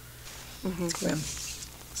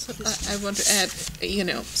 So I want to add,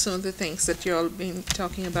 some of the things that you all been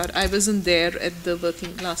talking about. I wasn't there at the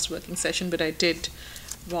last working session, but I did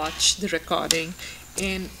watch the recording,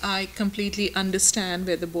 and I completely understand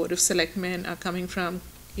where the Board of Selectmen are coming from.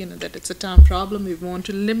 That it's a town problem. We want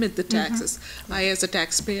to limit the taxes. I, as a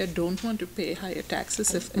taxpayer, don't want to pay higher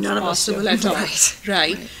taxes if possible at all.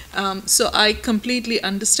 Right. So I completely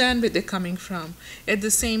understand where they're coming from. At the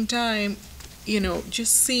same time,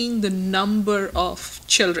 just seeing the number of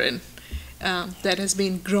children that has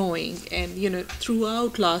been growing, and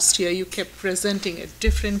throughout last year you kept presenting at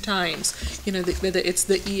different times, whether it's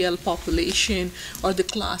the EL population or the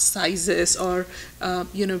class sizes, or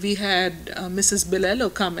we had Mrs.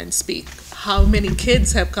 Bilello come and speak. How many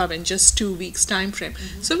kids have come in just 2 weeks time frame?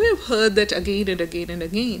 So we've heard that again and again and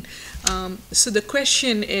again. So the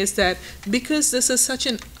question is that because this is such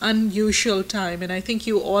an unusual time, and I think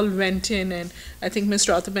you all went in, and I think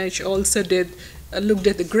Mr. Athamich also did, looked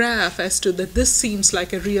at the graph as to that this seems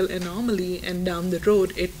like a real anomaly, and down the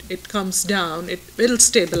road it comes down, it'll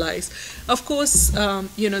stabilize. Of course,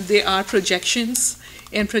 there are projections,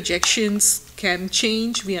 and projections can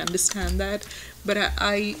change, we understand that, but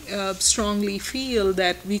I strongly feel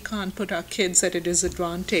that we can't put our kids at a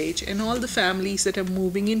disadvantage, and all the families that are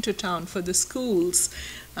moving into town for the schools,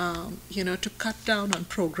 to cut down on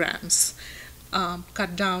programs,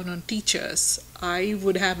 cut down on teachers. I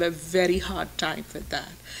would have a very hard time with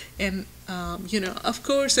that. And, of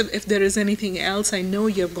course, if there is anything else, I know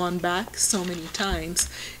you've gone back so many times.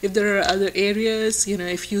 If there are other areas,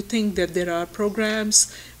 if you think that there are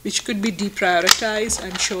programs which could be deprioritized,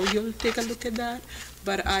 I'm sure you'll take a look at that.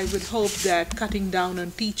 But I would hope that cutting down on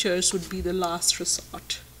teachers would be the last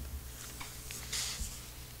resort.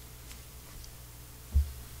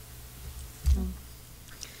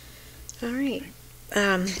 All right.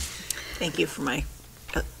 Thank you for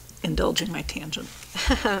indulging my tangent.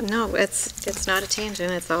 No, it's not a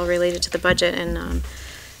tangent. It's all related to the budget, and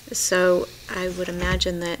so I would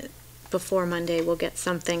imagine that before Monday we'll get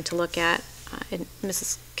something to look at. And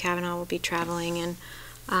Mrs. Kavanaugh will be traveling, and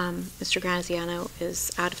Mr. Graziano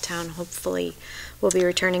is out of town. Hopefully, will be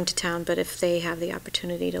returning to town. But if they have the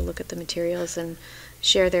opportunity to look at the materials and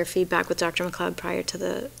share their feedback with Dr. McLeod prior to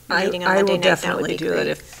the meeting on Monday night, that would be great. I will definitely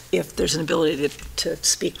do that. If there's an ability to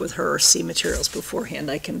speak with her or see materials beforehand,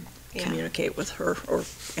 I can communicate with her or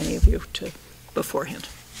any of you beforehand.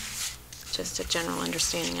 Just a general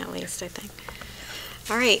understanding, at least, I think.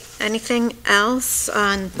 All right. Anything else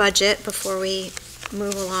on budget before we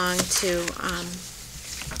move along to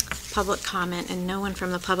public comment? And no one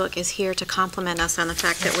from the public is here to compliment us on the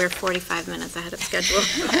fact that we're 45 minutes ahead of schedule.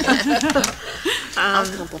 I'll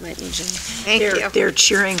compliment you, Jen. Thank you. They're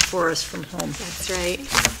cheering for us from home. That's right.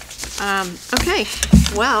 Okay.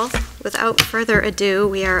 Well, without further ado,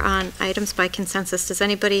 we are on items by consensus. Does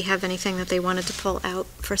anybody have anything that they wanted to pull out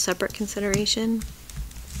for separate consideration?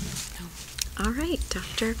 All right,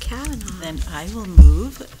 Dr. Kavanaugh. Then I will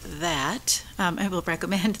move that, I will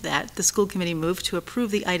recommend that the school committee move to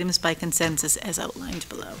approve the items by consensus as outlined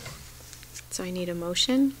below. So I need a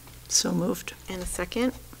motion. So moved. And a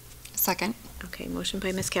second. Second. Okay, motion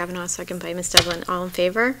by Ms. Kavanaugh, second by Ms. Devlin. All in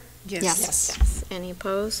favor? Yes. Yes. Any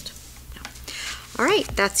opposed? No. All right,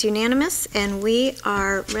 that's unanimous, and we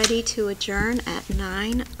are ready to adjourn at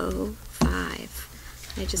 9:05.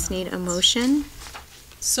 I just need a motion.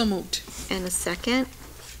 So moved. And a second.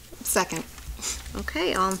 Second.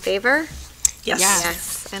 Okay, all in favor? Yes.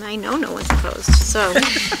 Yes, and I know no one's opposed. So,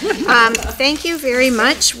 thank you very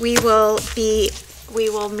much. We will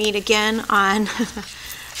meet again on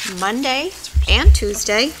Monday and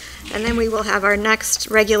Tuesday, and then we will have our next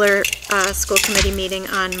regular school committee meeting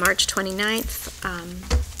on March 29th,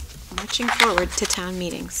 marching forward to town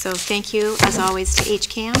meeting. So thank you, as always, to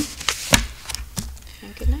HCAM.